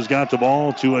 Kale has got the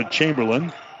ball to a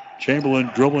Chamberlain.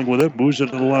 Chamberlain dribbling with it, moves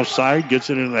it to the left side, gets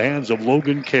it into the hands of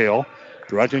Logan Kale.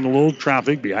 Directing a little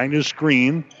traffic behind his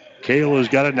screen. Kale has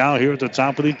got it now here at the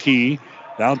top of the key.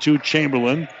 Down to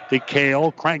Chamberlain. To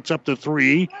Kale. Cranks up the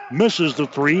three. Misses the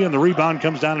three. And the rebound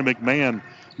comes down to McMahon.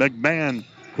 McMahon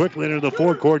quickly into the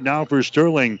forecourt now for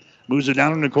Sterling. Moves it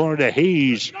down in the corner to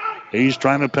Hayes. Hayes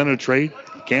trying to penetrate.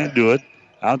 Can't do it.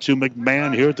 Out to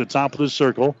McMahon here at the top of the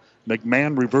circle.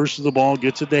 McMahon reverses the ball.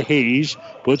 Gets it to Hayes.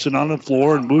 Puts it on the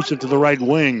floor and moves it to the right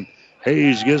wing.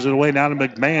 Hayes gives it away now to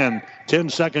McMahon. 10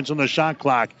 seconds on the shot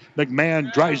clock.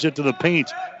 McMahon drives it to the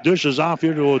paint. Dishes off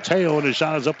here to Oteo, and his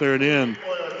shot is up there and in.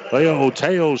 Leo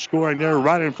Oteo scoring there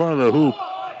right in front of the hoop.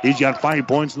 He's got 5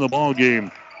 points in the ball game.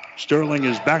 Sterling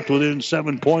is back to within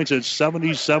 7 points at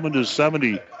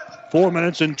 77-70. 4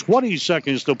 minutes and 20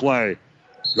 seconds to play.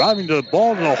 Driving the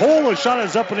ball to the hole. The shot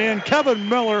is up and in. Kevin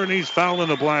Miller, and he's fouled in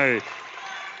the play.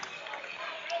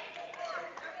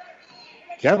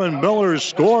 Kevin Miller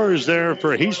scores there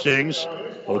for Hastings.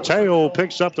 Oteo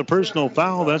picks up the personal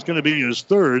foul. That's going to be his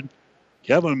third.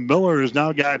 Kevin Miller has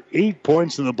now got 8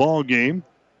 points in the ball game.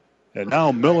 And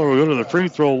now Miller will go to the free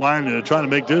throw line to try to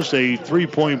make this a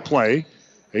 3-point play.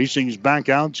 Hastings back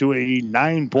out to a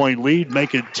 9-point lead,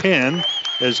 make it 10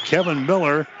 as Kevin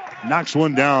Miller knocks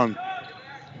one down.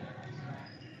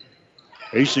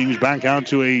 Hastings back out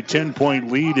to a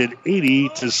 10-point lead at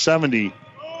 80-70.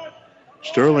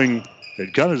 Sterling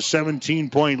had cut a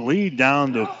 17-point lead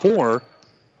down to 4.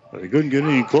 But they couldn't get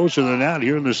any closer than that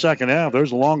here in the second half.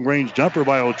 There's a long-range jumper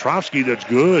by Ostrowski that's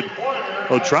good.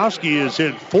 Ostrowski has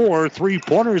hit 4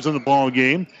 3-pointers in the ball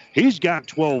game. He's got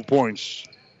 12 points.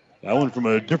 That one from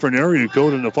a different area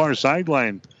code in the far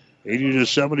sideline.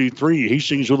 80-73.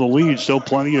 Hastings with a lead. Still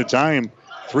plenty of time.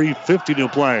 3:50 to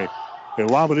play. They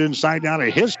lob it inside down to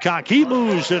Hiscock. He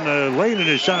moves in the lane and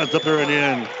his shot is up there and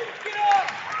in.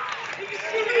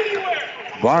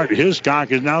 Bart Hiscock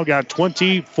has now got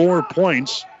 24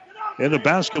 points in the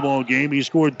basketball game. He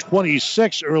scored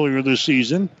 26 earlier this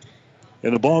season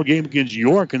in the ball game against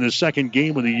York in the second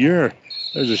game of the year.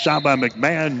 There's a shot by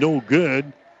McMahon, no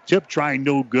good. Tip try,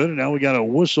 no good. And now we got a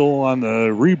whistle on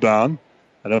the rebound.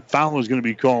 And a foul is going to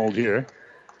be called here.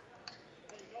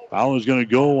 Foul is going to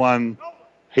go on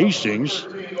Hastings.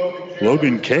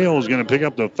 Logan Kale is going to pick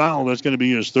up the foul. That's going to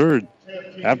be his third.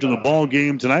 After the ball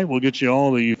game tonight, we'll get you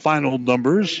all the final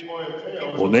numbers.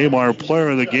 We'll name our player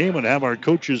of the game and have our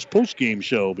coach's post-game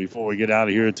show before we get out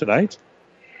of here tonight.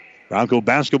 Bronco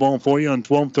basketball for you on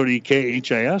 1230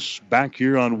 KHIS. Back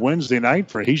here on Wednesday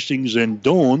night for Hastings and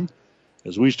Doane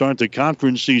as we start the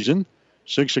conference season.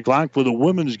 6 o'clock for the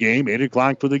women's game, 8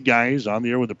 o'clock for the guys. On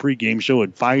the air with the pregame show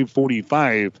at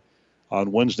 5:45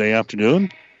 on Wednesday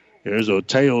afternoon. Here's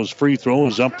Oteo's free throw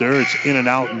is up there. It's in and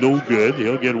out, no good.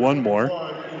 He'll get one more.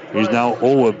 He's now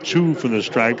 0 of 2 from the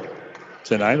stripe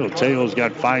tonight. Oteo's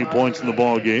got 5 points in the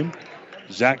ball game.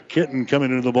 Zach Kitten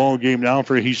coming into the ball game now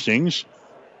for Hastings.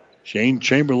 Shane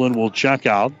Chamberlain will check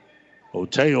out.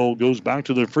 Oteo goes back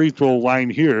to the free throw line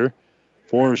here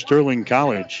for Sterling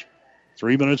College.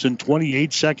 3 minutes and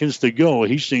 28 seconds to go.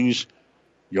 Hastings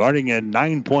yarding a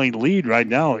 9-point lead right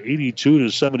now,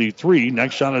 82-73.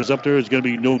 Next shot is up there. It's going to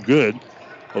be no good.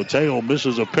 Oteo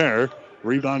misses a pair.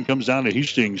 Rebound comes down to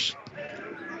Hastings.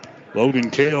 Logan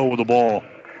Kale with the ball.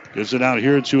 Gets it out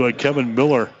here to Kevin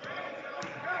Miller.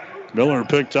 Miller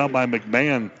picked up by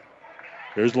McMahon.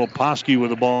 Here's Leposki with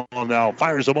the ball now.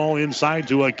 Fires the ball inside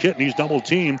to Kitten. He's double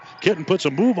teamed. Kitten puts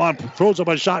a move on, throws up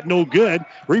a shot, no good.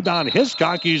 Rebound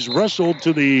Hiscock. He's wrestled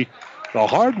to the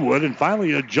hardwood, and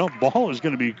finally a jump ball is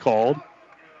going to be called.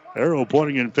 Arrow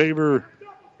pointing in favor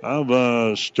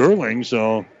of Sterling,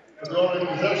 so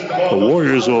the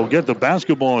Warriors will get the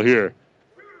basketball here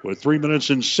with 3 minutes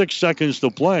and 6 seconds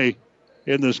to play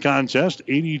in this contest.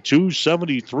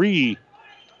 82-73.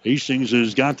 Hastings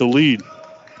has got the lead.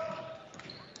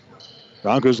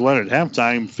 Broncos led at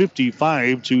halftime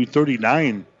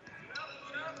 55-39.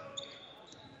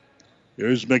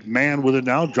 Here's McMahon with it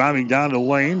now, driving down the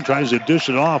lane, tries to dish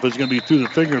it off. It's going to be through the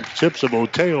fingertips of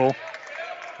Oteo,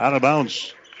 out of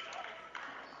bounds.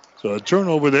 So a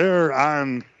turnover there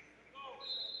on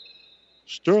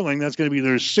Sterling. That's going to be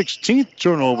their 16th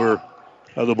turnover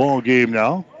of the ball game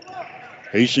now.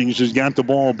 Hastings has got the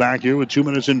ball back here with 2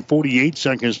 minutes and 48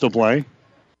 seconds to play.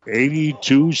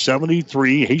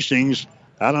 82-73. Hastings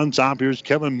out on top. Here's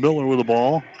Kevin Miller with the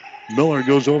ball. Miller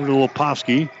goes over to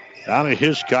Leposki. Down to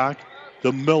Hiscock.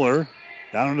 To Miller.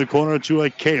 Down in the corner to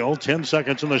Kale. 10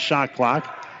 seconds on the shot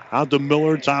clock. Out to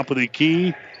Miller, top of the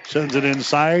key. Sends it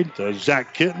inside to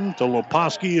Zach Kitten. To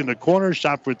Leposki in the corner.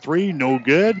 Shot for three. No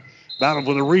good. Battle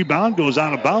for the rebound. Goes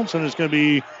out of bounds, and it's going to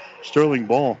be Sterling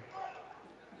ball.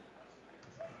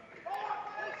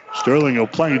 Sterling will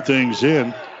play things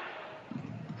in.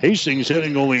 Hastings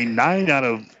hitting only 9 out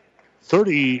of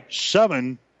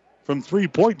 37 from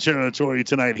three-point territory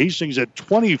tonight. Hastings at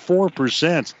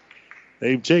 24%.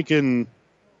 They've taken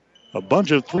a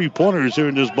bunch of three-pointers here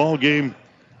in this ball game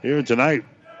here tonight.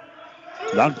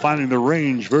 Not finding the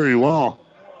range very well.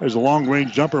 There's a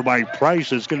long-range jumper by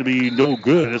Price. It's going to be no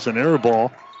good. It's an air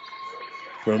ball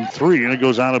from 3, and it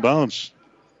goes out of bounds.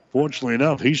 Fortunately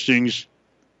enough, Hastings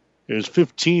is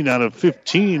 15 out of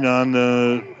 15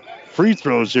 on free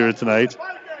throws here tonight.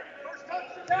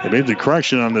 They made the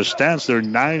correction on the stats. They're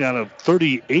 9 out of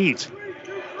 38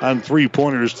 on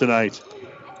three-pointers tonight.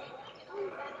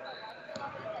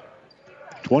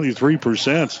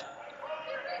 23%.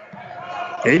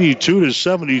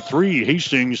 82-73.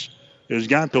 Hastings has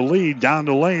got the lead down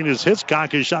the lane as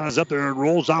Hitchcock. His shot is up there and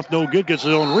rolls off no good. Gets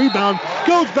his own rebound.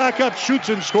 Goes back up, shoots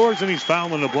and scores, and he's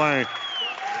fouled in the play.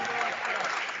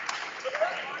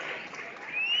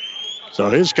 So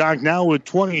Hitchcock now with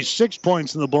 26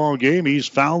 points in the ball game. He's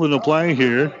fouled in the play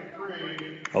here.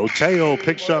 Oteo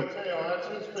picks up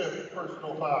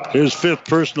his 5th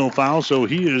personal foul, so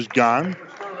he is gone.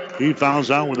 He fouls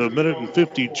out with 1 minute and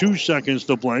 52 seconds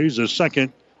to play. He's the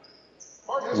second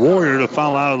Warrior to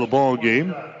foul out of the ball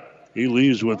game. He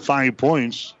leaves with 5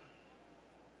 points.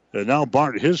 And now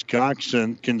Bart Hiscock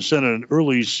can set an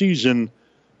early season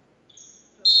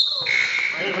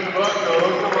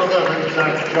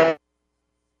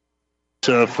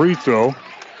free throw.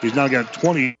 He's now got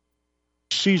 20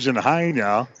 season high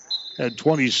now. Had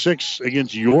 26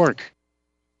 against York.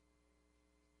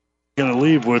 Going to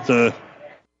leave with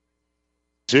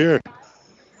here.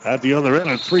 At the other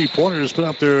end, a three-pointer is put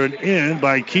up there and in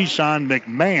by Keyshawn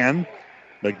McMahon.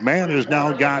 McMahon has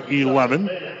now got 11.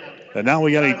 And now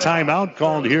we got a timeout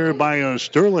called here by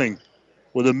Sterling.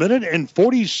 With 1 minute and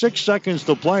 46 seconds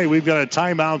to play, we've got a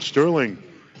timeout, Sterling.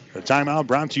 A timeout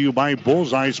brought to you by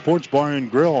Bullseye Sports Bar and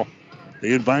Grill.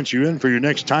 They invite you in for your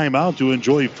next timeout to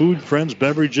enjoy food, friends,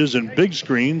 beverages, and big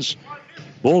screens.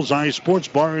 Bullseye Sports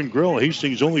Bar and Grill,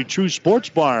 Hastings' only true sports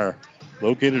bar.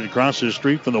 Located across the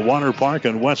street from the water park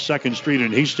on West 2nd Street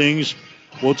in Hastings.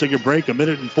 We'll take a break. 1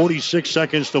 minute and 46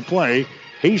 seconds to play.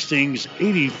 Hastings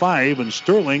 85 and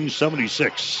Sterling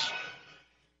 76.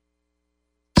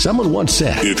 Someone once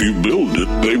said, if you build it,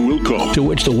 they will come. To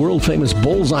which the world-famous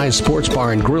Bullseye Sports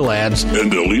Bar and Grill adds,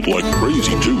 and they'll eat like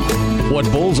crazy, too. What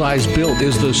Bullseye's built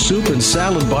is the soup and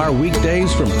salad bar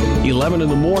weekdays from 11 in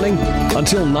the morning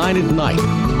until 9 at night.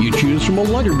 You choose from a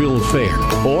Luggerbill affair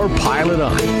or pile it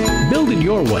on. Build it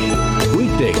your way.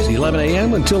 Weekdays, 11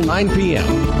 a.m. until 9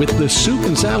 p.m. with the soup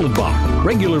and salad bar.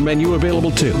 Regular menu available,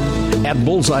 too. At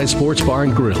Bullseye Sports Bar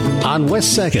and Grill on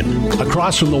West 2nd,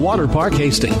 across from the water park,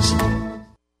 Hastings.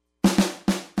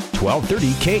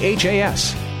 1230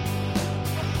 KHAS.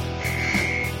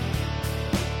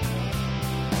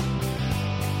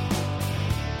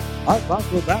 All right,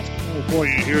 Bronco basketball for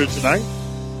you here tonight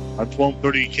on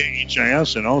 1230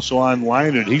 KHAS and also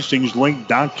online at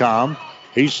HastingsLink.com.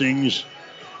 Hastings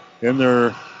in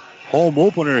their home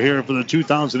opener here for the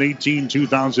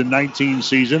 2018-2019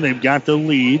 season. They've got the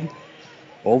lead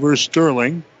over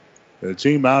Sterling. The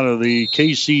team out of the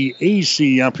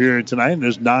KCAC up here tonight in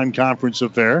this non-conference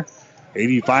affair.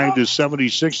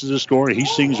 85-76 is the score.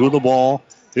 Hastings with the ball.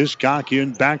 Hiscock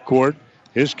in backcourt.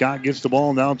 Hiscock gets the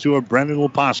ball now to a Brendan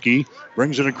Leposki.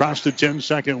 Brings it across the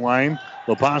 10-second line.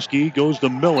 Leposki goes to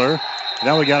Miller.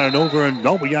 Now we got an over and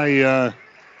no, we got a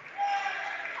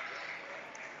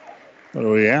what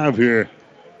do we have here?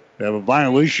 We have a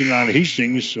violation on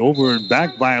Hastings. Over and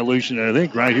back violation, I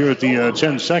think, right here at the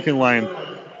 10-second line.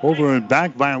 Over and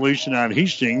back violation on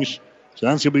Hastings. So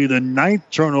that's going to be the 9th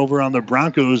turnover on the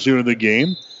Broncos here in the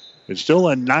game. It's still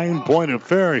a 9-point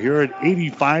affair here at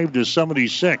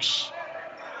 85-76.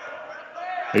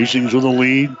 Hastings with a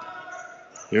lead.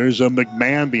 Here's a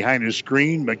McMahon behind his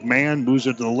screen. McMahon moves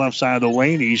it to the left side of the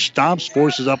lane. He stops,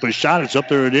 forces up a shot. It's up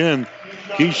there and in.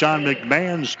 Keyshawn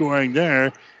McMahon scoring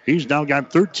there. He's now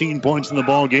got 13 points in the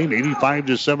ball game,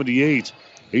 85-78.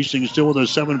 Hastings still with a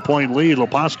 7-point lead.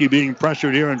 Leposki being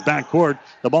pressured here in backcourt.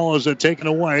 The ball is taken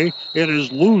away. It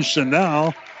is loose, and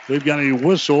now they've got a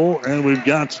whistle, and we've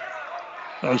got,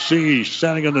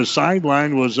 standing on the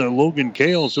sideline was Logan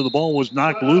Kale, so the ball was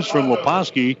knocked loose from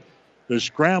Leposki. The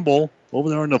scramble over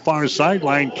there on the far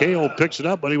sideline. Kale picks it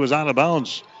up, but he was out of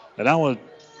bounds. And now a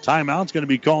timeout's going to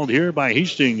be called here by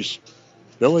Hastings.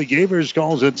 Billy Gavers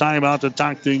calls a timeout to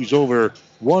talk things over.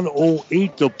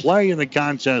 1:08 to play in the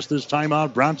contest. This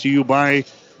timeout brought to you by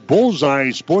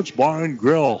Bullseye Sports Bar and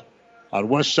Grill on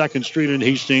West 2nd Street in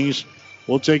Hastings.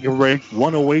 We'll take a break.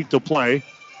 1:08 to play.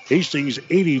 Hastings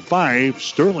 85,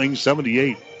 Sterling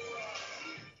 78.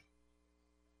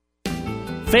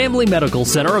 Family Medical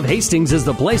Center of Hastings is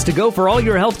the place to go for all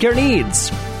your healthcare needs.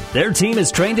 Their team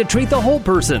is trained to treat the whole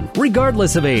person,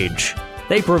 regardless of age.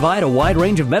 They provide a wide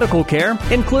range of medical care,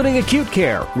 including acute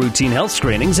care, routine health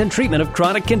screenings, and treatment of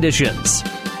chronic conditions.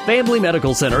 Family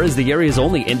Medical Center is the area's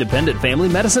only independent family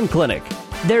medicine clinic.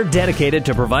 They're dedicated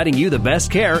to providing you the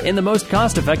best care in the most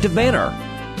cost-effective manner.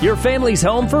 Your family's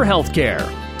home for health care.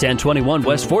 1021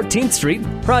 West 14th Street,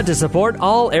 proud to support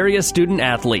all area student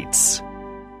athletes.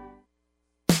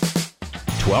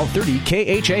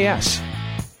 1230 KHAS.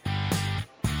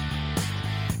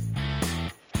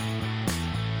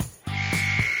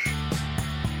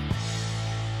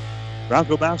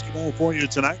 Bronco basketball for you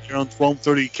tonight here on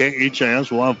 1230 KHAS.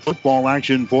 We'll have football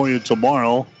action for you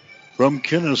tomorrow from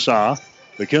Kennesaw.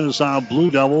 The Kennesaw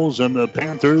Blue Devils and the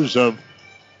Panthers of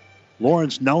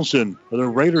Lawrence Nelson. The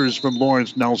Raiders from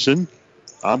Lawrence Nelson.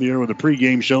 On the air with a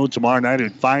pregame show tomorrow night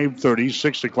at 5:30,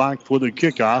 6 o'clock for the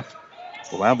kickoff.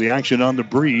 We'll have the action on the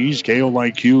breeze.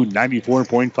 KOIQ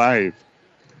 94.5.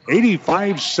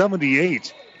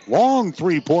 85-78. Long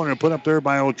three-pointer put up there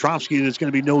by Ostrovsky. That's going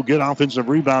to be no good. Offensive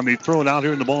rebound. They throw it out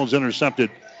here, and the ball is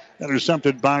intercepted.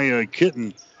 Intercepted by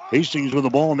Kitten. Hastings with the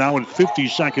ball now with 50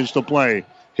 seconds to play.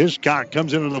 Hiscock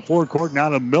comes into the forecourt now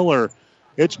to Miller.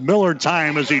 It's Miller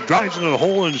time as he drives into the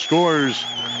hole and scores.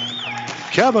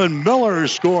 Kevin Miller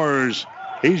scores.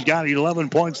 He's got 11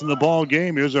 points in the ball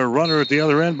game. Here's a runner at the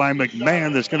other end by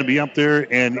McMahon that's going to be up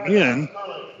there and in.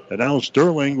 And now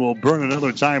Sterling will burn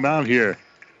another timeout here.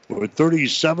 With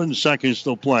 37 seconds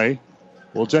to play.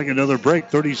 We'll take another break.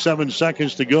 37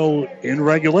 seconds to go in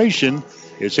regulation.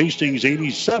 It's Hastings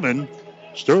 87,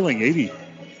 Sterling 80.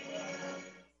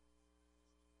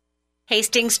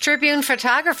 Hastings Tribune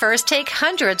photographers take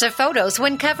hundreds of photos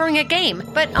when covering a game,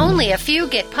 but only a few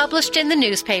get published in the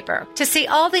newspaper. To see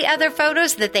all the other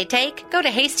photos that they take, go to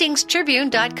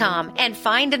hastingstribune.com and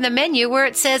find in the menu where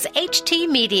it says HT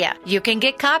Media. You can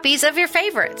get copies of your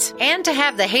favorites. And to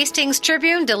have the Hastings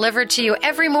Tribune delivered to you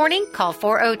every morning, call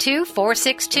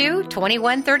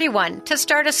 402-462-2131 to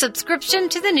start a subscription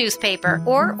to the newspaper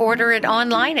or order it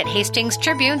online at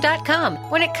hastingstribune.com.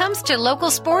 When it comes to local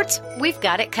sports, we've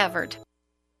got it covered.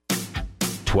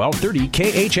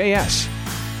 1230 KHAS.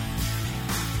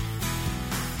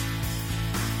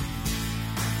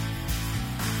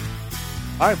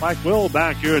 All right, Mike Will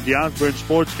back here at the Osborne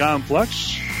Sports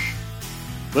Complex.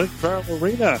 Lake Farrell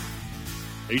Arena.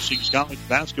 Hastings College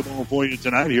basketball for you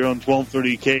tonight here on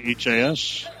 1230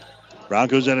 KHAS.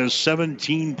 Broncos at a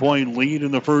 17-point lead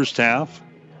in the first half.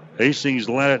 Hastings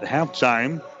led at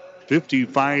halftime,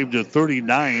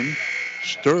 55-39.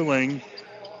 Sterling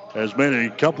has made a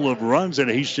couple of runs at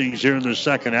Hastings here in the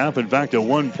second half. In fact, at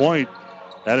one point,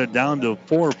 had it down to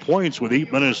 4 points with 8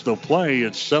 minutes to play.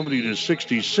 It's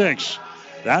 70-66.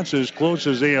 That's as close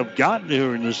as they have gotten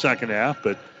here in the second half,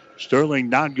 but Sterling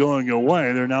not going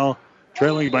away. They're now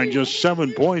trailing by just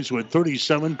 7 points with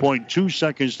 37.2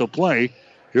 seconds to play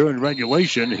here in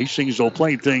regulation. Hastings will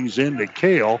play things into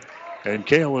Kale, and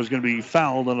Kale is going to be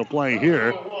fouled on a play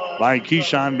here by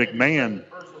Keyshawn McMahon.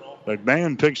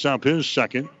 McMahon picks up his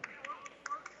second.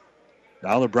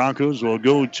 Now the Broncos will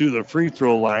go to the free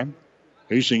throw line.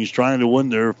 Hastings trying to win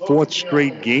their fourth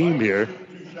straight game here.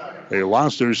 They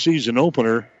lost their season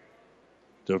opener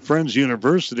to Friends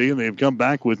University, and they've come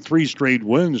back with 3 straight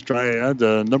wins. Try to add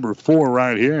number 4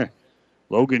 right here.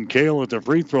 Logan Kale at the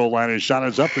free throw line. His shot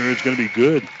is up there. It's going to be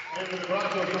good.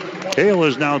 Kale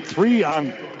is now 3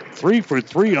 for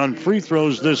 3 on free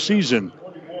throws this season.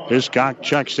 Hiscock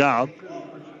checks out.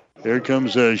 Here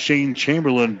comes Shane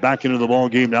Chamberlain back into the ball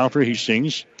game now for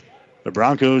Hastings. The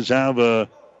Broncos have a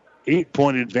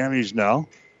 8-point advantage now.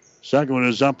 Second one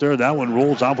is up there. That one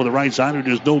rolls off with the right side. It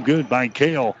is no good by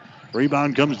Kale.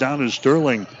 Rebound comes down to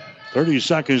Sterling. 30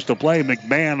 seconds to play.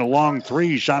 McMahon, a long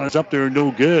 3. Shot is up there.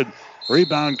 No good.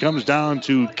 Rebound comes down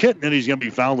to Kitten, and he's going to be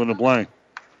fouled in the play.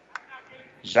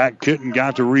 Zach Kitten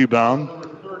got the rebound.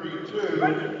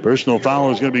 Personal foul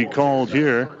is going to be called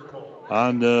here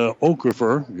on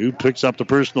Okafor, who picks up the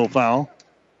personal foul.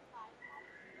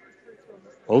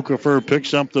 Okafor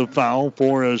picks up the foul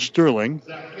for Sterling.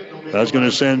 That's going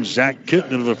to send Zach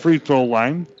Kitten to the free throw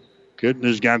line. Kitten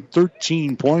has got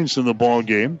 13 points in the ball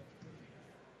game.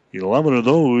 11 of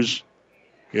those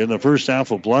in the first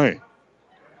half of play.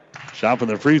 Shot from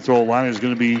the free throw line is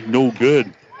going to be no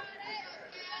good.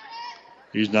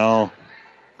 He's now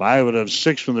 5 out of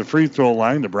 6 from the free throw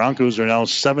line. The Broncos are now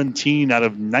 17 out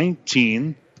of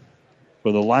 19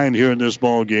 for the line here in this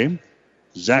ball game.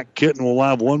 Zach Kitten will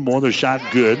have one more. The shot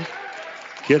good.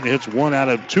 Kitten hits 1 out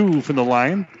of 2 from the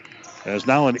line. That's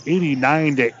now an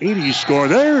 89-80 score.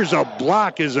 There's a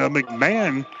block as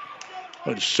McMahon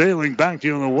But sailing back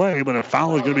the other way, but a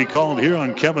foul is going to be called here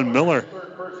on Kevin Miller.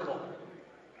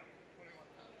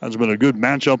 That's been a good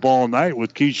matchup all night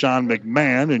with Keyshawn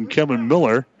McMahon and Kevin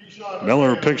Miller.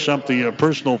 Miller picks up the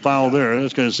personal foul there.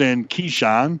 That's going to send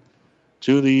Keyshawn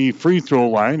to the free throw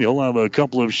line. He'll have a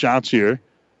couple of shots here.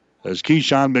 As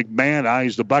Keyshawn McMahon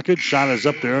eyes the bucket, shot is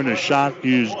up there, and the shot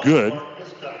is good.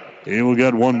 He will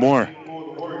get one more.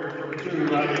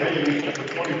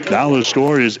 Now the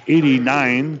score is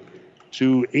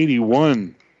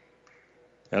 89-81.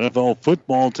 NFL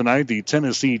football tonight. The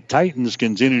Tennessee Titans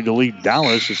continue to lead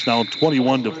Dallas. It's now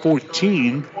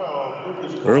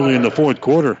 21-14 early in the fourth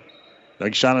quarter.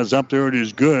 Next shot is up there. It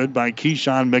is good by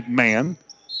Keyshawn McMahon.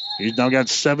 He's now got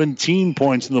 17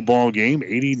 points in the ball game.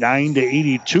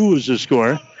 89-82 is the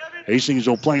score. Hastings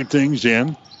will play things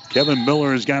in. Kevin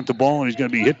Miller has got the ball, and he's going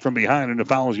to be hit from behind, and the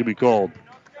foul is going to be called.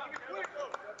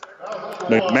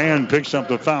 McMahon picks up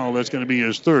the foul. That's going to be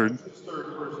his third.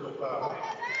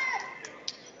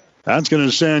 That's going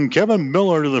to send Kevin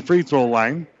Miller to the free throw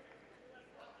line.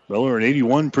 Miller, an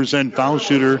 81% foul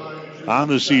shooter on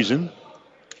the season.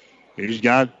 He's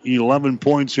got 11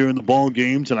 points here in the ball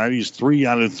game tonight. He's 3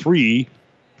 out of 3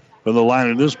 for the line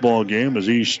in this ball game as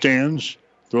he stands,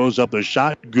 throws up a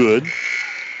shot, good.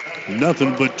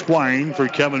 Nothing but twine for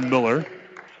Kevin Miller.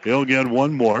 He'll get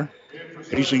one more.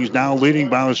 Hastings now leading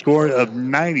by a score of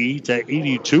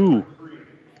 90-82.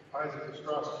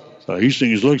 So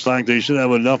Hastings looks like they should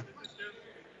have enough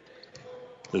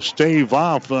to stave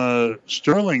off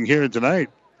Sterling here tonight.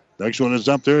 Next one is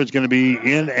up there. It's going to be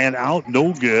in and out.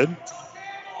 No good.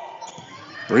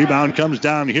 Rebound comes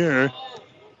down here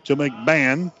to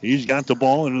McMahon. He's got the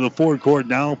ball into the forecourt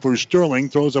now for Sterling.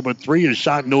 Throws up a three. His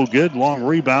shot no good. Long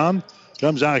rebound.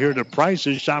 Comes out here to Price.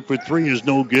 His shot for three is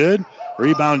no good.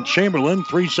 Rebound Chamberlain.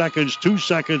 3 seconds, 2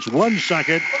 seconds, 1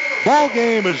 second. Ball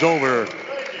game is over.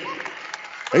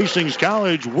 Hastings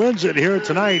College wins it here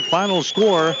tonight. Final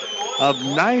score of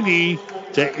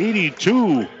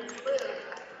 90-82.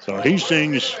 So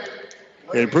Hastings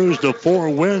improves to 4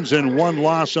 wins and 1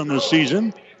 loss on the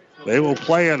season. They will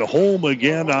play at home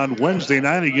again on Wednesday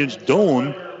night against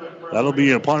Doane. That'll be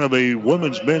a part of a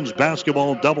women's men's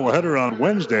basketball doubleheader on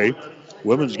Wednesday.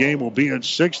 Women's game will be at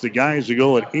 6. The guys will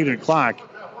go at 8 o'clock.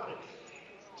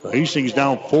 So Hastings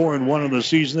now 4-1 in the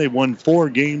season. They've won 4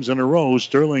 games in a row.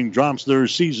 Sterling drops their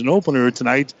season opener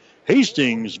tonight.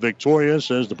 Hastings victorious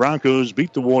as the Broncos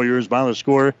beat the Warriors by the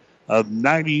score of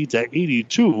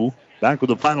 90-82. Back with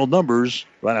the final numbers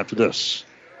right after this.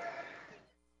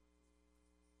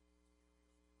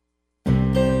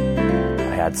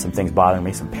 I had some things bothering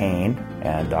me, some pain,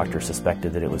 and doctor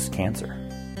suspected that it was cancer.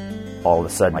 All of a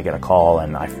sudden, I get a call,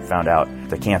 and I found out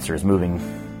the cancer is moving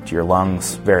to your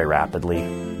lungs very rapidly.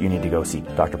 You need to go see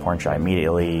Dr. Pornchai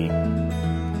immediately.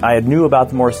 I had knew about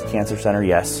the Morris Cancer Center,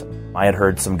 yes. I had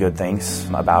heard some good things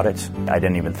about it. I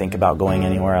didn't even think about going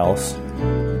anywhere else.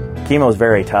 Chemo is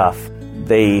very tough.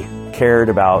 They cared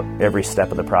about every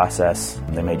step of the process.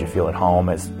 They made you feel at home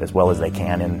as well as they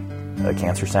can in a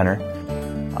cancer center.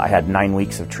 I had 9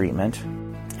 weeks of treatment,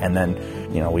 and then,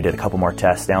 we did a couple more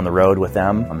tests down the road with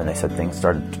them, and they said things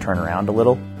started to turn around a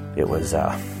little. It was,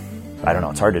 I don't know,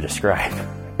 it's hard to describe.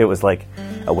 It was like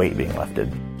a weight being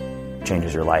lifted. It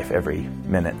changes your life every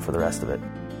minute for the rest of it.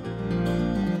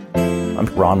 I'm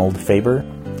Ronald Faber,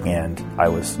 and I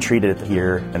was treated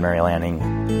here in Mary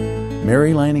Lanning.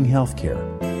 Mary Lanning Healthcare.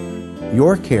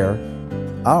 Your care,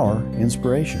 our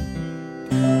inspiration.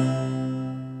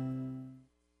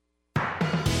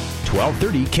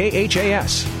 1230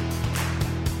 KHAS.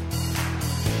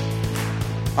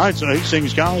 All right, so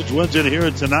Hastings College wins it here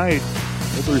tonight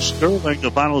over Sterling.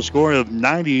 The final score of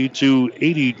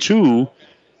 90-82.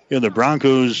 The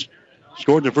Broncos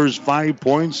scored the first 5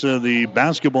 points of the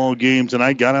basketball game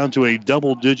tonight. Got out to a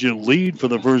double-digit lead for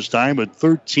the first time at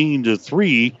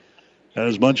 13-3.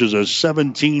 As much as a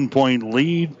 17-point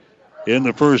lead in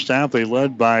the first half. They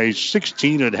led by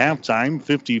 16 at halftime,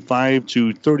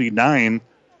 55-39.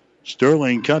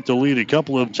 Sterling cut the lead a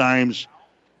couple of times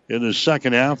in the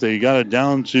second half. They got it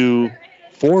down to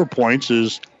 4 points,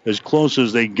 as close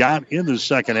as they got in the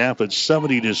second half at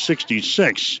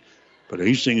 70-66. But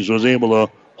Hastings was able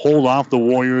to hold off the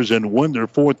Warriors and win their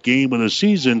 4th game of the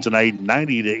season tonight,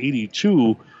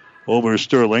 90-82 over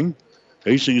Sterling.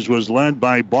 Hastings was led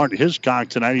by Bart Hiscock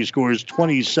tonight. He scores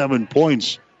 27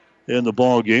 points in the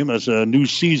ball game. That's a new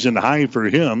season high for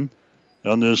him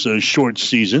on this short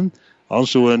season.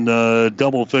 Also in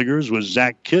double figures was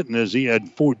Zach Kitten, as he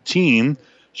had 14.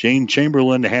 Shane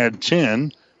Chamberlain had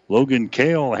 10. Logan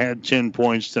Kale had 10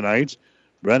 points tonight.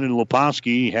 Brendan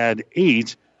Leposki had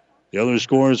 8. The other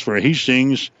scores for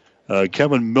Hastings,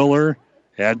 Kevin Miller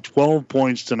had 12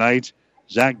 points tonight.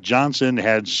 Zach Johnson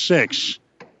had 6.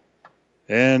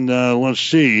 And let's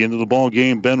see, into the ball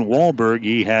game, Ben Wahlberg,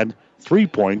 he had 3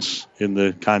 points in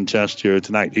the contest here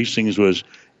tonight. Hastings was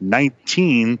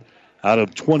 19 out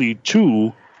of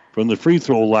 22 from the free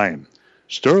throw line.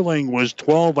 Sterling was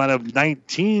 12 out of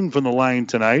 19 from the line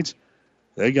tonight.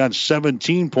 They got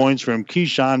 17 points from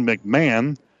Keyshawn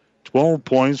McMahon, 12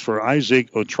 points for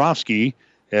Isaac Otrowski,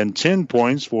 and 10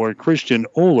 points for Christian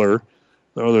Oler.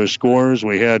 The other scores,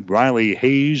 we had Riley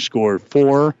Hayes score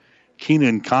 4.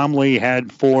 Keenan Comley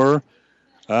had 4.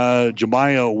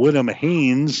 Jemiah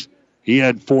Whittam-Haynes, he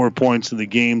had 4 points in the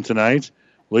game tonight.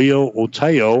 Leo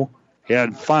Oteo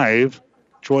had 5.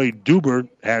 Troy Dubert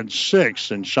had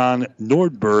 6. And Sean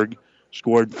Nordberg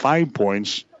scored 5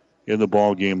 points in the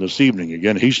ball game this evening.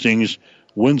 Again, Hastings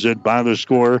wins it by the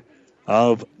score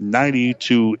of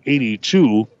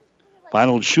 90-82.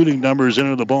 Final shooting numbers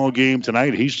into the ball game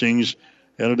tonight. Hastings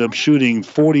ended up shooting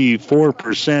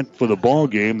 44% for the ball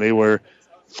game. They were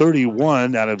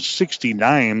 31 out of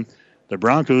 69. The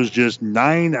Broncos just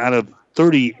 9 out of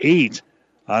 38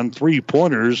 on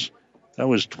three-pointers. That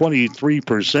was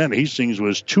 23%. Hastings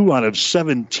was 2 out of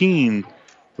 17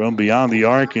 from beyond the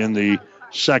arc in the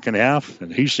second half.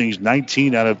 And Hastings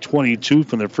 19 out of 22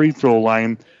 from the free throw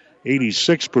line,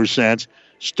 86%.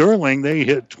 Sterling, they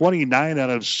hit 29 out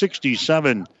of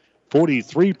 67,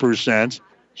 43%.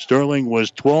 Sterling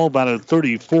was 12 out of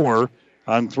 34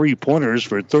 on three-pointers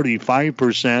for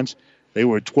 35%. They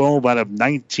were 12 out of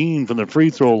 19 from the free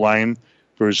throw line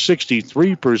for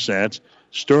 63%.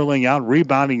 Sterling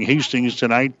out-rebounding Hastings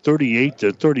tonight,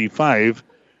 38-35.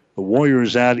 The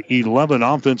Warriors had 11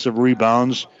 offensive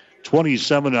rebounds,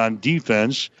 27 on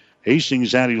defense.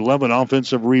 Hastings had 11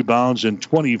 offensive rebounds and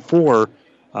 24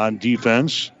 on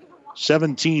defense.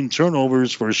 17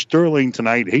 turnovers for Sterling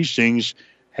tonight. Hastings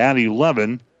had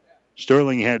 11.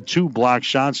 Sterling had 2 block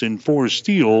shots and 4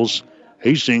 steals.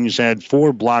 Hastings had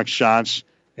 4 block shots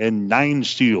and 9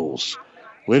 steals.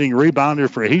 Leading rebounder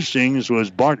for Hastings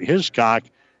was Bart Hiscock.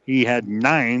 He had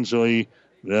 9, so he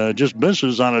just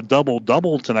misses on a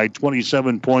double-double tonight,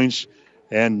 27 points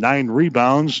and 9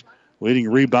 rebounds. Leading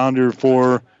rebounder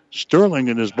for Sterling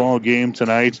in this ball game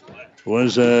tonight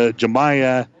was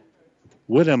Jemiah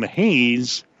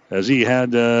Whittam-Hayes, as he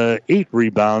had 8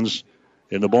 rebounds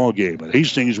in the ball game. But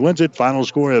Hastings wins it. Final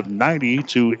score of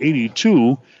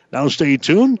 90-82. Now stay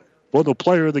tuned for the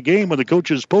player of the game of the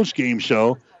coach's post-game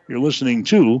show. You're listening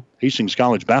to Hastings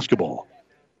College basketball.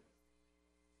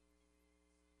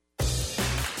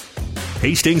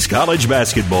 Hastings College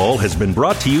basketball has been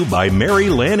brought to you by Mary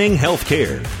Lanning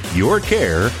Healthcare. Your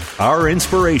care, our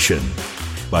inspiration.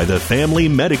 By the Family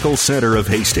Medical Center of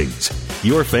Hastings,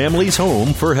 your family's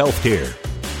home for healthcare.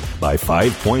 By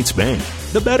 5 Points Bank,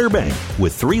 the better bank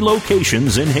with 3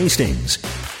 locations in Hastings.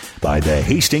 By the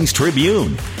Hastings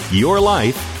Tribune, your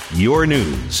life, your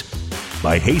news.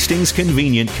 By Hastings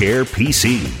Convenient Care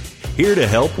PC, here to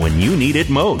help when you need it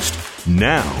most,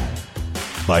 now.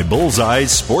 By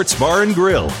Bullseye's Sports Bar and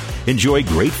Grill. Enjoy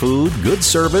great food, good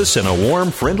service, and a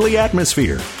warm, friendly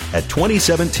atmosphere at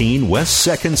 2017 West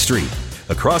 2nd Street,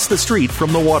 across the street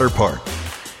from the water park.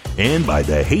 And by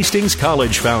the Hastings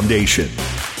College Foundation.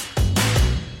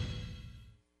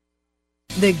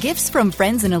 The gifts from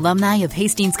friends and alumni of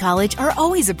Hastings College are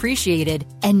always appreciated.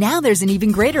 And now there's an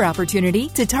even greater opportunity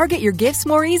to target your gifts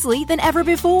more easily than ever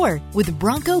before with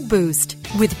Bronco Boost.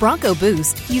 With Bronco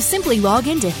Boost, you simply log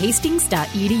into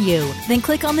hastings.edu, then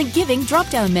click on the Giving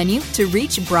drop-down menu to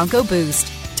reach Bronco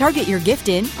Boost. Target your gift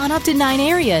in on up to 9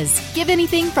 areas. Give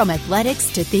anything from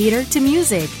athletics to theater to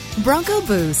music. Bronco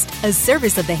Boost, a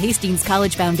service of the Hastings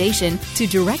College Foundation to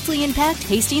directly impact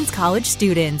Hastings College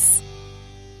students.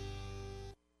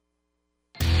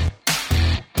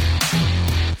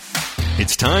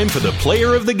 It's time for the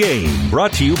player of the game,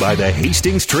 brought to you by the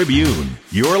Hastings Tribune.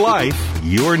 Your life,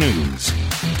 your news.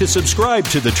 To subscribe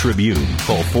to the Tribune,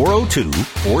 call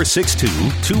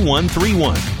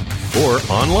 402-462-2131 or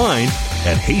online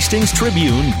at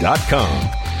hastingstribune.com.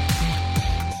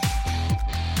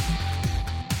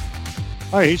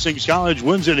 All right, Hastings College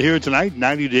wins it here tonight,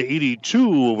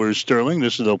 90-82 over Sterling.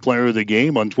 This is the player of the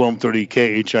game on 1230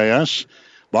 KHIS.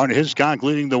 Bart Hiscock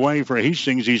leading the way for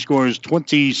Hastings. He scores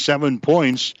 27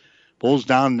 points, pulls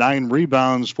down 9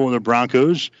 rebounds for the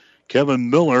Broncos. Kevin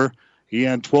Miller, he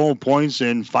had 12 points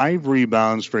and 5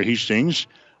 rebounds for Hastings.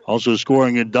 Also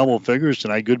scoring in double figures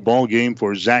tonight. Good ball game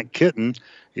for Zach Kitten.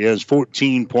 He has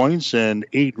 14 points and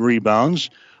 8 rebounds.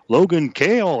 Logan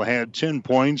Cale had 10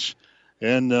 points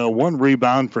and 1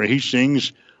 rebound for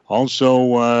Hastings.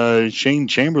 Also, Shane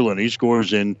Chamberlain, he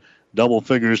scores in double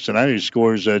figures tonight. He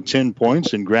scores 10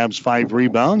 points and grabs 5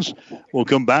 rebounds. We'll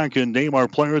come back and name our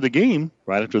player of the game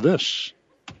right after this.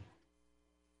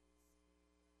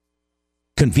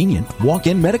 Convenient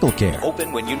walk-in medical care.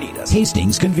 Open when you need us.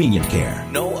 Hastings Convenient Care.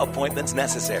 No appointments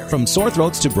necessary. From sore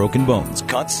throats to broken bones,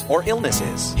 cuts, or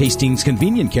illnesses. Hastings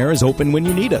Convenient Care is open when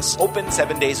you need us. Open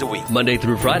 7 days a week. Monday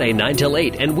through Friday, 9 till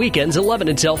 8, and weekends 11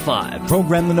 until 5.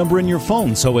 Program the number in your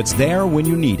phone so it's there when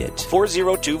you need it.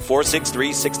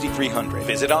 402-463-6300.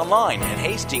 Visit online at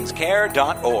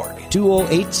hastingscare.org.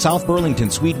 208 South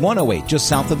Burlington, Suite 108, just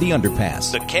south of the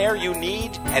underpass. The care you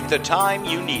need at the time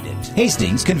you need it.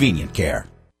 Hastings Convenient Care.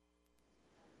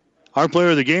 Our player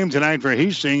of the game tonight for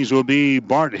Hastings will be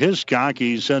Bart Hiscock.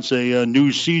 He sets a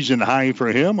new season high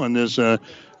for him on this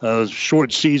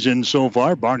short season so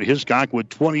far. Bart Hiscock with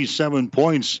 27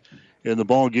 points in the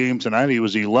ball game tonight. He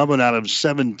was 11 out of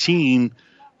 17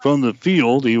 from the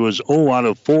field. He was 0 out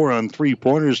of 4 on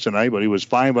three-pointers tonight, but he was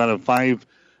 5 out of 5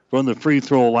 from the free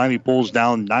throw line. He pulls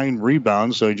down 9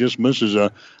 rebounds, so he just misses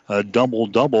a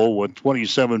double-double with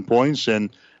 27 points and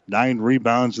 9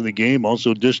 rebounds in the game.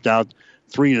 Also dished out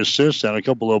 3 assists and a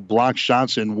couple of block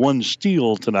shots and 1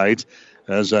 steal tonight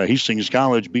as Hastings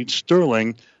College beats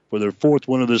Sterling for their 4th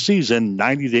win of the season,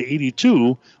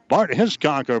 90-82. Bart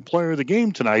Hiscock, our player of the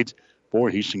game tonight for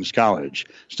Hastings College.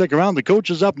 Stick around. The coach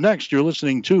is up next. You're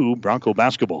listening to Bronco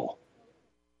Basketball.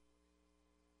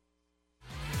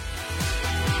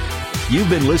 You've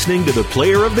been listening to the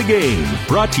Player of the Game,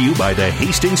 brought to you by the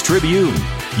Hastings Tribune.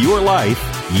 Your life,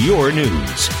 your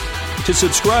news. To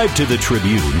subscribe to the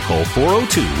Tribune, call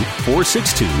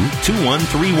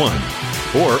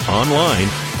 402-462-2131 or online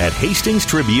at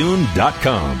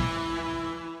hastingstribune.com.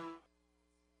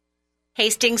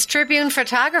 Hastings Tribune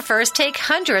photographers take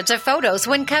hundreds of photos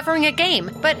when covering a game,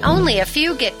 but only a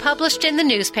few get published in the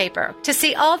newspaper. To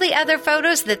see all the other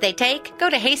photos that they take, go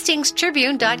to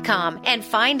hastingstribune.com and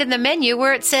find in the menu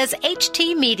where it says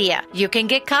HT Media. You can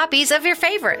get copies of your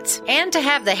favorites. And to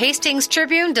have the Hastings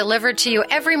Tribune delivered to you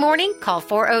every morning, call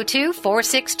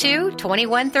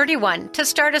 402-462-2131 to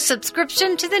start a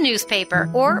subscription to the newspaper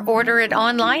or order it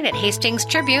online at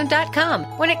hastingstribune.com.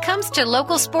 When it comes to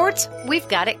local sports, we've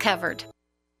got it covered.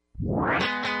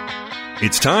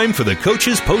 It's time for the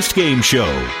Coach's Post-Game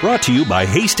Show, brought to you by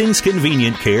Hastings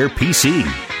Convenient Care PC.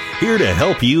 Here to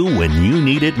help you when you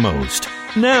need it most.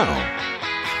 Now,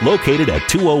 located at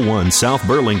 201 South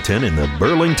Burlington in the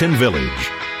Burlington Village.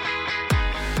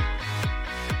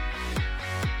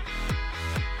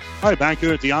 All right, back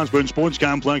here at the Osborne Sports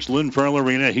Complex, Lynn Farrell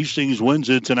Arena. Hastings wins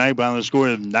it tonight by the score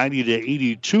of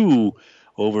 90-82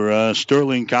 over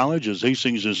Sterling College, as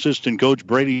Hastings assistant coach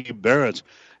Brady Barrett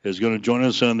is going to join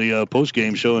us on the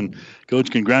post-game show. And,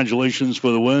 Coach, congratulations for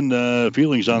the win.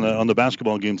 Feelings on the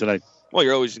basketball game tonight? Well,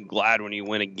 you're always glad when you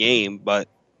win a game, but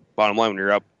bottom line, when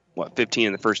you're up, 15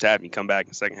 in the first half, and you come back in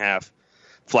the second half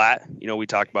flat, we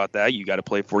talked about that. You got to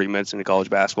play 40 minutes in a college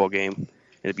basketball game.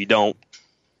 And if you don't,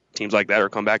 teams like that will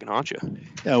come back and haunt you.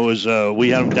 Yeah, it was. We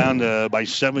had them down by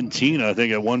 17, I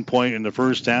think, at one point in the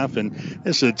first half, and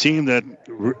it's a team that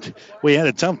we had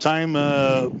a tough time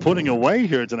putting away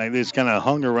here tonight. They just kind of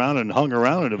hung around,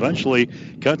 and eventually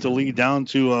cut the lead down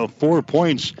to 4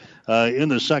 points in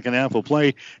the second half of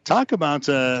play. Talk about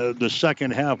the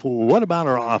second half. What about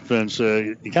our offense?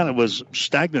 It kind of was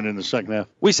stagnant in the second half.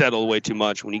 We settled way too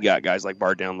much. When you got guys like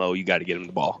Bart down low, you got to get him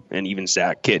the ball, and even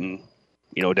Zach Kitten,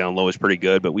 down low is pretty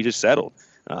good, but we just settled.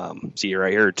 See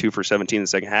right here, 2 for 17 in the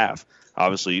second half.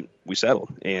 Obviously, we settled.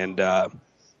 And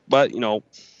but, you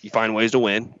find ways to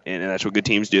win, and that's what good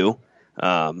teams do.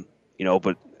 But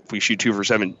if we shoot 2 for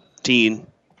 17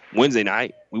 Wednesday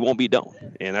night, we won't be done.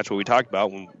 And that's what we talked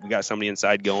about. When we got somebody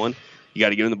inside going, you got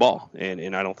to give him the ball.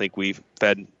 And I don't think we've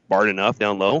fed Bart enough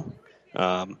down low.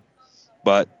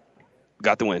 But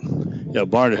got the win. Yeah,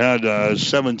 Bart had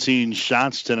 17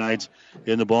 shots tonight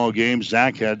in the ball game.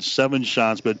 Zach had 7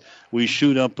 shots, but we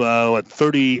shoot up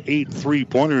 38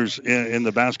 three-pointers in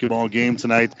the basketball game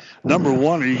tonight. Number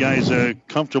one, are you guys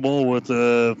comfortable with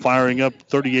firing up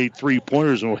 38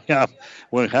 three-pointers? And we have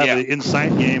the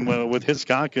inside game with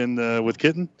Hiscock and with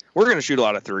Kitten? We're going to shoot a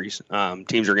lot of threes.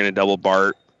 Teams are going to double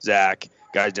Bart, Zach,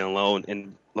 guys down low,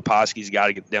 and Leposki's got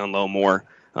to get down low more.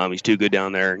 He's too good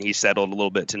down there, and he's settled a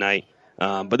little bit tonight.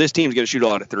 But this team's going to shoot a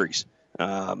lot of threes.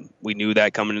 We knew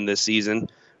that coming in this season.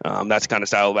 That's the kind of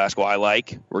style of basketball I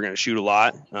like. We're going to shoot a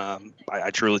lot. I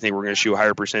truly think we're going to shoot a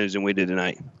higher percentage than we did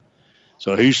tonight.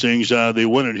 So Hastings, they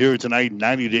win it here tonight,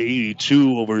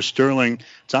 90-82 over Sterling.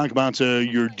 Talk about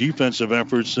your defensive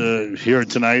efforts here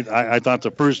tonight. I thought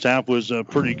the first half was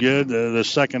pretty good. The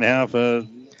second half,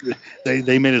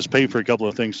 they made us pay for a couple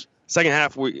of things. Second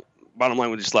half, bottom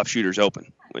line, we just left shooters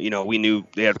open. We knew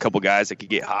they had a couple guys that could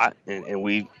get hot, and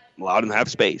we allowed them to have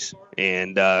space.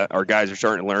 And our guys are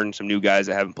starting to learn, some new guys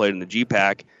that haven't played in the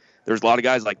GPAC. There's a lot of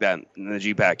guys like that in the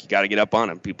GPAC. You got to get up on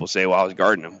them. People say, well, I was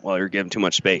guarding them. Well, you're giving too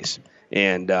much space.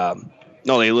 And,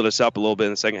 no, they lit us up a little bit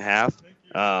in the second half.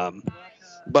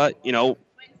 But, we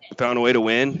found a way to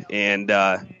win. And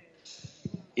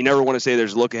you never want to say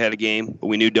there's a look ahead of game, but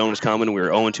we knew Doane was coming. We were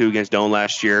 0-2 against Doane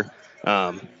last year.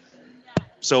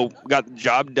 So we got the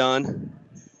job done,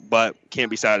 but can't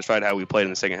be satisfied how we played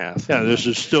in the second half. Yeah, this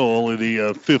is still only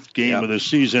the fifth game of the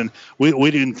season.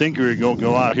 We didn't think we were going to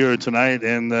go out here tonight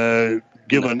and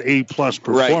give an A-plus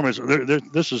performance. Right.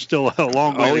 This is still a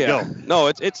long way to go. No,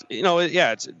 it's a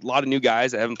lot of new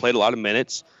guys that haven't played a lot of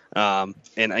minutes,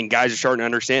 and guys are starting to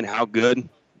understand how good,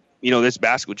 this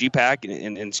basketball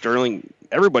GPAC and Sterling.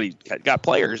 Everybody got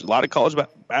players, a lot of college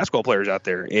basketball players out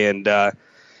there, and there's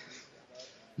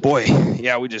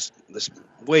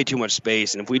way too much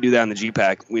space, and if we do that in the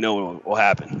GPAC, we know what will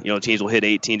happen. Teams will hit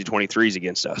 18 to 23s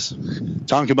against us.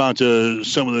 Talk about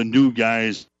some of the new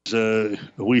guys.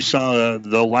 We saw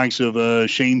the likes of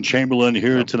Shane Chamberlain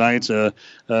here tonight.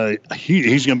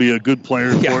 He's going to be a good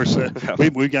player for us.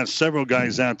 We've got several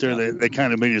guys out there that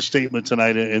kind of made a statement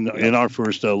tonight in our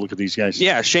first look at these guys.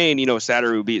 Yeah, Shane,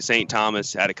 Saturday we beat St.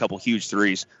 Thomas, had a couple huge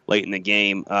threes late in the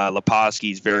game.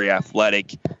 Leposki's very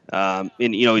athletic, and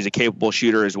he's a capable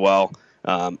shooter as well.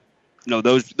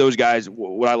 Those guys,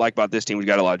 what I like about this team, we've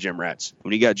got a lot of gym rats.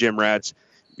 When you got gym rats,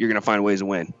 you're going to find ways to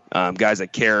win. Guys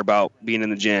that care about being in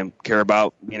the gym, care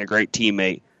about being a great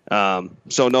teammate.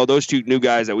 Those two new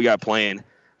guys that we got playing,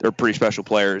 they're pretty special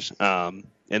players. And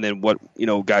then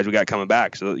guys we got coming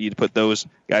back. So you put those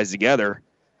guys together,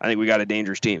 I think we got a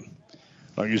dangerous team.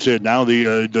 Like you said, now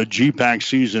the GPAC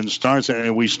season starts,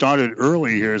 and we started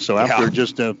early here. So after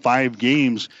just 5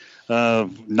 games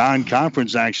of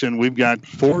non-conference action, we've got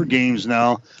 4 games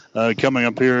now coming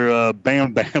up here.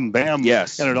 Bam, bam, bam.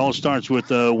 Yes. And it all starts with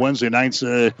Wednesday night's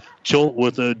tilt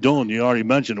with Doane. You already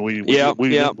mentioned we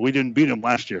didn't beat them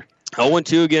last year.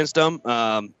 0-2 against them.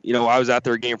 I was out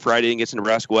there game Friday against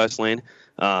Nebraska Wesleyan.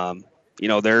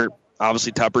 They're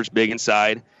obviously Tupper's big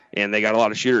inside, and they got a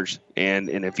lot of shooters. And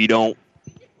if you don't,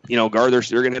 guard, they're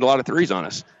going to hit a lot of threes on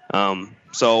us. I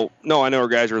know our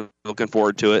guys are looking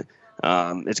forward to it.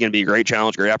 It's going to be a great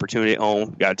challenge, great opportunity at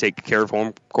home. Got to take care of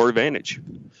home court advantage.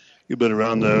 You've been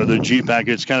around the GPAC.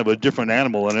 It's kind of a different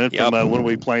animal in it from when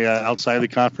we play outside the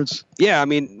conference. Yeah, I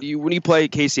mean, when you play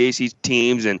KCAC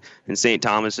teams and St.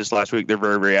 Thomas this last week, they're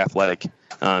very, very athletic.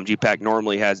 GPAC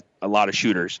normally has a lot of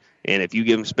shooters, and if you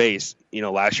give them space,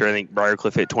 last year I think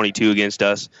Briarcliff hit 22 against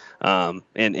us, and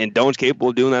Doane's capable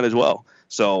of doing that as well.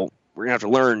 So we're going to have to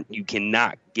learn you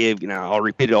cannot give, I'll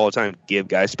repeat it all the time, give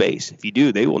guys space. If you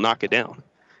do, they will knock it down.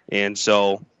 And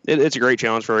so it's a great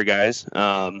challenge for our guys.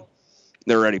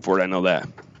 They're ready for it, I know that.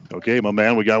 Okay, my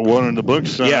man, we got one in the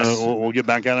books. Yes. We'll get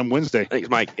back at him Wednesday. Thanks,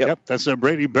 Mike. Yep, that's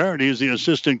Brady Barrett. He's the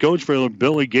assistant coach for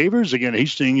Billy Gavers. Again,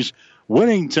 Hastings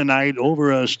winning tonight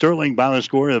over Sterling by the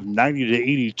score of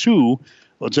 90-82.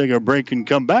 We'll take our break and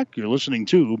come back. You're listening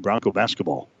to Bronco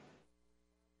Basketball.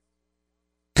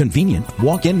 Convenient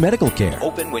walk-in medical care.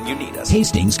 Open when you need us.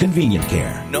 Hastings Convenient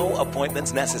Care. No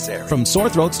appointments necessary. From sore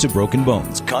throats to broken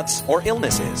bones, cuts, or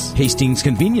illnesses. Hastings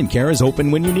Convenient Care is open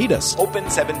when you need us.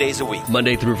 Open 7 days a week.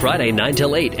 Monday through Friday, 9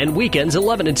 till 8, and weekends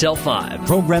 11 until 5.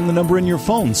 Program the number in your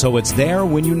phone so it's there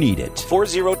when you need it.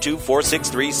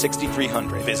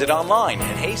 402-463-6300. Visit online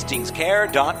at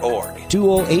hastingscare.org.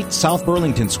 208 South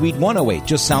Burlington, Suite 108,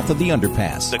 just south of the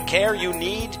underpass. The care you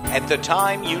need at the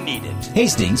time you need it.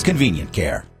 Hastings Convenient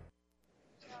Care.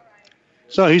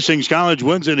 So Hastings College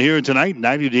wins it here tonight,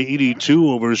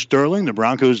 90-82 over Sterling. The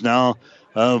Broncos now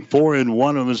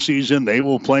 4-1 on the season. They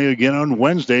will play again on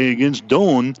Wednesday against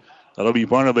Doane. That'll be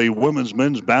part of a women's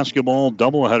men's basketball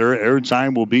doubleheader.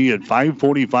 Airtime will be at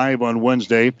 5:45 on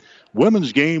Wednesday.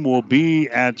 Women's game will be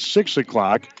at 6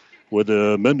 o'clock with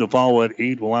the men to follow at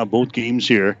 8. We'll have both games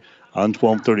here on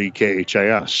 1230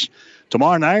 KHIS.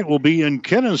 Tomorrow night we'll be in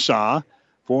Kennesaw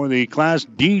for the Class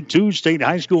D2 State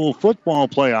High School football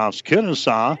playoffs.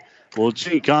 Kennesaw will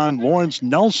take on Lawrence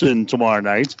Nelson tomorrow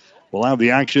night. We'll have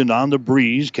the action on the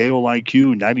breeze.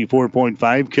 KOIQ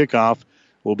 94.5 kickoff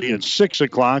will be at 6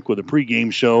 o'clock with a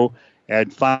pregame show at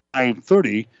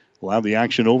 5:30. We'll have the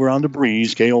action over on the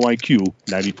breeze. KOIQ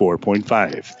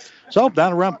 94.5. So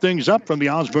that'll wrap things up from the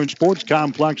Osborne Sports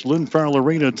Complex, Lynn Farrell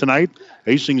Arena tonight.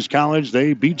 Hastings College,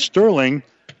 they beat Sterling.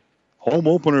 Home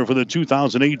opener for the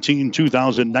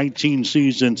 2018-2019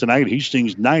 season tonight.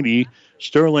 Hastings 90,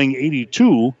 Sterling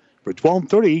 82 for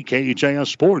 1230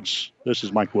 KHIS Sports. This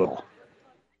is Mike Will.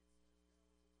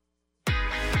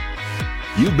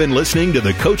 You've been listening to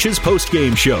the Coach's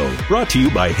Postgame Show, brought to you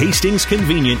by Hastings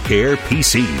Convenient Care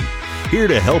PC. Here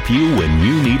to help you when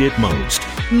you need it most.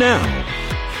 Now,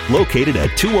 located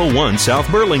at 201 South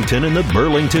Burlington in the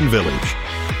Burlington Village.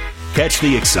 Catch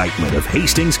the excitement of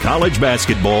Hastings College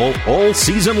basketball all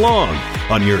season long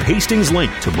on your Hastings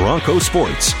link to Bronco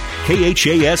Sports,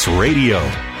 KHAS Radio.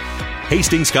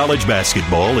 Hastings College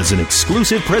basketball is an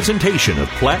exclusive presentation of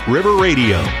Platte River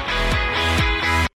Radio.